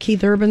 He has a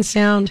Keith Urban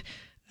sound.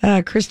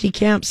 Christy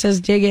Camp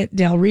says dig it.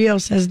 Del Rio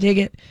says dig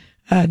it.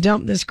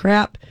 Dump this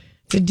crap.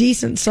 It's a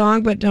decent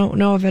song, but don't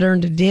know if it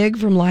earned a dig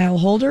from Lyle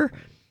Holder.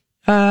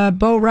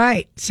 Bo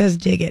Wright says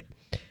dig it.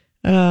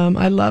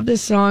 I love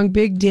this song.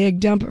 Big dig.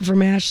 Dump it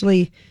from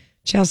Ashley.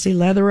 Chelsea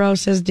Leatherow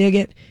says dig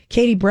it.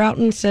 Katie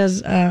Broughton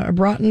says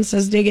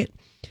dig it.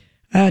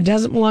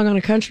 Doesn't belong on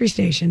a country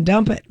station.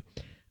 Dump it.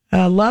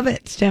 Love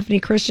it. Stephanie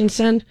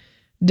Christensen.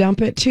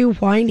 Dump it too.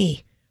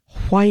 Whiny.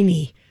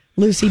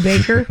 Lucy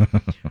Baker.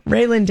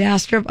 Raylan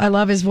Dastrup. I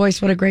love his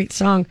voice. What a great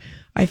song.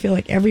 I feel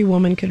like every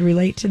woman could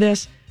relate to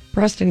this.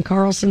 Preston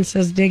Carlson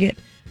says dig it.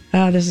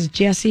 This is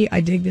Jesse.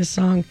 I dig this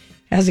song.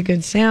 Has a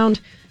good sound.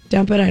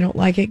 Dump it. I don't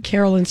like it.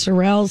 Carolyn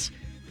Sorrells.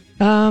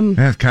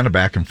 Yeah, it's kind of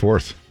back and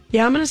forth.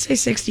 Yeah, I'm going to say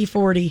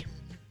 60-40.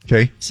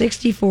 Okay.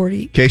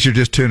 60-40. In case you're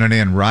just tuning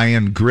in,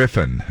 Ryan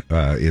Griffin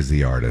is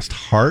the artist.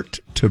 Heart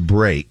to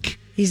Break.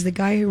 He's the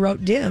guy who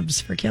wrote Dibs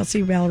for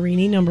Kelsey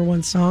Ballerini,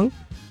 #1 song.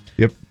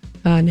 Yep.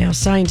 Now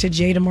signed to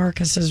Jada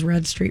Marcus's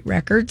Red Street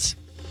Records.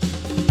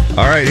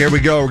 All right, here we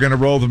go. We're going to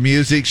roll the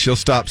music. She'll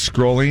stop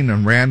scrolling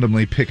and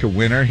randomly pick a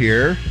winner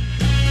here.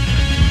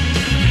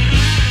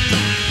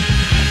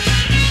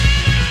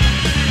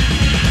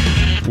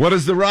 What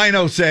does the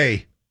rhino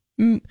say?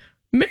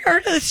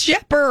 Meredith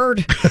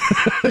Shepherd.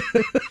 I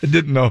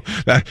didn't know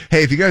that.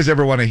 Hey, if you guys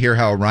ever want to hear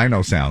how a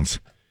rhino sounds,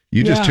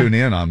 you just tune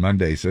in on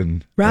Mondays.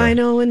 And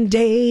Rhino and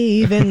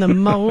Dave in the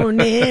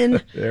morning.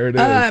 There it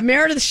is.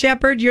 Meredith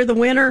Shepherd, you're the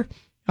winner.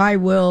 I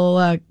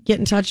will get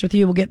in touch with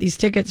you. We'll get these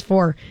tickets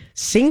for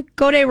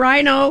Cinco de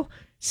Rhino,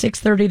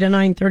 6:30 to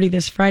 9:30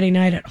 this Friday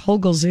night at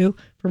Hoglezoo.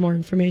 For more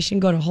information,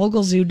 go to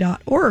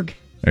hoglezoo.org.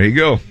 There you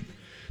go.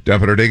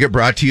 Dump it or dig it,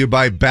 brought to you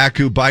by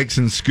Baku Bikes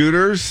and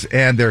Scooters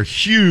and their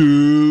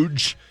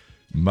huge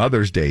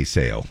Mother's Day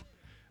sale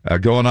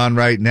going on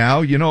right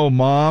now. You know,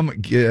 Mom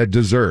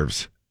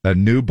deserves a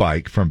new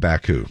bike from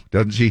Baku,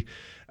 doesn't she?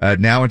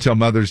 Now until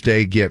Mother's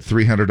Day, get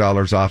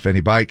 $300 off any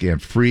bike and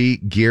free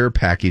gear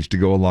package to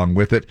go along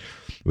with it.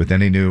 With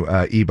any new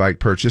e-bike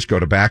purchase, go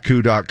to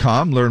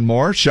Baku.com, learn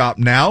more, shop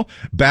now.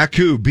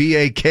 Baku,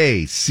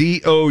 BAKCOU.com.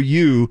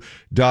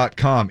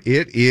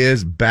 It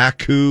is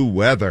Baku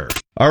weather.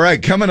 All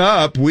right, coming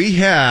up, we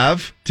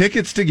have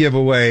tickets to give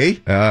away.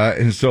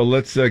 And so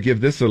let's give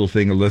this little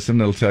thing a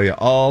listen. It'll tell you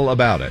all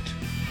about it.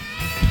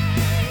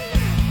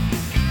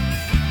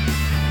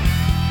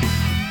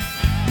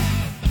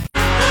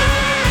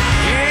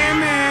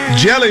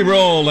 Jelly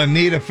Roll and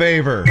Need a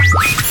Favor.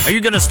 Are you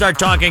going to start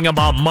talking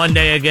about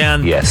Monday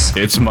again? Yes,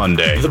 it's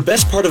Monday. The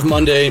best part of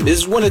Monday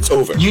is when it's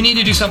over. You need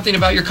to do something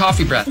about your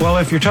coffee breath. Well,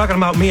 if you're talking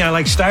about me, I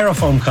like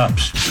styrofoam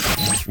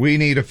cups. We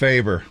need a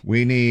favor.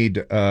 We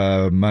need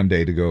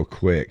Monday to go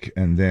quick,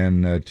 and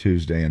then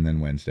Tuesday, and then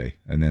Wednesday,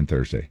 and then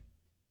Thursday.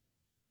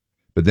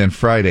 But then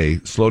Friday,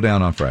 slow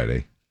down on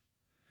Friday.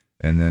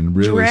 And then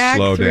really drag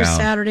slow through down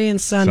Saturday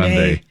and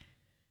Sunday.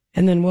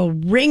 And then we'll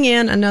ring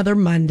in another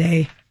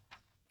Monday.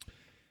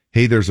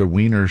 Hey, there's a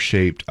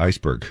wiener-shaped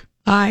iceberg.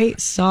 I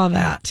saw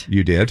that.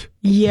 You did?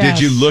 Yes.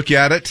 Did you look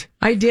at it?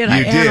 I did. You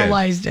I did.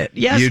 analyzed it.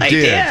 Yes, You I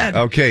did. did.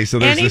 Okay, so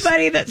there's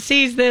anybody that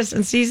sees this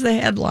and sees the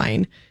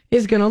headline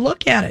is going to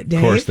look at it,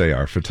 Dave. Of course they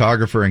are.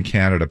 Photographer in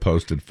Canada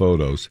posted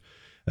photos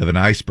of an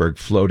iceberg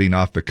floating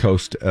off the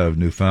coast of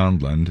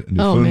Newfoundland.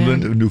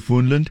 Newfoundland.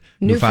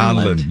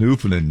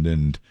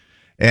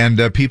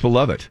 And people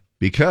love it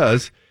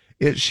because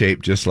it's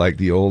shaped just like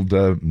the old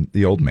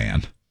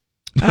man.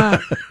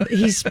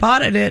 He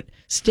spotted it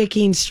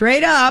sticking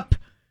straight up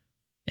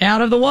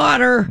out of the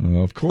water.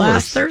 Of course.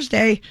 Last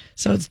Thursday.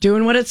 So it's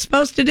doing what it's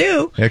supposed to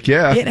do. Heck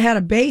yeah. It had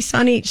a base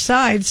on each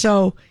side.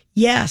 So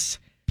yes,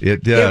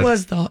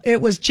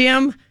 it was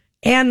Jim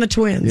and the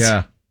twins.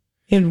 Yeah.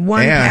 In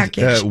one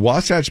package.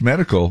 Wasatch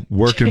Medical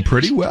working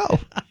pretty well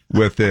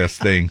with this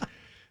thing.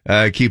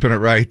 Keeping it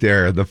right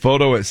there. The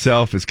photo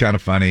itself is kind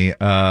of funny,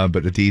 but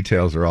the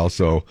details are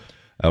also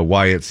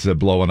why it's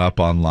blowing up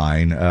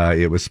online.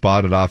 It was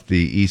spotted off the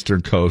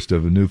eastern coast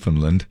of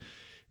Newfoundland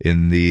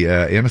in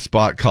a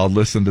spot called,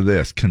 listen to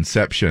this,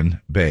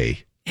 Conception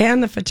Bay.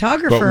 And the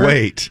photographer But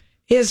wait.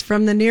 is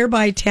from the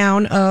nearby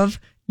town of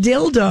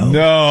Dildo.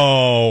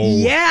 No.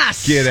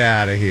 Yes. Get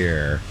out of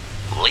here.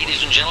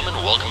 Ladies and gentlemen,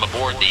 welcome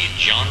aboard the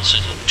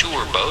Johnson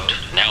Tour Boat,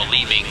 now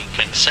leaving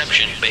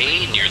Conception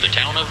Bay near the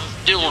town of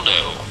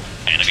Dildo.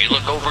 And if you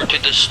look over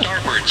to the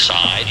starboard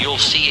side, you'll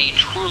see a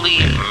truly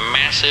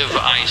massive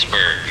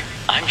iceberg.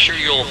 I'm sure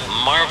you'll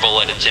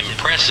marvel at its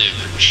impressive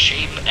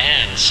shape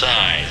and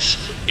size.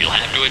 You'll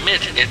have to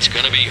admit, it's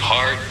going to be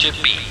hard to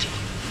beat.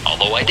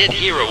 Although I did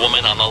hear a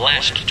woman on the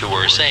last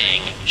tour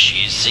saying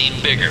she's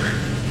seen bigger.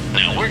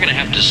 Now, we're going to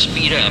have to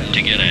speed up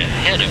to get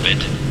ahead of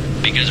it,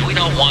 because we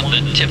don't want the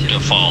tip to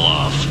fall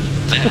off.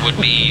 That would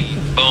be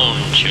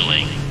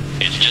bone-chilling.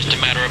 It's just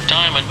a matter of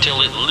time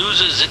until it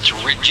loses its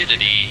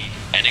rigidity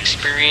and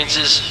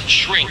experiences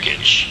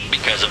shrinkage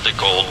because of the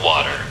cold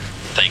water.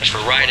 Thanks for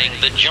riding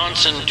the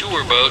Johnson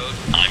Tour Boat.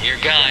 I'm your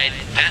guide,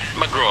 Pat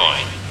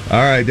McGroin.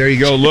 All right, there you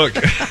go. Look.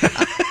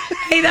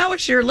 Hey, that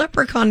was your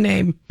leprechaun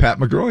name. Pat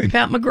McGroin.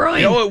 Pat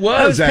McGroin. Oh, it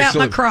was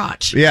actually. Pat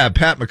McCrotch. Yeah,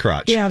 Pat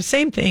McCrotch. Yeah,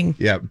 same thing.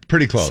 Yeah,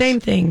 pretty close. Same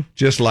thing.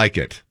 Just like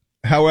it.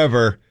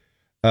 However,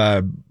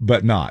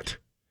 but not.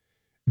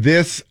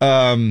 This,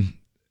 and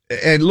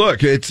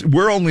look,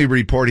 we're only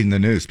reporting the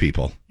news,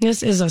 people.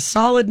 This is a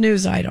solid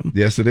news item.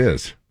 Yes, it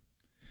is.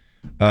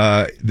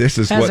 This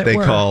is what they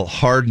call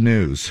hard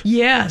news.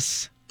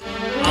 Yes.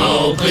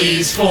 Oh,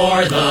 please,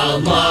 for the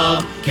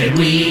love, can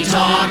we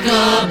talk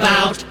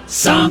about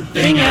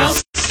something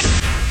else?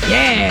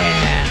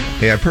 Yeah.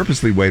 Hey, I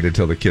purposely waited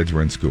till the kids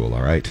were in school,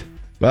 all right?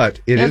 But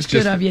it That's is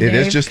just good of you, it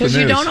Dave, is just the news.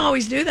 because you don't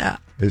always do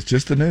that. It's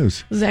just the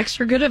news. It was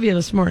extra good of you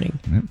this morning.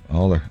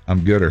 Yep,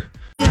 I'm gooder.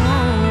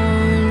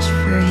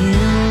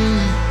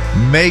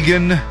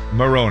 Megan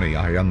Maroney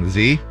on the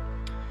Z,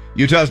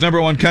 Utah's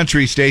 #1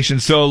 country station.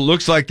 So it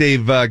looks like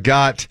they've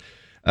got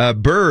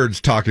birds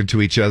talking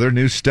to each other.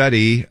 New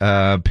study,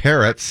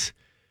 parrots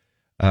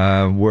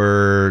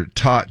were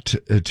taught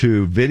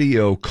to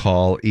video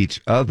call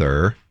each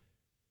other,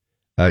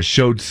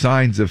 showed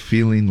signs of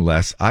feeling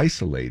less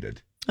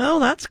isolated. Oh,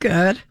 that's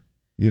good.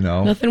 You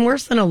know, nothing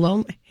worse than a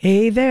lonely.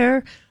 Hey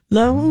there,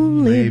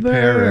 lonely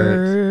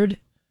bird.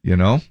 You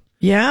know.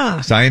 Yeah.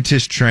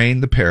 Scientists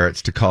trained the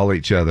parrots to call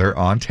each other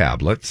on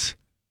tablets.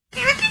 You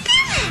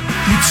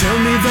tell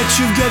me that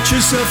you've got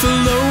yourself a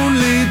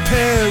lonely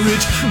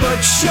parrot,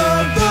 but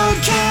your bird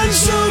can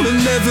zoom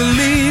and never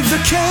leave the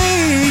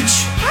cage.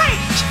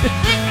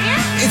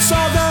 It's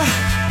all the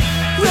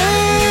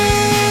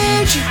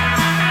rage.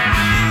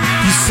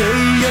 You say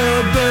your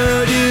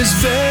bird is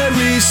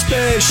very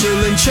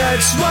special and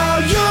chats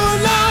while you're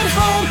not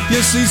home.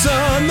 Yes, he's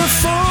on the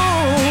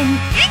phone,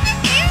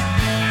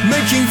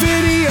 making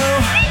video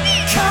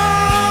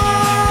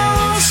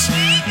calls.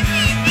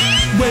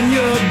 When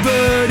your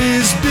bird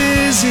is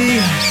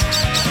busy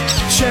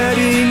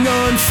chatting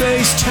on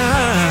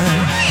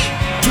FaceTime,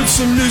 put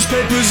some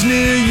newspapers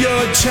near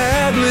your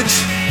tablet.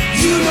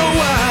 You know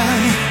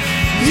why,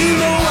 you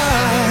know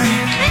why.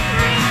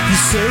 You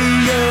say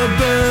your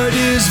bird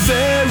is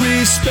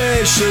very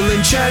special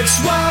and chats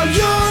while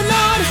you're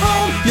not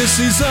home. Yes,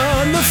 he's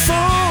on the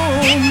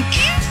phone,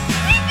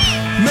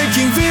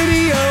 making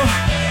video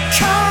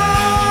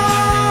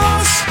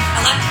calls.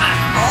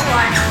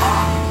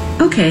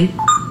 Okay.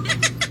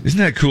 Isn't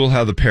that cool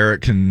how the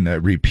parrot can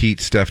repeat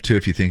stuff too,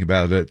 if you think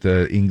about it,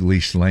 the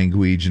English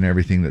language and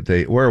everything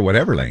or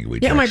whatever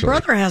language. Yeah, my actually.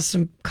 brother has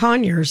some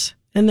conures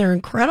and they're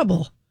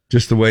incredible.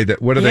 Just the way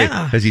that, what are they,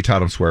 Yeah. has he taught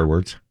them swear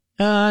words?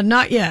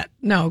 Not yet.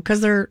 No,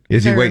 because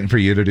Is he waiting for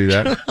you to do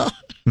that?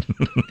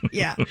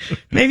 Yeah.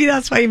 Maybe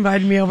that's why he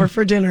invited me over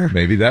for dinner.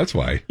 Maybe that's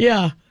why.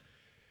 Yeah.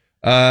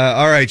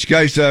 All right, you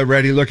guys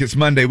ready? Look, it's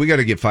Monday. We got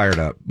to get fired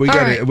up. We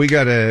got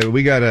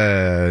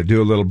to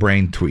do a little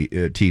brain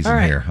teasing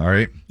here. All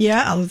right.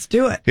 Yeah, let's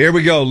do it. Here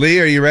we go.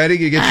 Lee, are you ready?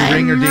 You get your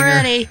ringer dinger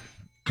ready.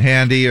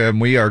 handy, and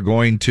we are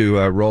going to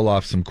roll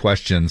off some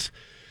questions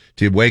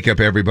to wake up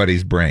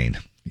everybody's brain.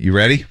 You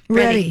ready?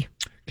 Ready.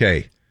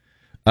 Okay.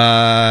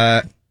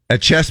 A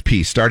chess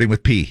piece starting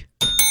with P.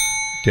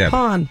 Deb.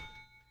 Pawn.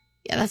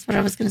 Yeah, that's what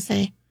I was going to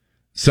say.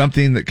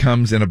 Something that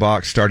comes in a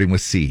box starting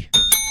with C.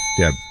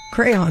 Deb.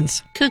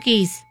 Crayons.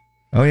 Cookies.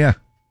 Oh, yeah.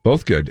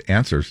 Both good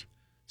answers.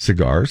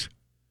 Cigars.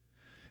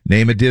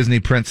 Name a Disney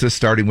princess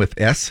starting with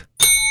S.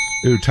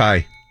 Ooh,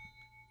 Ty.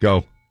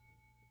 Go.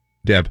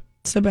 Deb.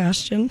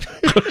 Sebastian.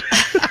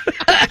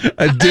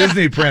 A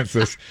Disney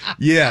princess.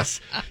 Yes.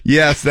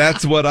 Yes,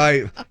 that's what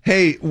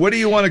Hey, what do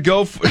you want to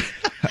go for?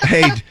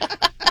 Hey,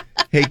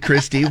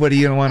 Christy, what do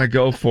you want to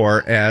go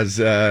for as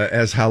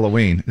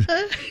Halloween?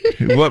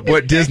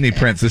 What Disney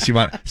princess you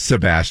want?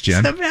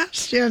 Sebastian.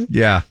 Sebastian.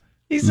 Yeah.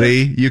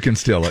 Lee, you can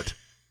steal it.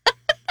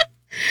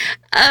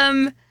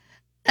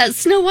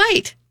 Snow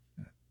White.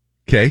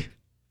 Okay.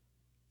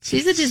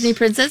 She's a Disney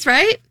princess,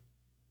 right?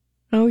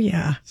 Oh,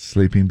 yeah.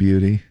 Sleeping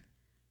Beauty.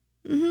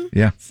 Mm-hmm.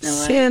 Yeah.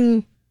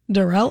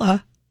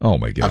 Cinderella. Oh,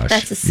 my gosh. Oh,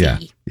 that's a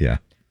C. Yeah.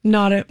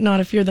 Not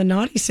if you're the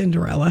naughty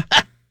Cinderella.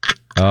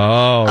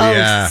 Oh,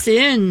 yeah.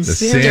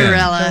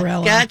 Cinderella.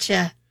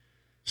 Gotcha.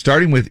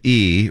 Starting with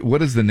E,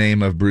 what is the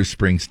name of Bruce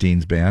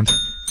Springsteen's band?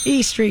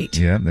 E Street.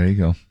 Yeah, there you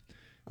go.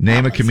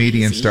 Name a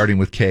comedian starting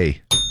with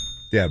K.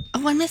 Deb.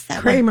 Oh, I missed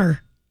that Kramer.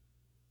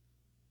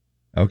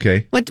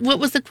 Okay. What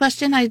was the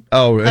question?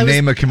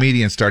 Name a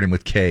comedian starting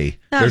with K.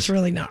 That's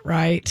really not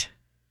right.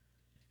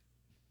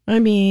 I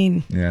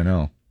mean. Yeah, I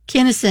know.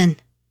 Kinnison.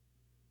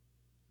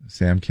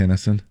 Sam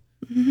Kinison.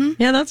 Mm-hmm.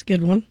 Yeah, that's a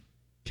good one.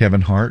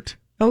 Kevin Hart.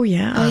 Oh,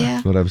 yeah.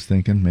 That's what I was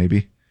thinking,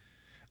 maybe.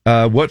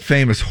 What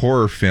famous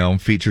horror film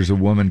features a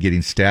woman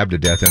getting stabbed to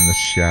death in the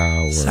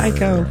shower?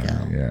 Psycho.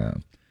 Yeah.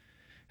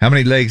 How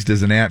many legs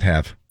does an ant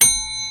have?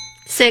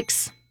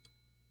 6.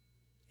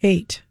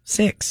 8.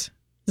 6.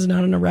 Is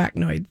not an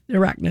arachnid.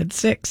 Arachnid.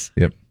 6.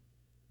 Yep.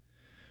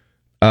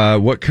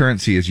 What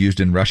currency is used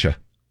in Russia?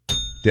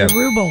 Deb. The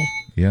ruble.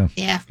 Yeah.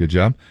 Yeah. Good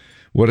job.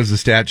 What is the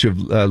Statue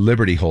of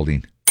Liberty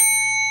holding?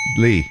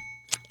 Lee.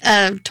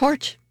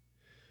 Torch.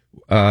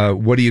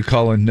 What do you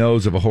call a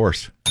nose of a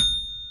horse?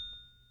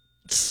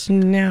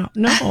 Snout.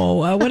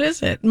 No. What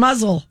is it?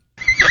 Muzzle.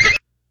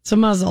 It's a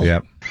muzzle.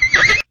 Yep.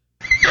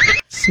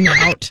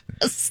 Snout.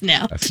 A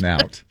snout. A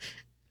snout.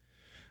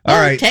 All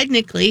right.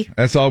 Technically.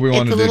 That's all we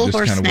wanted to do, just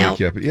kind of snout. wake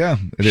you up. Yeah,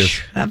 it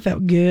is. That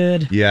felt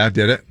good. Yeah,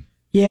 did it?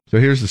 Yeah. So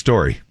here's the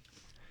story.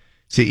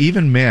 See,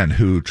 even men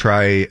who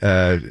try,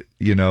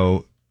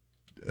 struggle,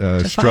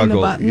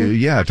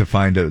 to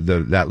find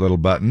that little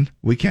button,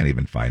 we can't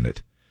even find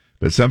it.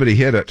 But somebody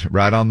hit it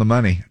right on the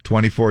money.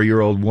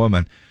 24-year-old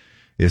woman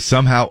is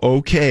somehow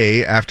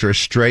okay after a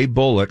stray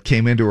bullet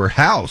came into her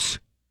house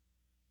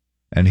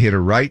and hit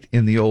her right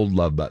in the old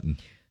love button.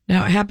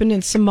 Now, it happened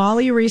in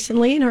Somalia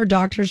recently, and her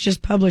doctors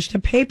just published a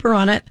paper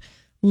on it.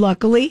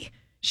 Luckily,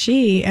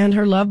 she and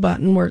her love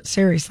button weren't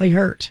seriously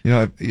hurt.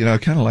 I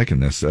kind of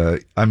liking this.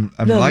 I'm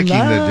the liking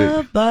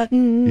love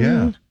button.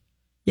 Yeah.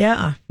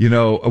 Yeah.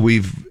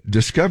 I've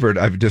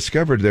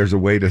discovered there's a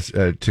way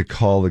to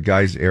call the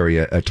guy's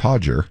area a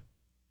Todger.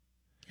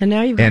 And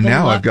now you've got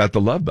I've got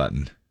the love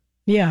button.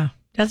 Yeah.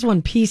 That's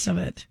one piece of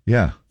it.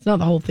 Yeah. It's not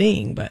the whole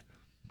thing, but.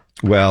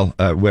 Well,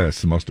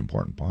 it's the most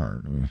important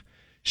part.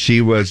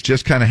 She was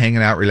just kind of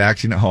hanging out,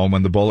 relaxing at home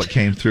when the bullet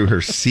came through her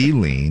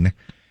ceiling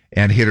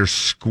and hit her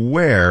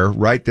square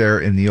right there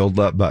in the old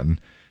love button.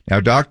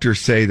 Now, doctors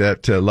say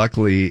that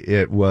luckily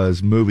it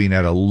was moving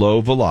at a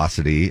low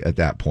velocity at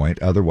that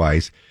point.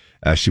 Otherwise,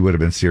 she would have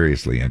been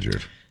seriously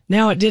injured.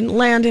 Now, it didn't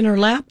land in her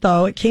lap,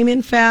 though. It came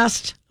in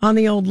fast on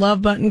the old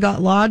love button,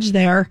 got lodged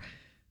there.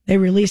 They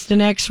released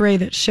an X-ray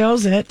that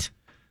shows it.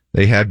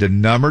 They had to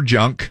numb her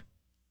junk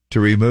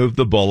to remove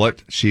the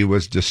bullet. She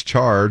was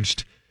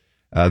discharged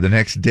the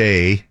next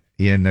day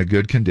in a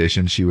good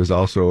condition. She was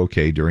also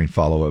okay during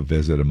follow-up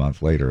visit a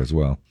month later as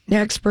well. The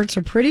experts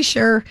are pretty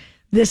sure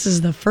this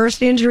is the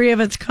first injury of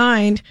its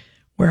kind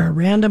where a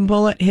random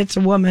bullet hits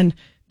a woman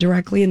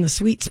directly in the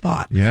sweet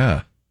spot.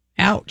 Yeah.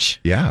 Ouch.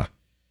 Yeah.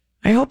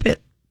 I hope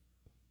it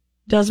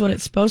does what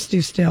it's supposed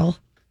to still.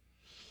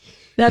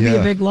 That'd be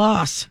a big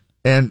loss.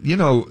 And,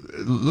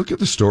 look at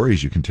the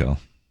stories you can tell.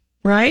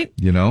 Right?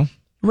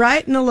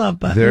 Right in the love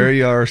button. There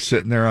you are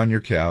sitting there on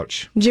your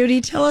couch. Judy,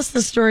 tell us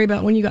the story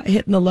about when you got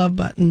hit in the love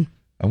button.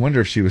 I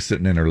wonder if she was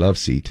sitting in her love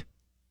seat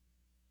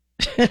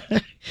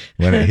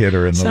when it hit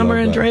her in the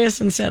Summer love button.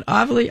 Andreasen said,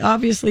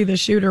 obviously the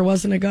shooter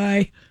wasn't a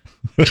guy.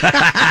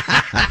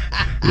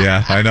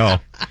 Yeah, I know.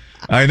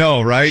 I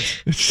know,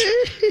 right?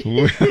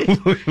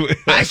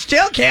 I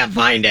still can't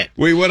find it.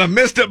 We would have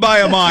missed it by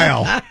a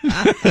mile.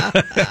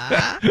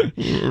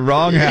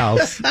 Wrong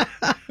house.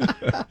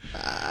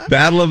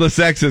 Battle of the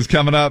Sexes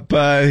coming up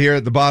here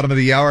at the bottom of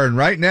the hour. And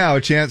right now,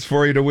 a chance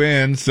for you to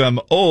win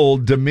some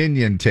Old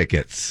Dominion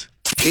tickets.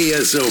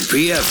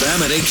 KSOP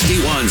FM at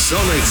HD1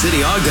 Salt Lake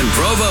City, Ogden,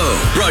 Provo.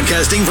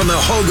 Broadcasting from the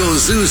Hogle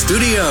Zoo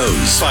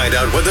Studios. Find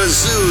out what the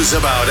zoo's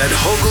about at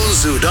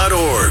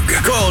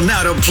hoglezoo.org. Call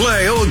now to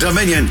play Old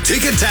Dominion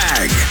Ticket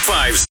Tag.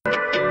 5.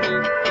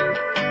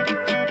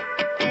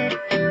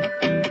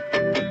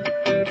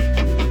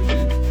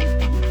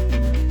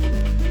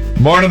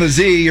 Morning the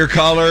Z, your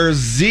caller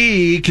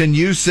Z. Can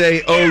you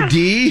say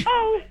OD?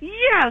 Oh,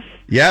 yes.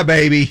 Yeah,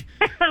 baby.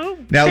 Oh,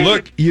 Now, baby.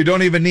 look, you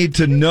don't even need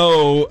to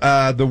know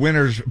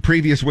the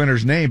previous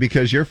winner's name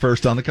because you're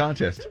first on the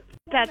contest.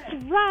 That's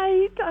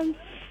right. I'm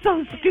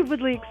so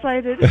stupidly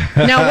excited.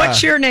 Now,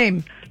 what's your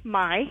name?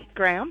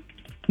 Graham.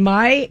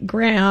 My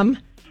Graham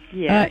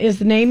Yeah. is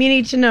the name you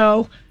need to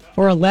know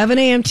for 11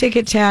 a.m.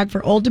 ticket tag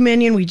for Old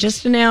Dominion. We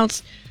just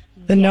announced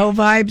the No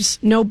Vibes,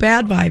 No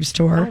Bad Vibes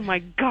tour. Oh, my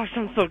gosh.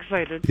 I'm so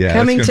excited. Yeah,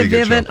 Coming that's to gonna be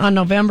a good Vivint show. on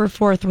November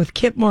 4th with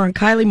Kip Moore and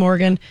Kylie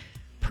Morgan.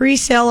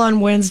 Pre-sale on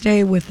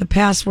Wednesday with the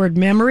password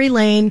Memory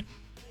Lane,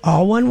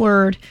 all one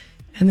word,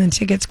 and then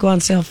tickets go on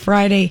sale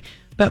Friday.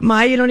 But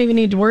you don't even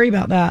need to worry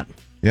about that.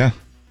 Yeah.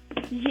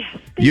 Yes.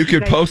 You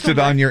could guys post so it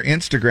on your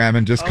Instagram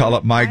and just call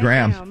it My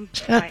Graham.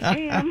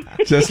 I am.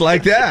 Just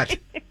like that.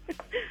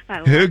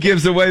 Who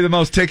gives away the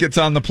most tickets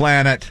on the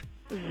planet?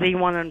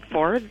 Z1 and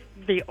 4,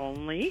 the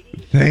only.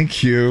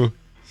 Thank you.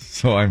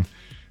 So I'm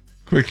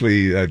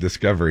quickly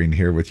discovering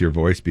here with your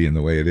voice being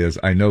the way it is,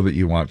 I know that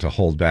you want to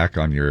hold back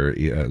on your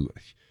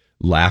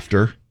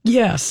laughter.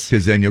 Yes.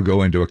 Because then you'll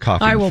go into a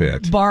coughing I will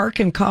fit. bark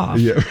and cough.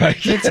 Yeah,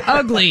 right. It's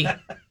ugly.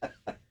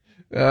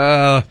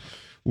 Well,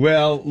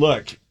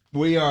 look,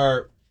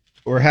 we're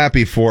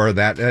happy for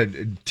that.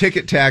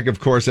 Ticket tag, of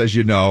course, as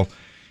you know,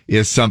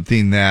 is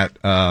something that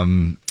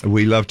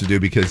we love to do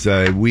because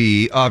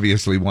we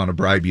obviously want to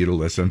bribe you to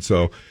listen.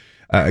 So,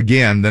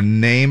 again, the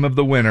name of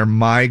the winner,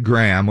 My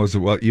Graham, was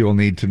what you'll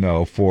need to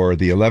know for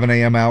the 11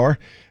 a.m. hour.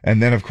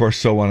 And then, of course,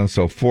 so on and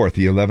so forth.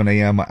 The 11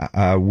 a.m.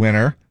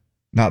 Winner,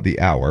 not the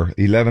hour,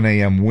 11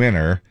 a.m.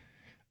 winner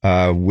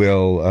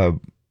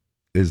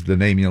is the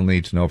name you'll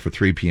need to know for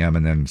 3 p.m.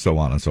 and then so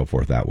on and so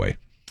forth that way.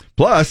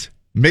 Plus,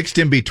 mixed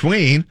in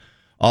between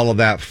all of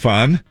that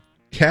fun,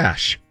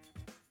 cash.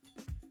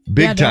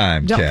 Big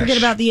time Don't cash. forget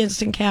about the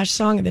Instant Cash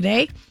Song of the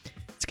Day.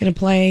 It's going to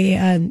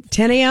play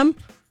 10 a.m.,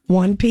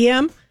 1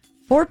 p.m.,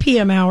 4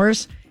 p.m.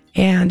 hours,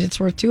 and it's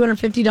worth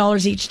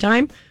 $250 each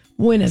time.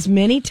 Win as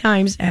many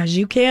times as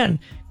you can.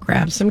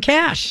 Grab some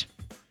cash.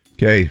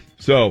 Okay,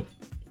 so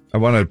I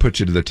want to put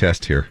you to the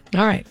test here.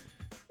 All right.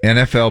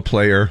 NFL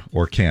player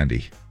or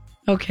candy?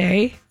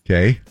 Okay.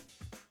 Okay,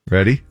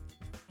 ready?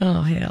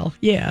 Oh, hell.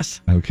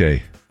 Yes.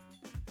 Okay.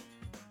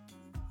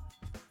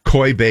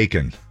 Coy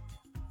bacon.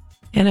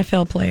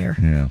 NFL player.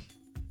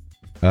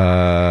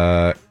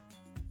 Yeah.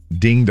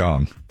 Ding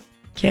dong.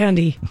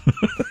 Candy.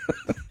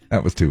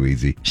 That was too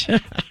easy.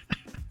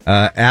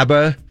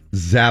 Abba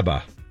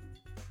Zaba.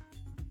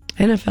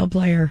 NFL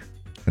player.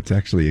 That's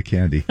actually a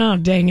candy. Oh,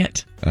 dang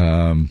it.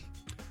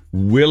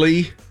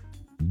 Willie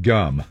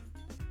Gum.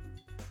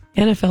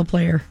 NFL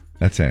player.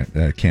 That's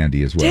a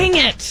candy as well. Dang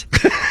it.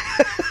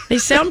 They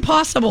sound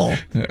possible.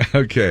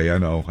 Okay, I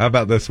know. How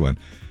about this one?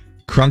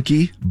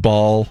 Crunky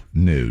Ball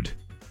Nude.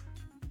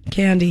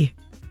 Candy.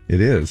 It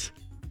is.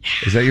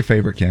 Is that your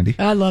favorite candy?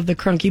 I love the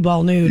Crunky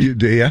Ball Nude.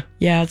 Do you?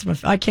 Yeah, it's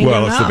I can't get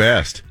enough. Well, it's the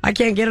best. I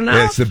can't get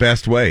enough. It's the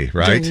best way,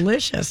 right?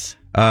 Delicious.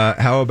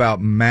 How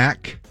about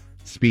Mac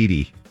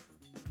Speedy?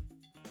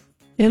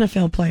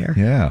 NFL player.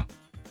 Yeah.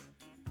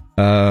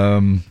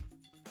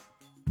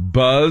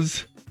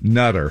 Buzz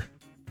Nutter.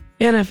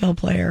 NFL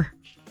player.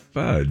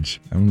 Fudge.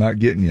 I'm not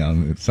getting you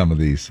on some of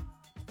these.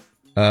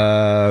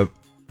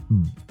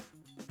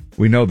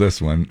 We know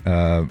this one.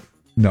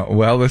 No,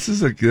 well, this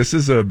is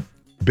a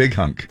big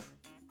hunk.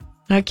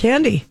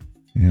 Candy.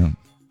 Yeah.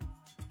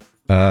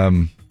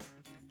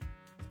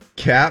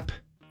 Cap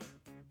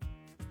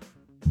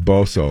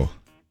Boso.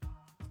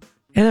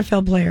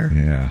 NFL player.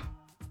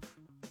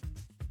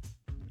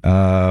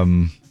 Yeah.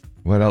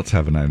 What else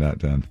haven't I not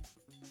done?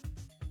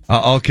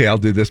 Okay, I'll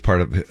do this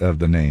part of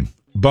the name.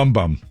 Bum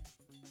Bum.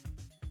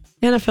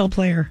 NFL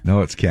player.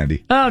 No, it's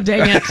Candy. Oh,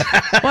 dang it.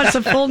 What's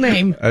the full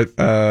name?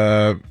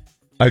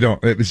 I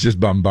don't. It was just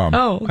Bum Bum.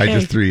 Oh, okay. I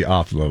just threw you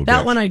off a little bit.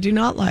 That one I do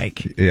not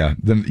like. Yeah.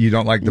 Then you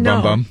don't like the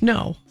No, Bum Bum?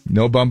 no.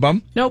 No Bum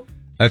Bum? Nope.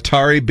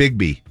 Atari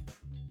Bigby.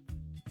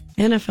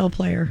 NFL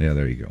player. Yeah,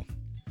 there you go.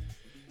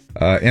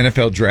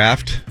 NFL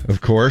draft,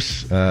 of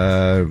course,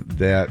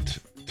 that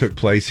took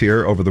place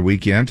here over the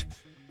weekend.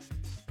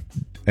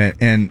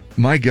 And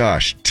my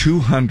gosh,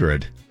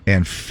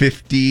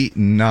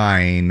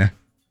 259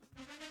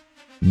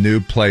 new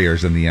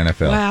players in the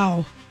NFL.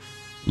 Wow.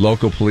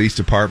 Local police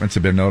departments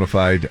have been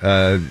notified.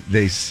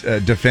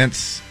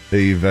 Defensive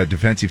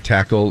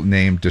tackle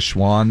named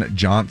Deshaun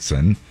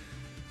Johnson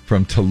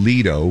from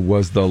Toledo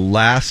was the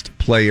last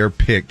player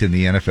picked in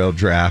the NFL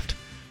draft,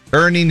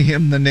 earning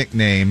him the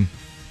nickname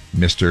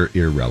Mr.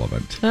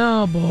 Irrelevant.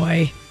 Oh,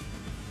 boy.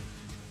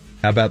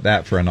 How about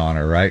that for an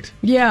honor, right?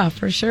 Yeah,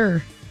 for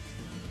sure.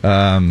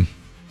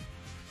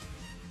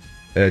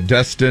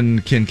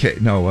 Dustin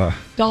Kincaid. No,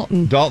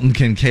 Dalton. Dalton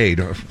Kincaid.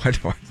 Why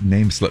do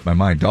name slip my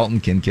mind? Dalton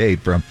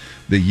Kincaid from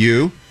the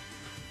U.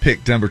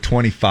 Picked number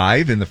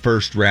 25 in the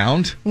first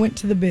round. Went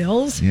to the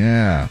Bills.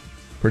 Yeah.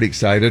 Pretty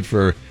excited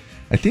for...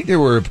 I think there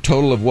were a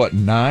total of,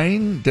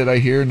 9? Did I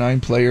hear 9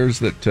 players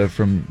that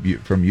from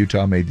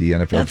Utah made the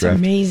NFL That's draft?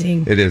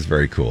 amazing. It is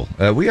very cool.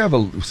 We have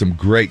some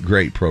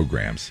great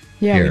programs.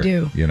 Yeah, here, we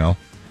do. You know,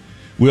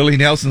 Willie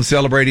Nelson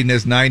celebrating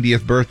his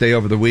 90th birthday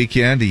over the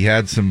weekend. He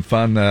had some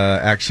fun,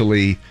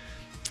 actually,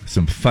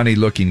 some funny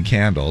looking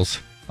candles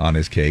on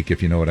his cake,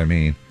 if you know what I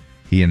mean.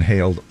 He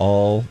inhaled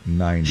all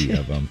 90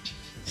 of them.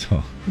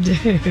 So,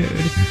 dude.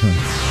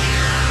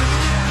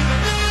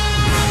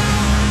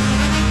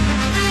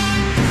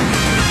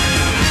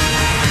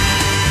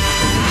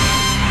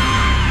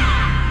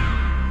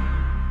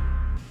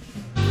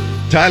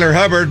 Tyler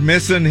Hubbard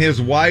missing his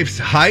wife's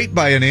height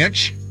by an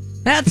inch.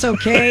 That's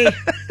okay.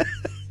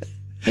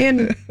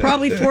 In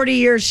probably 40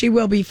 years, she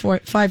will be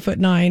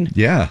 5'9".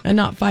 Yeah. And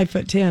not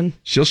 5'10".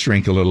 She'll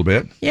shrink a little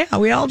bit. Yeah,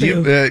 we all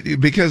do.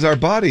 Because our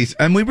bodies,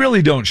 and we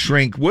really don't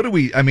shrink.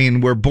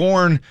 We're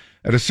born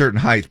at a certain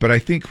height, but I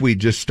think we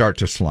just start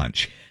to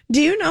slunch.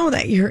 Do you know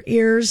that your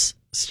ears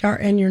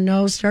and your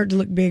nose start to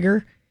look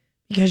bigger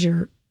because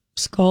your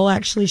skull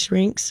actually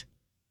shrinks?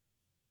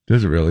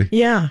 Does it really?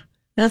 Yeah.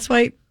 That's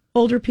why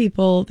older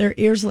people, their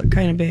ears look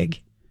kind of big.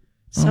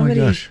 Oh my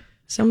gosh.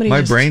 Somebody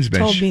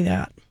told me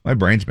that. My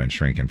brain's been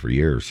shrinking for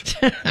years.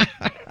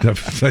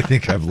 I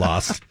think I've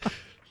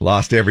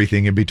lost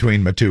everything in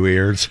between my two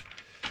ears.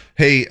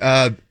 Hey,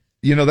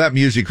 that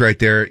music right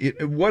there,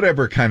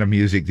 whatever kind of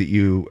music that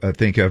you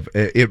think of,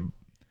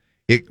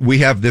 we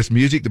have this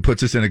music that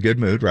puts us in a good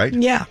mood, right?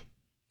 Yeah.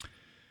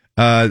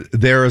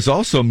 There is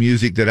also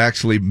music that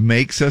actually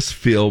makes us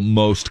feel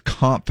most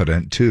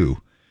confident,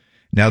 too.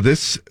 Now,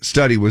 this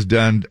study was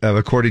done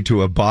according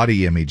to a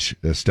body image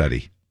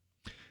study.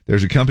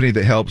 There's a company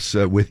that helps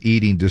with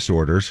eating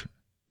disorders,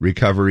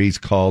 recoveries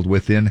called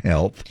Within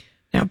Health.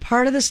 Now,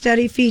 part of the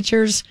study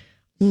features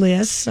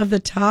lists of the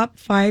top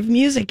 5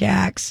 music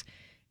acts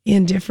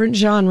in different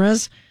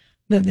genres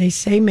that they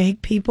say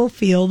make people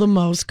feel the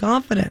most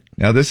confident.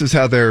 Now, this is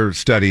how their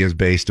study is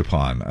based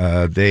upon.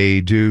 They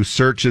do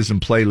searches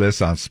and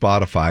playlists on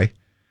Spotify,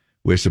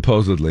 which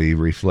supposedly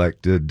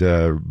reflected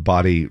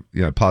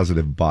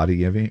positive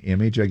body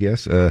image, I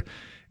guess.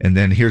 And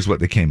then here's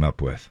what they came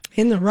up with.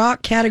 In the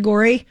rock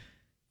category,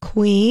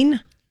 Queen.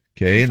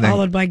 Okay.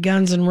 Followed by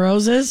Guns N'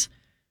 Roses,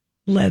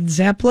 Led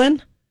Zeppelin.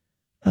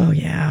 Oh,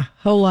 yeah.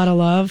 Whole Lot of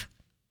Love.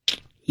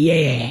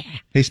 Yeah.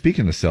 Hey,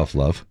 speaking of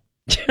self-love,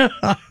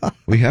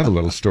 we have a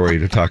little story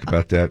to talk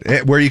about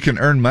that, where you can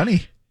earn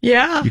money.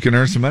 Yeah. You can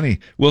earn some money.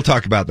 We'll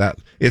talk about that.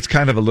 It's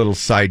kind of a little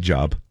side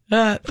job.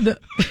 The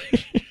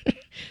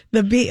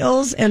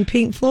Beatles and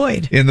Pink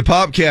Floyd. In the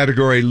pop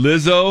category,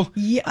 Lizzo.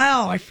 Yeah,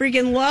 oh, I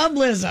freaking love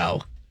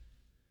Lizzo.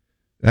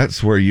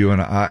 That's where you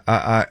and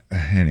I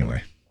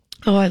anyway.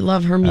 Oh, I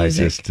love her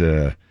music.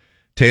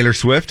 Taylor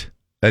Swift,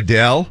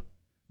 Adele,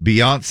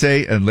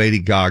 Beyonce, and Lady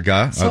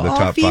Gaga so are the all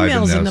top 5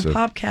 females in the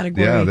pop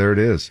category. Yeah, there it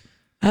is.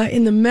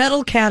 In the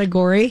metal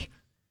category,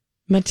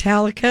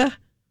 Metallica,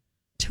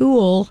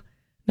 Tool.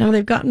 Now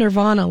they've got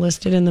Nirvana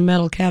listed in the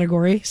metal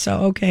category,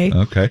 so okay.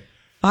 Okay.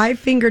 Five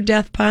Finger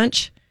Death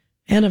Punch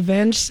and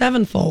Avenged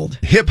Sevenfold.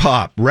 Hip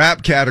hop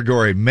rap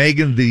category: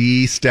 Megan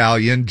Thee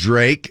Stallion,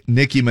 Drake,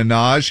 Nicki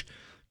Minaj,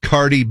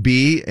 Cardi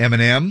B,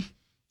 Eminem.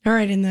 All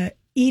right, in the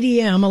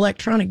EDM,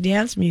 electronic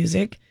dance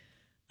music,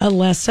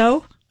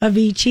 Alesso,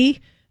 Avicii,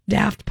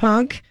 Daft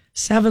Punk,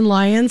 Seven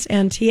Lions,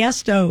 and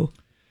Tiesto.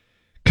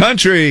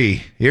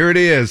 Country, here it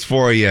is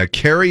for you.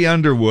 Carrie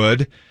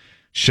Underwood,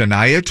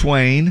 Shania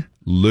Twain,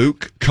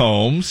 Luke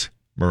Combs,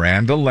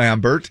 Miranda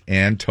Lambert,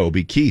 and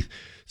Toby Keith.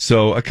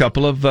 So a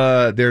couple of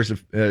there's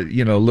a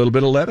little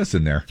bit of lettuce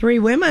in there. 3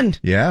 women.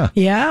 Yeah.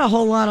 Yeah, a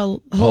whole lot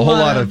of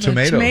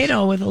tomatoes.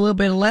 Tomato with a little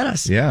bit of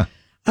lettuce. Yeah.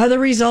 Other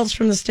results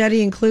from the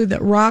study include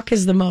that rock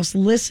is the most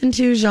listened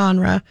to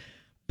genre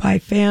by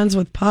fans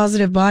with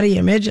positive body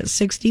image at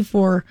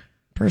 64%.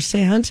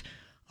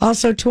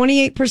 Also,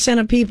 28%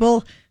 of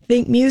people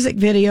think music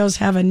videos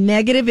have a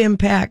negative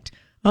impact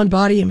on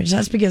body image.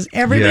 That's because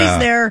everybody's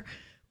there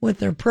with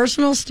their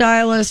personal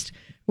stylist,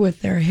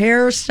 with their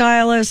hair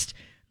stylist,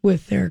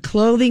 with their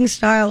clothing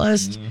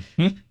stylist,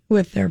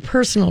 with their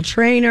personal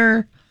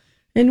trainer.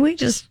 And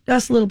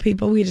us little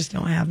people, we just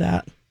don't have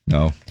that.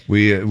 No,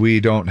 we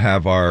don't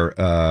have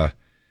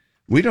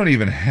we don't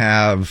even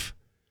have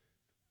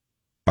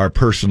our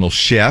personal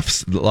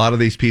chefs. A lot of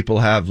these people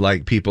have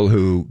like people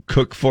who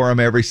cook for them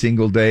every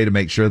single day to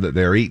make sure that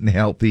they're eating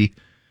healthy.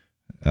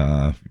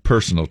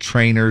 Personal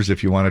trainers,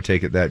 if you want to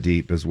take it that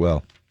deep as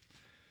well.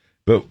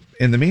 But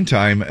in the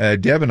meantime,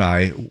 Deb and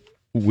I,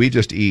 we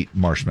just eat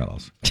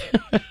marshmallows.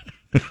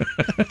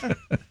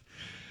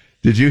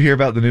 Did you hear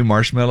about the new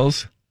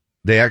marshmallows?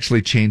 They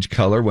actually change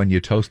color when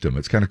you toast them.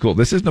 It's kind of cool.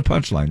 This isn't a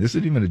punchline. This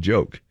isn't even a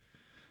joke.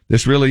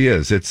 This really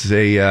is. It's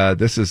a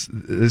this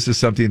is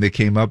something they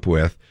came up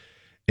with.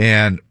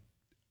 And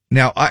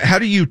now, how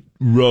do you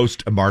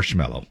roast a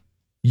marshmallow?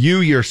 you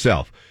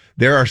yourself.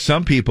 There are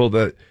some people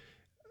that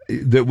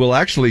will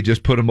actually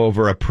just put them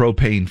over a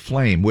propane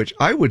flame, which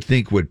I would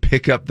think would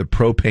pick up the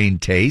propane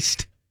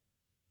taste.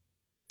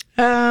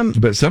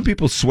 But some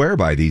people swear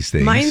by these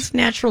things. Mine's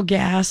natural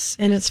gas,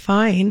 and it's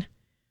fine.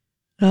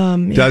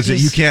 Does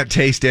it? You can't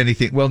taste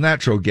anything. Well,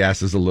 natural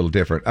gas is a little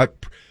different.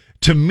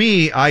 To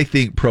me, I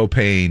think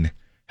propane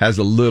has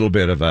a little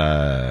bit of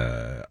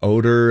a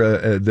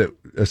odor that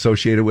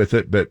associated with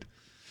it, but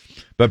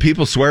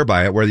people swear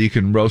by it, where you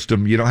can roast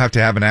them. You don't have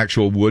to have an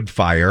actual wood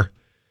fire.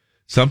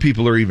 Some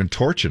people are even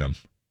torching them,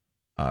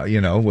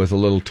 with a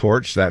little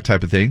torch, that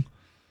type of thing.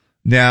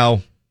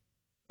 Now,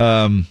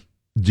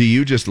 do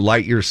you just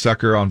light your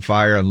sucker on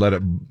fire and let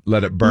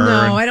it burn?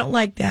 No, I don't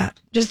like that.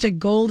 Just a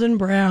golden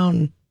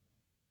brown.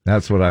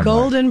 That's what I'm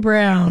golden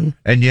brown.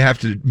 And you have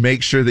to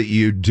make sure that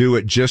you do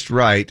it just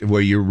right,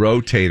 where you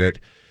rotate it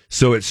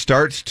so it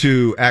starts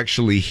to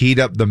actually heat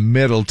up the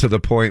middle to the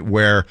point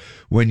where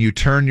when you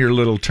turn your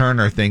little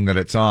turner thing that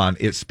it's on,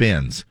 it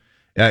spins.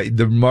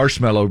 The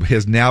marshmallow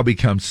has now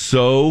become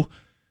so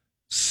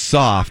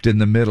soft in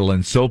the middle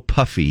and so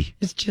puffy.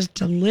 It's just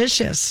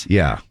delicious.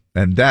 Yeah.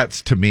 And that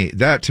to me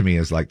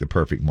is like the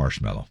perfect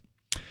marshmallow.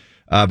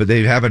 But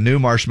they have a new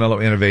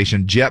marshmallow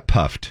innovation. Jet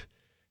Puffed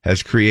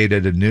has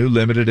created a new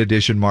limited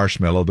edition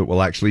marshmallow that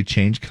will actually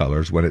change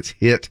colors when it's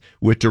hit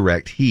with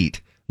direct heat,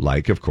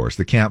 like, of course,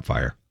 the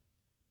campfire.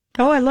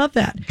 Oh, I love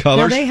that.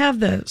 Colors? Now, they have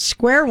the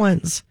square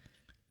ones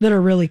that are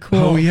really cool.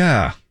 Oh,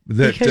 yeah.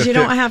 Because you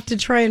don't have to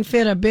try and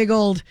fit a big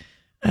old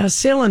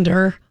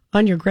cylinder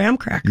on your graham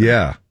cracker.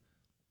 Yeah.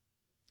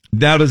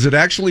 Now, does it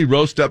actually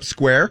roast up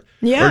square?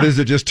 Yeah. Or does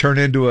it just turn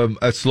into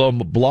a slow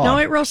blob? No,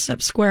 it roasts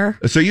up square.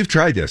 So you've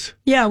tried this?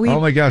 Yeah.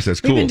 Oh, my gosh,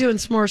 that's cool. We've been doing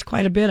s'mores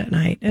quite a bit at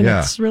night, and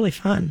it's really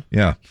fun.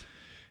 Yeah.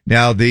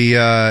 Now,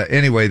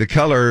 the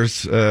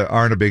colors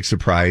aren't a big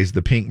surprise.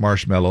 The pink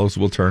marshmallows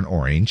will turn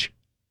orange.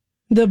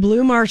 The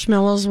blue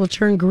marshmallows will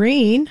turn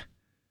green.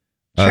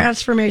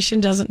 Transformation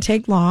doesn't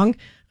take long,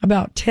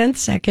 about 10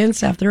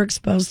 seconds after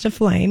exposed to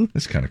flame.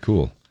 That's kind of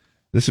cool.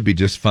 This would be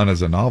just fun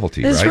as a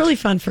novelty, It's right? really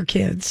fun for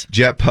kids.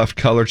 Jet Puff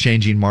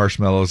color-changing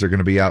marshmallows are going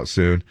to be out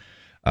soon,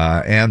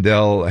 and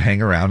they'll hang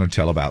around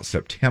until about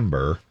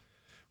September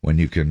when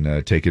you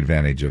can take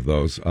advantage of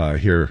those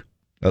here.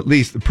 At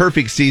least the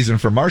perfect season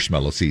for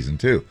marshmallow season,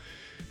 too,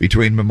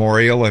 between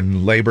Memorial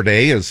and Labor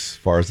Day as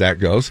far as that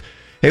goes.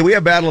 Hey, we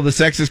have Battle of the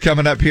Sexes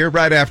coming up here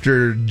right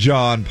after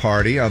John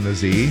Party on the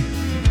Z.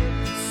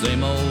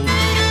 Same old.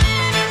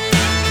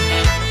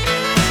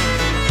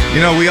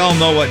 We all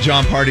know what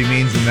John Party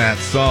means in that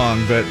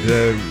song, but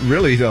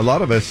really, a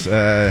lot of us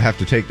have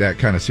to take that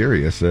kind of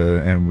serious,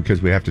 and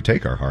because we have to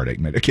take our heartache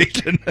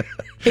medication.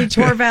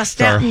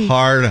 Atorvastatin.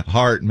 Our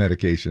heart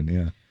medication,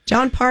 yeah.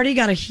 John Party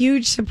got a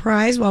huge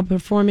surprise while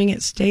performing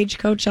at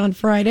Stagecoach on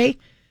Friday.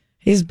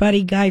 His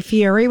buddy Guy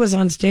Fieri was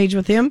on stage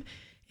with him,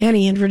 and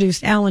he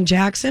introduced Alan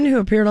Jackson, who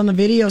appeared on the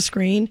video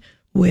screen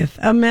with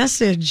a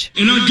message.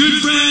 And our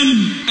good friend,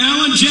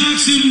 Alan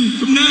Jackson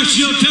from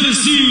Nashville,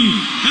 Tennessee,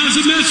 has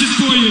a message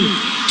for you.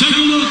 Take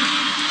a look.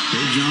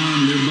 Hey,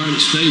 John, everybody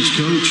at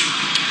Stagecoach.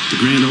 The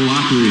Grand Ole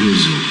Opry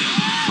has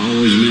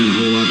always meant a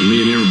whole lot to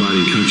me and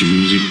everybody in country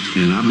music.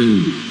 And I've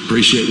been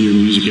appreciating your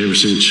music ever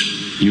since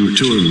you were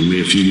touring with me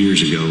a few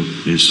years ago.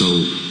 And so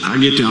I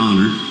get the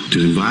honor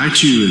to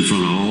invite you in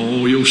front of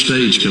all your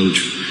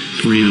Stagecoach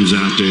friends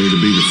out there to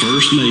be the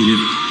first native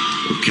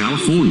of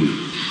California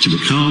to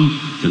become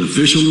an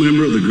official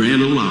member of the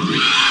Grand Ole Opry.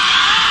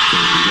 So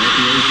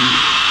congratulations.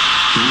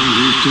 John,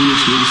 here's to us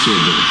with the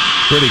silver.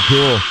 Pretty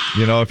cool.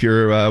 If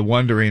you're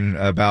wondering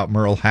about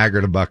Merle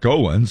Haggard and Buck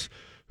Owens,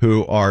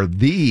 who are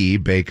the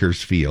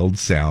Bakersfield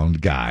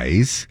sound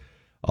guys,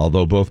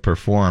 although both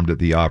performed at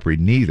the Opry,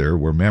 neither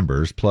were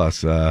members.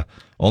 Plus,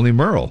 only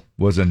Merle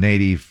was a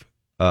native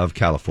of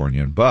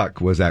California, and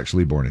Buck was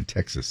actually born in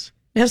Texas.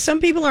 Now, some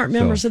people aren't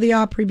members of the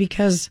Opry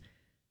because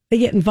they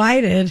get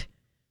invited,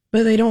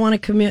 but they don't want to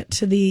commit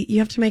to you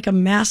have to make a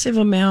massive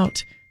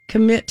amount,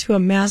 commit to a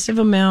massive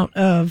amount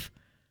of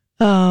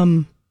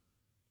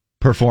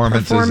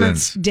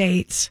performance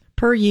dates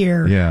per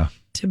year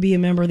to be a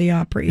member of the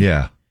Opry.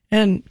 Yeah.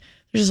 And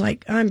they're just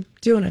like, I'm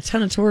doing a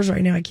ton of tours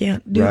right now. I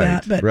can't do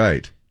that. But,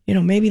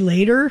 maybe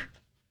later.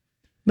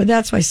 But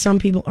that's why some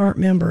people aren't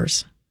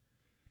members.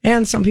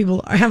 And some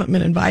people haven't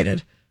been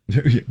invited.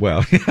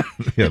 Well,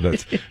 yeah,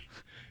 that's,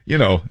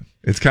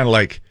 it's kind of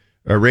like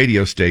a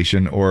radio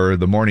station or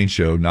the morning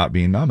show not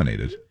being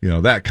nominated,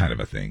 that kind of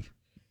a thing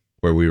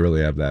where we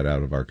really have that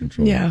out of our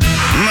control. Yeah.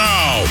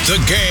 Now, the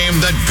game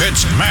that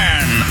pits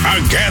man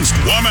against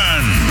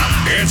woman.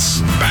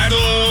 It's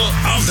Battle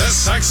of the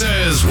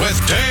Sexes with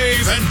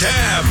Dave and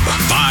Deb.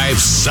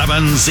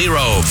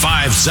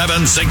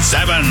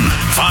 570-5767.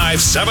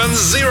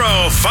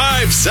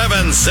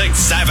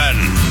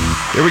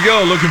 570-5767. Here we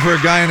go. Looking for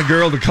a guy and a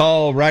girl to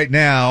call right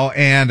now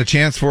and a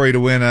chance for you to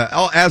win,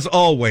 as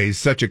always,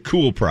 such a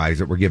cool prize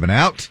that we're giving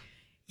out.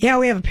 Yeah,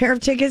 we have a pair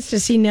of tickets to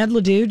see Ned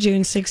Ledoux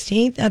June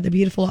 16th at the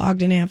beautiful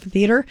Ogden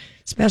Amphitheater.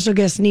 Special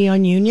guest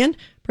Neon Union,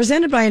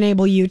 presented by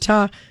Enable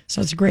Utah.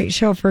 So it's a great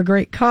show for a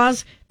great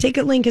cause.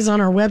 Ticket link is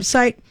on our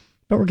website.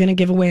 but we're going to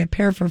give away a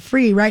pair for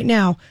free right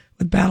now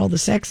with Battle of the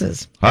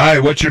Sexes. Hi,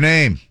 what's your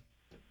name?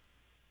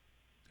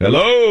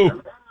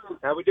 Hello.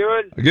 How we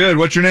doing? Good.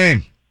 What's your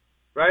name?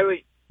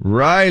 Riley.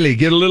 Riley,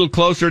 get a little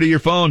closer to your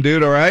phone,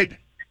 dude, all right?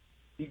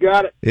 You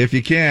got it. If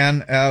you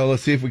can.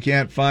 Let's see if we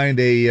can't find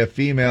a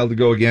female to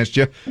go against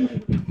you.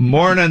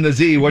 Morning, the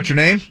Z. What's your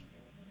name?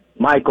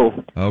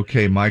 Michael.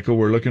 Okay, Michael,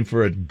 we're looking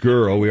for a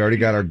girl. We already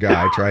got our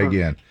guy. Try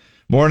again.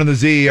 Morning, the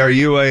Z. Are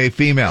you a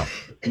female?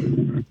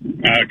 Okay.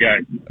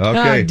 Okay.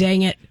 Oh,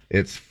 dang it.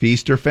 It's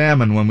feast or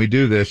famine when we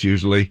do this,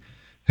 usually.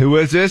 Who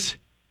is this?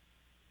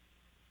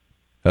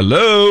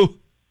 Hello?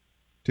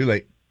 Too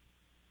late.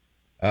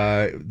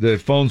 The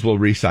phones will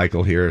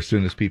recycle here as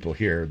soon as people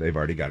hear they've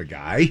already got a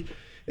guy.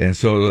 And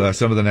so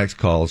some of the next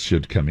calls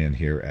should come in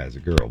here as a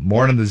girl.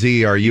 Morning, the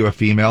Z. Are you a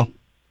female?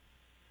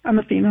 I'm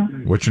a female.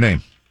 What's your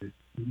name?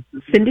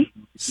 Cindy?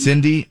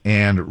 Cindy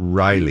and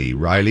Riley.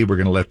 Riley, we're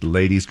going to let the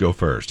ladies go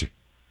first.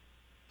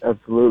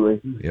 Absolutely.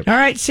 Yep. All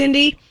right,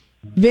 Cindy.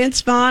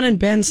 Vince Vaughn and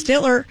Ben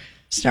Stiller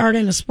starred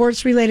in a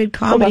sports-related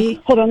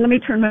comedy. Hold on, let me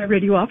turn my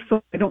radio off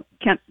so I'm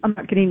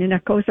not getting an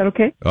echo. Is that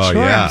okay? Oh,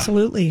 Sure, yeah.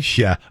 absolutely.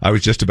 Yeah, I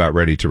was just about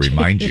ready to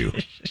remind you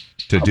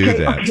to do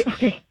that.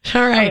 Okay.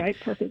 All right. All right,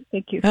 perfect.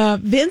 Thank you.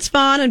 Vince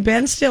Vaughn and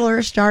Ben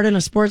Stiller starred in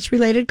a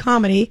sports-related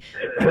comedy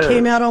that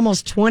came out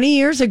almost 20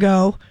 years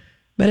ago,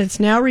 but it's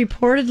now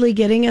reportedly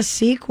getting a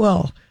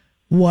sequel.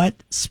 What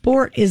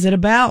sport is it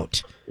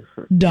about?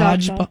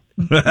 Dodgeball,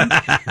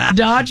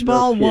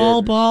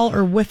 wall ball,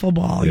 or wiffle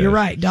ball? Yes. You're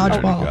right,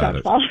 dodgeball. Got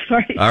it.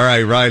 Sorry. All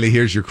right, Riley,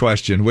 here's your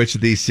question. Which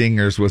of these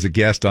singers was a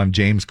guest on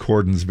James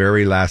Corden's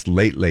very last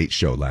Late Late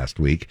Show last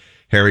week?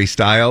 Harry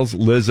Styles,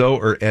 Lizzo,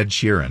 or Ed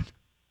Sheeran?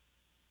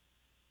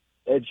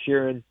 Ed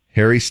Sheeran.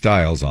 Harry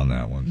Styles on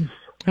that one.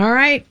 All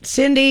right,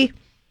 Cindy.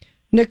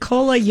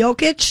 Nikola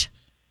Jokic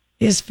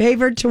is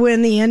favored to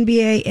win the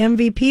NBA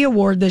MVP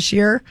award this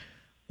year.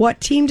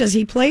 What team does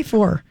he play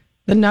for?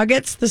 The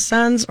Nuggets, the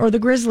Suns, or the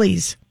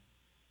Grizzlies?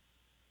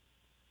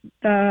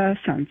 The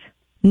Suns.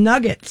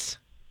 Nuggets.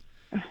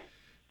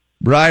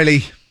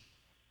 Riley,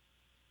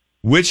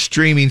 which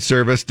streaming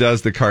service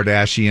does the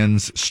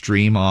Kardashians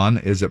stream on?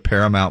 Is it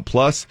Paramount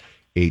Plus,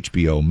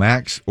 HBO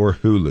Max, or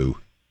Hulu?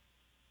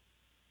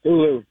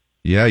 Hulu.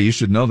 Yeah, you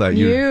should know that.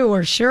 You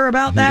were sure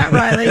about that,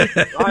 Riley.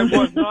 I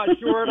was not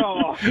sure at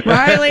all.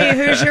 Riley,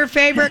 who's your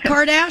favorite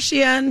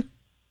Kardashian?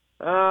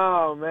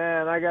 Oh,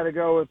 man, I got to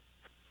go with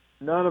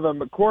none of them,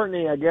 but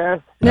Courtney, I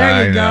guess.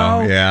 There you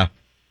know, go. Yeah,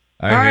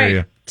 I All hear right,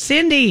 you.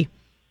 Cindy,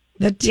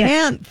 the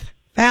 10th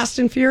Fast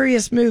and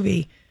Furious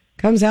movie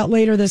comes out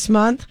later this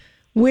month.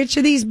 Which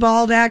of these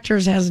bald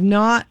actors has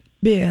not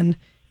been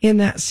in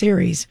that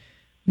series?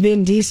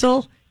 Vin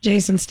Diesel,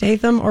 Jason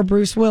Statham, or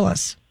Bruce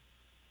Willis?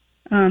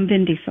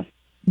 Vin Diesel.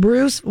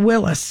 Bruce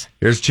Willis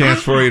Here's a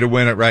chance for you to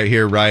win it right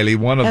here, Riley.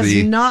 One of has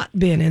the not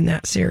been in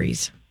that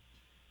series.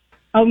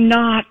 Oh,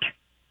 not.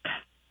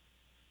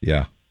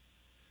 Yeah.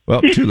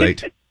 Well, too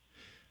late.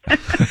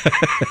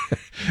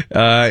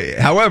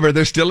 However,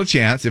 there's still a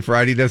chance. If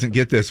Riley doesn't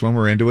get this one,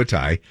 we're into a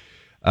tie.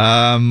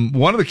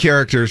 One of the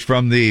characters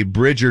from the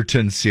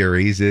Bridgerton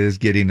series is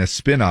getting a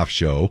spin-off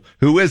show.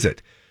 Who is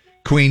it?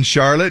 Queen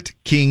Charlotte,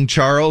 King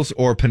Charles,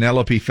 or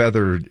Penelope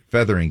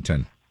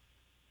Featherington?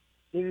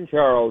 King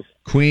Charles.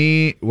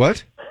 Queen,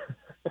 what?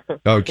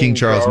 Oh, King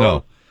Charles,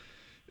 no.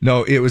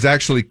 No, it was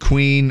actually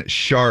Queen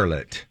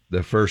Charlotte,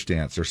 the first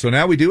answer. So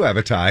now we do have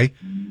a tie.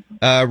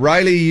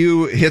 Riley,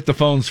 you hit the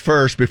phones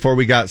first before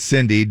we got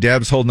Cindy.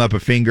 Deb's holding up a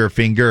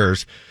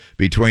fingers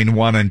between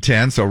 1 and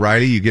 10. So,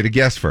 Riley, you get a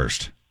guess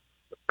first.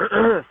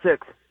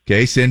 6.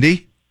 Okay,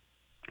 Cindy?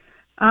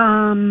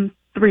 3.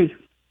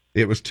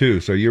 It was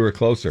 2, so you were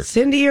closer.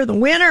 Cindy, you're the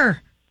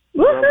winner.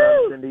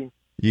 Woohoo! Cindy.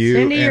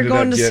 Cindy, you're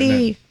going to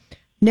see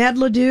Ned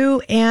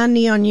Ledoux and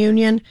Neon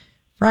Union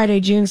Friday,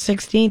 June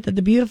 16th at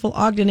the beautiful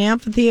Ogden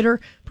Amphitheater,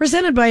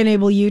 presented by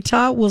Enable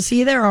Utah. We'll see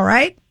you there, all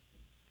right?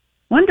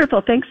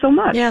 Wonderful. Thanks so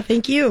much. Yeah,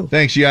 thank you.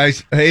 Thanks, you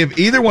guys. Hey, have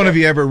either one of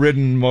you ever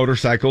ridden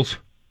motorcycles?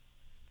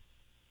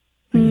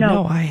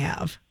 No, I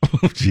have.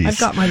 Oh, geez. I've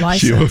got my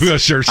license.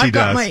 Sure, she does. I've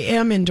got my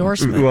M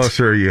endorsement. Well,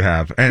 sure you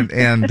have. And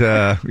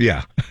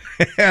yeah.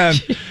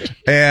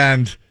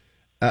 and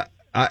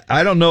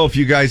I don't know if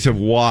you guys have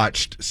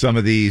watched some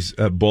of these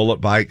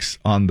bullet bikes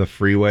on the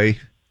freeway.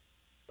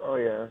 Oh,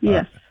 yeah.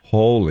 Yes.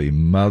 Holy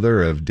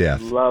mother of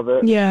death. Love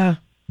it. Yeah.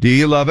 Do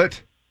you love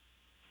it?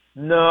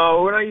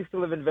 No, when I used to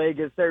live in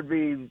Vegas, there'd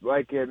be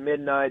like at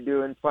midnight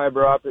doing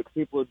fiber optics.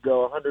 People would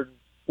go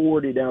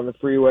 140 down the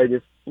freeway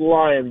just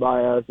flying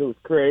by us. It was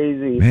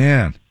crazy.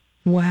 Man.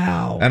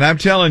 Wow. And I'm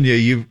telling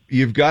you,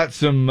 you've got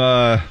some...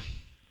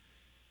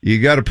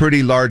 you got a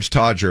pretty large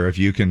Todger if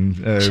you can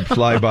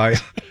fly by.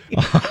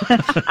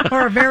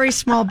 Or a very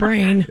small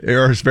brain.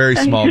 Or a very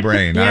small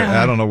brain.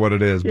 Yeah. I don't know what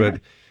it is,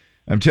 but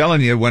I'm telling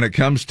you, when it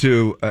comes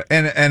to,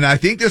 and I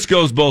think this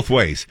goes both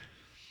ways.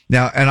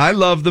 Now, and I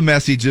love the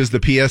messages, the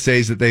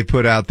PSAs that they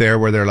put out there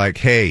where they're like,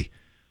 hey,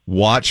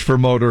 watch for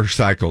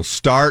motorcycles.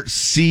 Start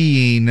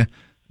seeing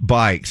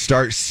bikes.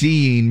 Start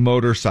seeing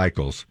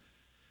motorcycles.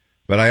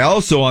 But I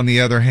also, on the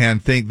other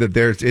hand, think that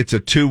it's a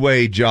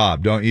two-way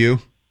job, don't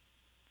you?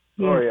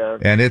 Oh, yeah.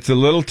 And it's a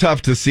little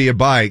tough to see a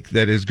bike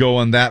that is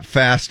going that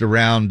fast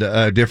around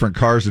different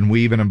cars and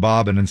weaving and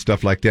bobbing and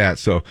stuff like that.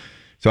 So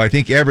I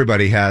think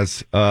everybody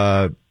has,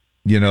 a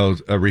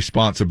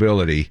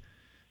responsibility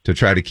to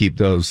try to keep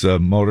those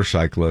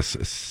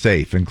motorcyclists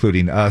safe,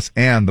 including us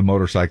and the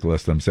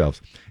motorcyclists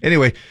themselves.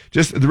 Anyway,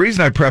 just the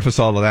reason I preface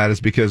all of that is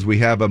because we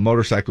have a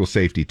motorcycle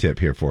safety tip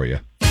here for you.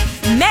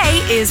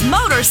 May is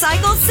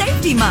Motorcycle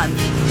Safety Month.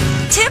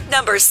 Tip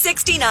number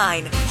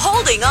 69,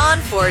 holding on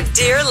for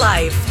dear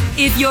life.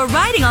 If you're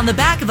riding on the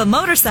back of a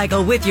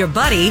motorcycle with your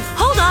buddy,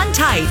 hold on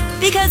tight,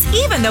 because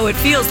even though it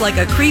feels like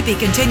a creepy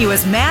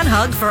continuous man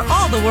hug for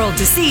all the world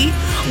to see,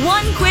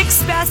 one quick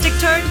spastic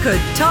turn could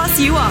toss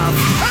you off.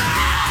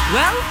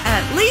 Well,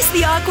 at least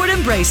the awkward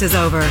embrace is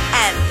over.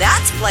 And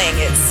that's playing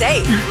it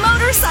safe.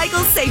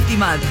 Motorcycle Safety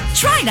Month.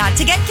 Try not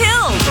to get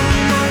killed.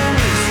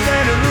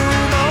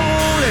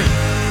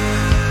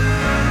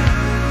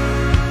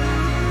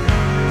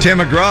 Tim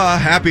McGraw,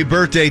 happy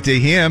birthday to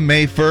him,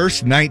 May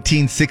 1st,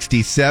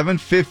 1967,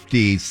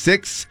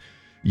 56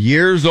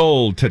 years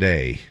old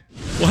today.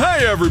 Well,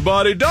 hey,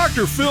 everybody,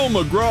 Dr. Phil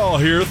McGraw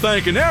here,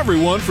 thanking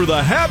everyone for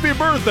the happy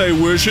birthday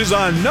wishes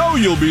I know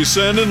you'll be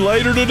sending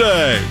later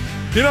today.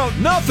 You know,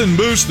 nothing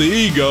boosts the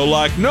ego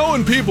like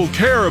knowing people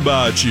care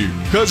about you,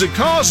 because it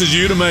causes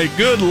you to make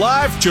good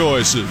life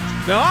choices.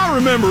 Now, I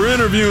remember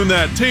interviewing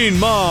that teen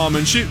mom,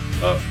 and she,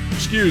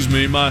 excuse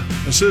me, my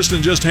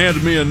assistant just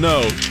handed me a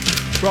note.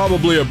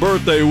 Probably a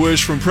birthday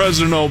wish from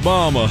President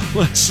Obama.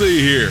 Let's see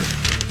here.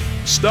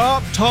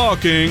 Stop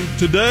talking.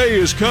 Today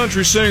is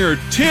country singer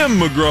Tim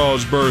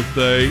McGraw's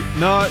birthday,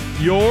 not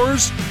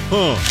yours?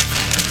 Huh.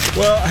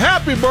 Well,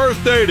 happy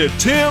birthday to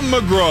Tim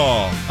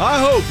McGraw. I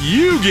hope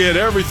you get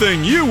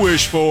everything you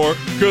wish for,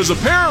 because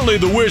apparently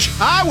the wish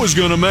I was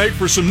going to make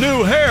for some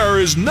new hair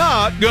is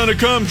not going to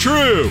come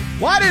true.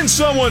 Why didn't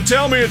someone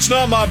tell me it's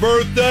not my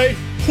birthday?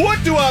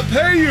 What do I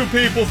pay you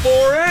people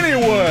for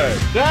anyway?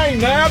 Dang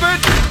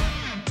nabbit!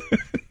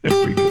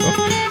 There we go.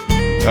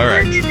 All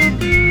right.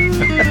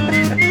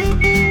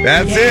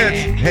 That's it.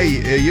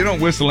 Hey, you don't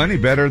whistle any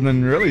better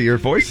than really your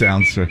voice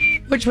sounds.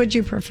 Which would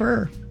you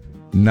prefer?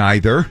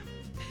 Neither.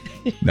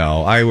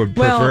 No, I would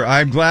prefer.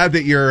 I'm glad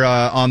that you're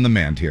on the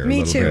mend here. Me a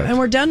little too. bit. And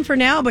we're done for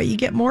now, but you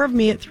get more of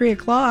me at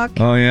 3:00.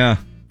 Oh, yeah.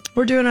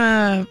 We're doing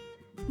a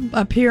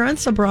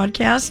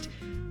broadcast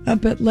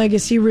up at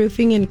Legacy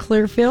Roofing in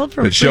Clearfield.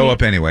 But show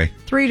up anyway.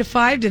 3 to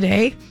 5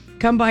 today.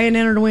 Come by and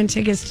enter to win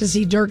tickets to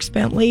see Dierks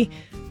Bentley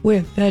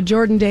with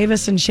Jordan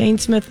Davis and Shane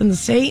Smith and the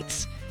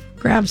Saints.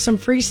 Grab some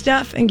free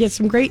stuff and get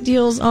some great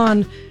deals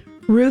on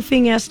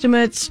roofing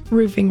estimates,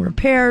 roofing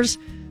repairs,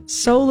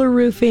 solar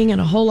roofing, and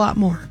a whole lot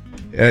more.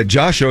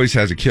 Josh always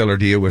has a killer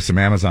deal with some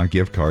Amazon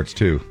gift cards,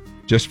 too,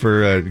 just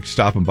for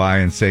stopping by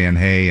and saying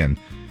hey and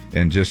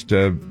just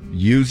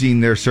using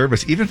their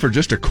service, even for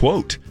just a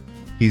quote.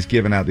 He's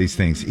giving out these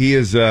things. He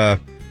is,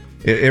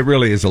 it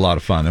really is a lot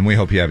of fun, and we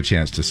hope you have a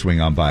chance to swing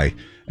on by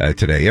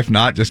today. If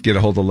not, just get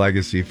a hold of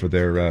Legacy for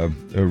their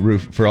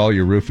roof, for all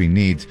your roofing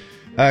needs.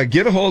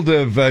 Get a hold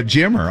of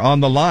Jimmer on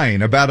the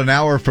line about an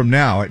hour from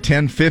now at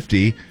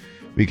 10:50,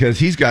 because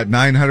he's got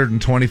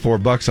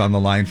 $924 on the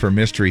line for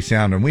Mystery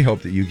Sound, and we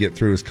hope that you get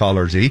through his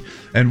caller Z,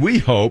 and we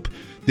hope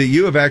that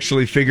you have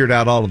actually figured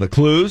out all of the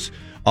clues,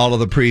 all of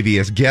the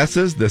previous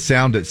guesses, the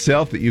sound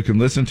itself that you can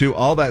listen to,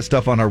 all that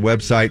stuff on our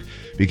website,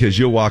 because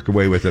you'll walk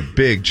away with a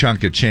big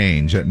chunk of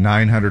change at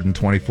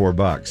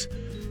 $924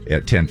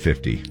 at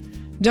 10:50.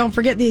 Don't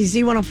forget the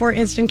Z104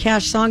 Instant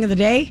Cash Song of the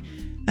Day.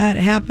 It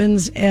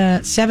happens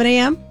at 7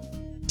 a.m.,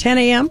 10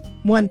 a.m.,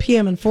 1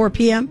 p.m., and 4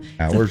 p.m.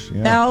 Hours,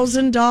 yeah.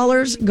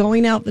 $1,000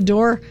 going out the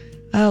door.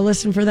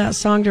 Listen for that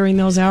song during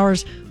those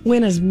hours.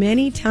 Win as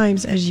many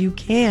times as you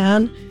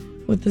can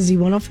with the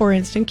Z104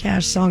 Instant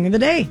Cash Song of the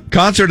Day.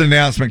 Concert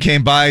announcement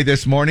came by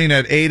this morning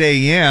at 8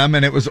 a.m.,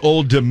 and it was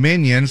Old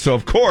Dominion. So,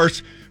 of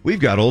course, we've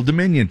got Old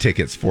Dominion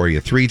tickets for you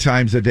 3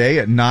 times a day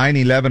at 9,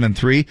 11, and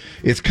 3.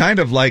 It's kind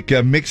of like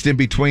mixed in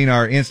between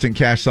our Instant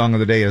Cash Song of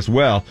the Day as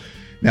well.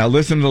 Now,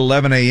 listen to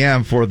 11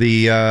 a.m. for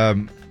the...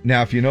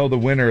 now, if you know the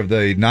winner of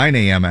the 9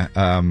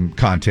 a.m.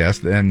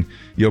 Contest, then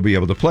you'll be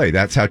able to play.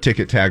 That's how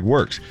Ticket Tag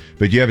works.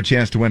 But you have a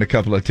chance to win a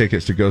couple of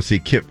tickets to go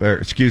see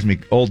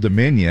Old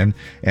Dominion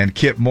and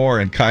Kip Moore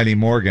and Kylie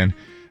Morgan.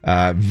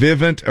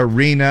 Vivint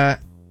Arena,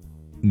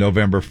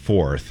 November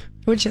 4th.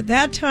 Which at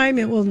that time,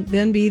 it will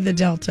then be the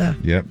Delta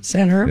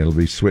Center. It'll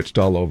be switched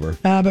all over.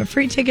 But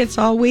free tickets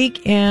all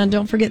week. And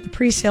don't forget the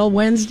pre-sale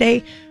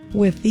Wednesday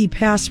with the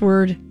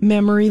password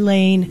Memory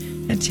Lane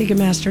at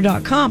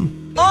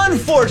Ticketmaster.com.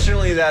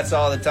 Unfortunately, that's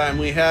all the time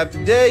we have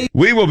today.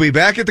 We will be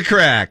back at the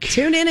crack.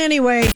 Tune in anyway.